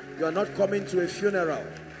 You are not coming to a funeral.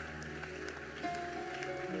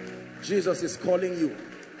 Jesus is calling you.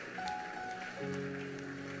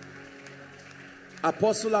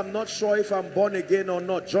 Apostle, I'm not sure if I'm born again or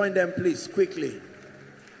not. Join them, please, quickly.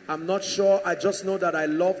 I'm not sure. I just know that I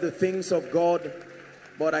love the things of God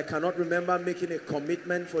but I cannot remember making a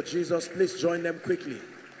commitment for Jesus. Please join them quickly.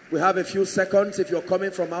 We have a few seconds. If you're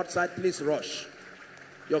coming from outside, please rush.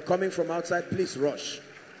 You're coming from outside, please rush.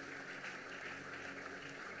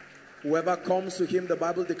 Whoever comes to him, the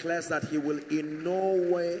Bible declares that he will in no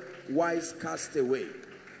way wise cast away.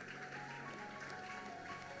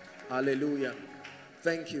 Hallelujah.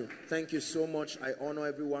 Thank you. Thank you so much. I honor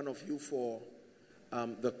every one of you for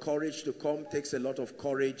the courage to come. Takes a lot of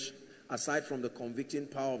courage. Aside from the convicting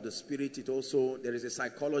power of the Spirit, there is a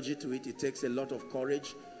psychology to it. It takes a lot of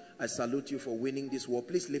courage. I salute you for winning this war.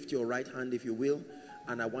 Please lift your right hand if you will.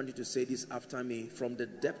 And I want you to say this after me from the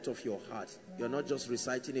depth of your heart. You're not just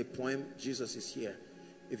reciting a poem. Jesus is here.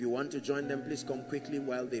 If you want to join them, please come quickly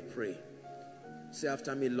while they pray. Say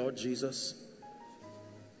after me, Lord Jesus,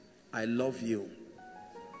 I love you.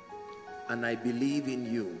 And I believe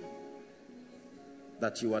in you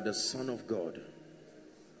that you are the Son of God.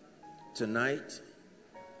 Tonight,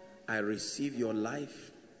 I receive your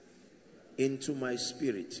life into my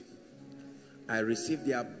spirit. I receive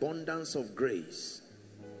the abundance of grace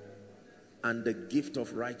and the gift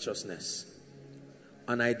of righteousness.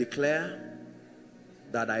 And I declare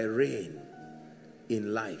that I reign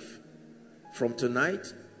in life. From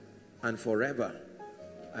tonight and forever,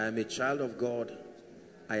 I am a child of God.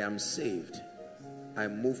 I am saved. I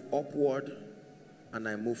move upward and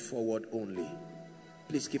I move forward only.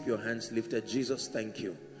 Please keep your hands lifted. Jesus, thank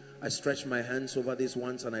you. I stretch my hands over these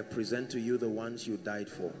ones and I present to you the ones you died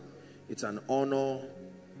for. It's an honor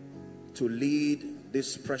to lead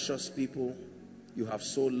these precious people you have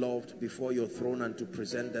so loved before your throne and to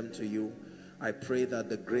present them to you. I pray that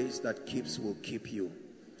the grace that keeps will keep you.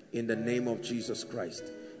 In the name of Jesus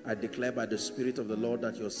Christ, I declare by the Spirit of the Lord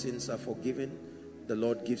that your sins are forgiven. The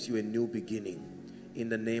Lord gives you a new beginning. In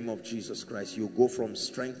the name of Jesus Christ, you go from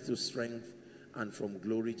strength to strength and from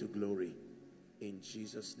glory to glory. In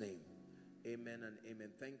Jesus' name, amen and amen.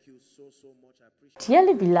 Thank you so much. I appreciate it.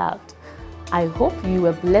 Dearly beloved, I hope you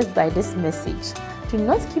were blessed by this message. Do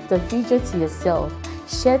not keep the video to yourself.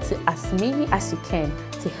 Share to as many as you can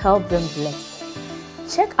to help them bless.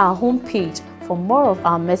 Check our homepage for more of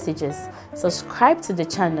our messages. Subscribe to the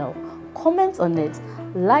channel, comment on it,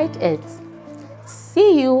 like it.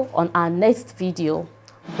 See you on our next video.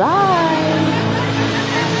 Bye.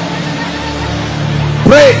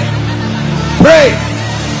 Pray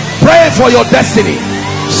for your destiny.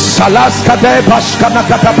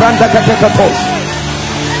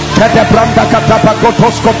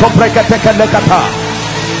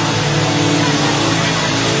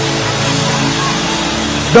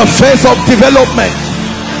 The phase of development.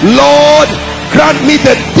 Lord, grant me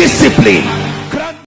the discipline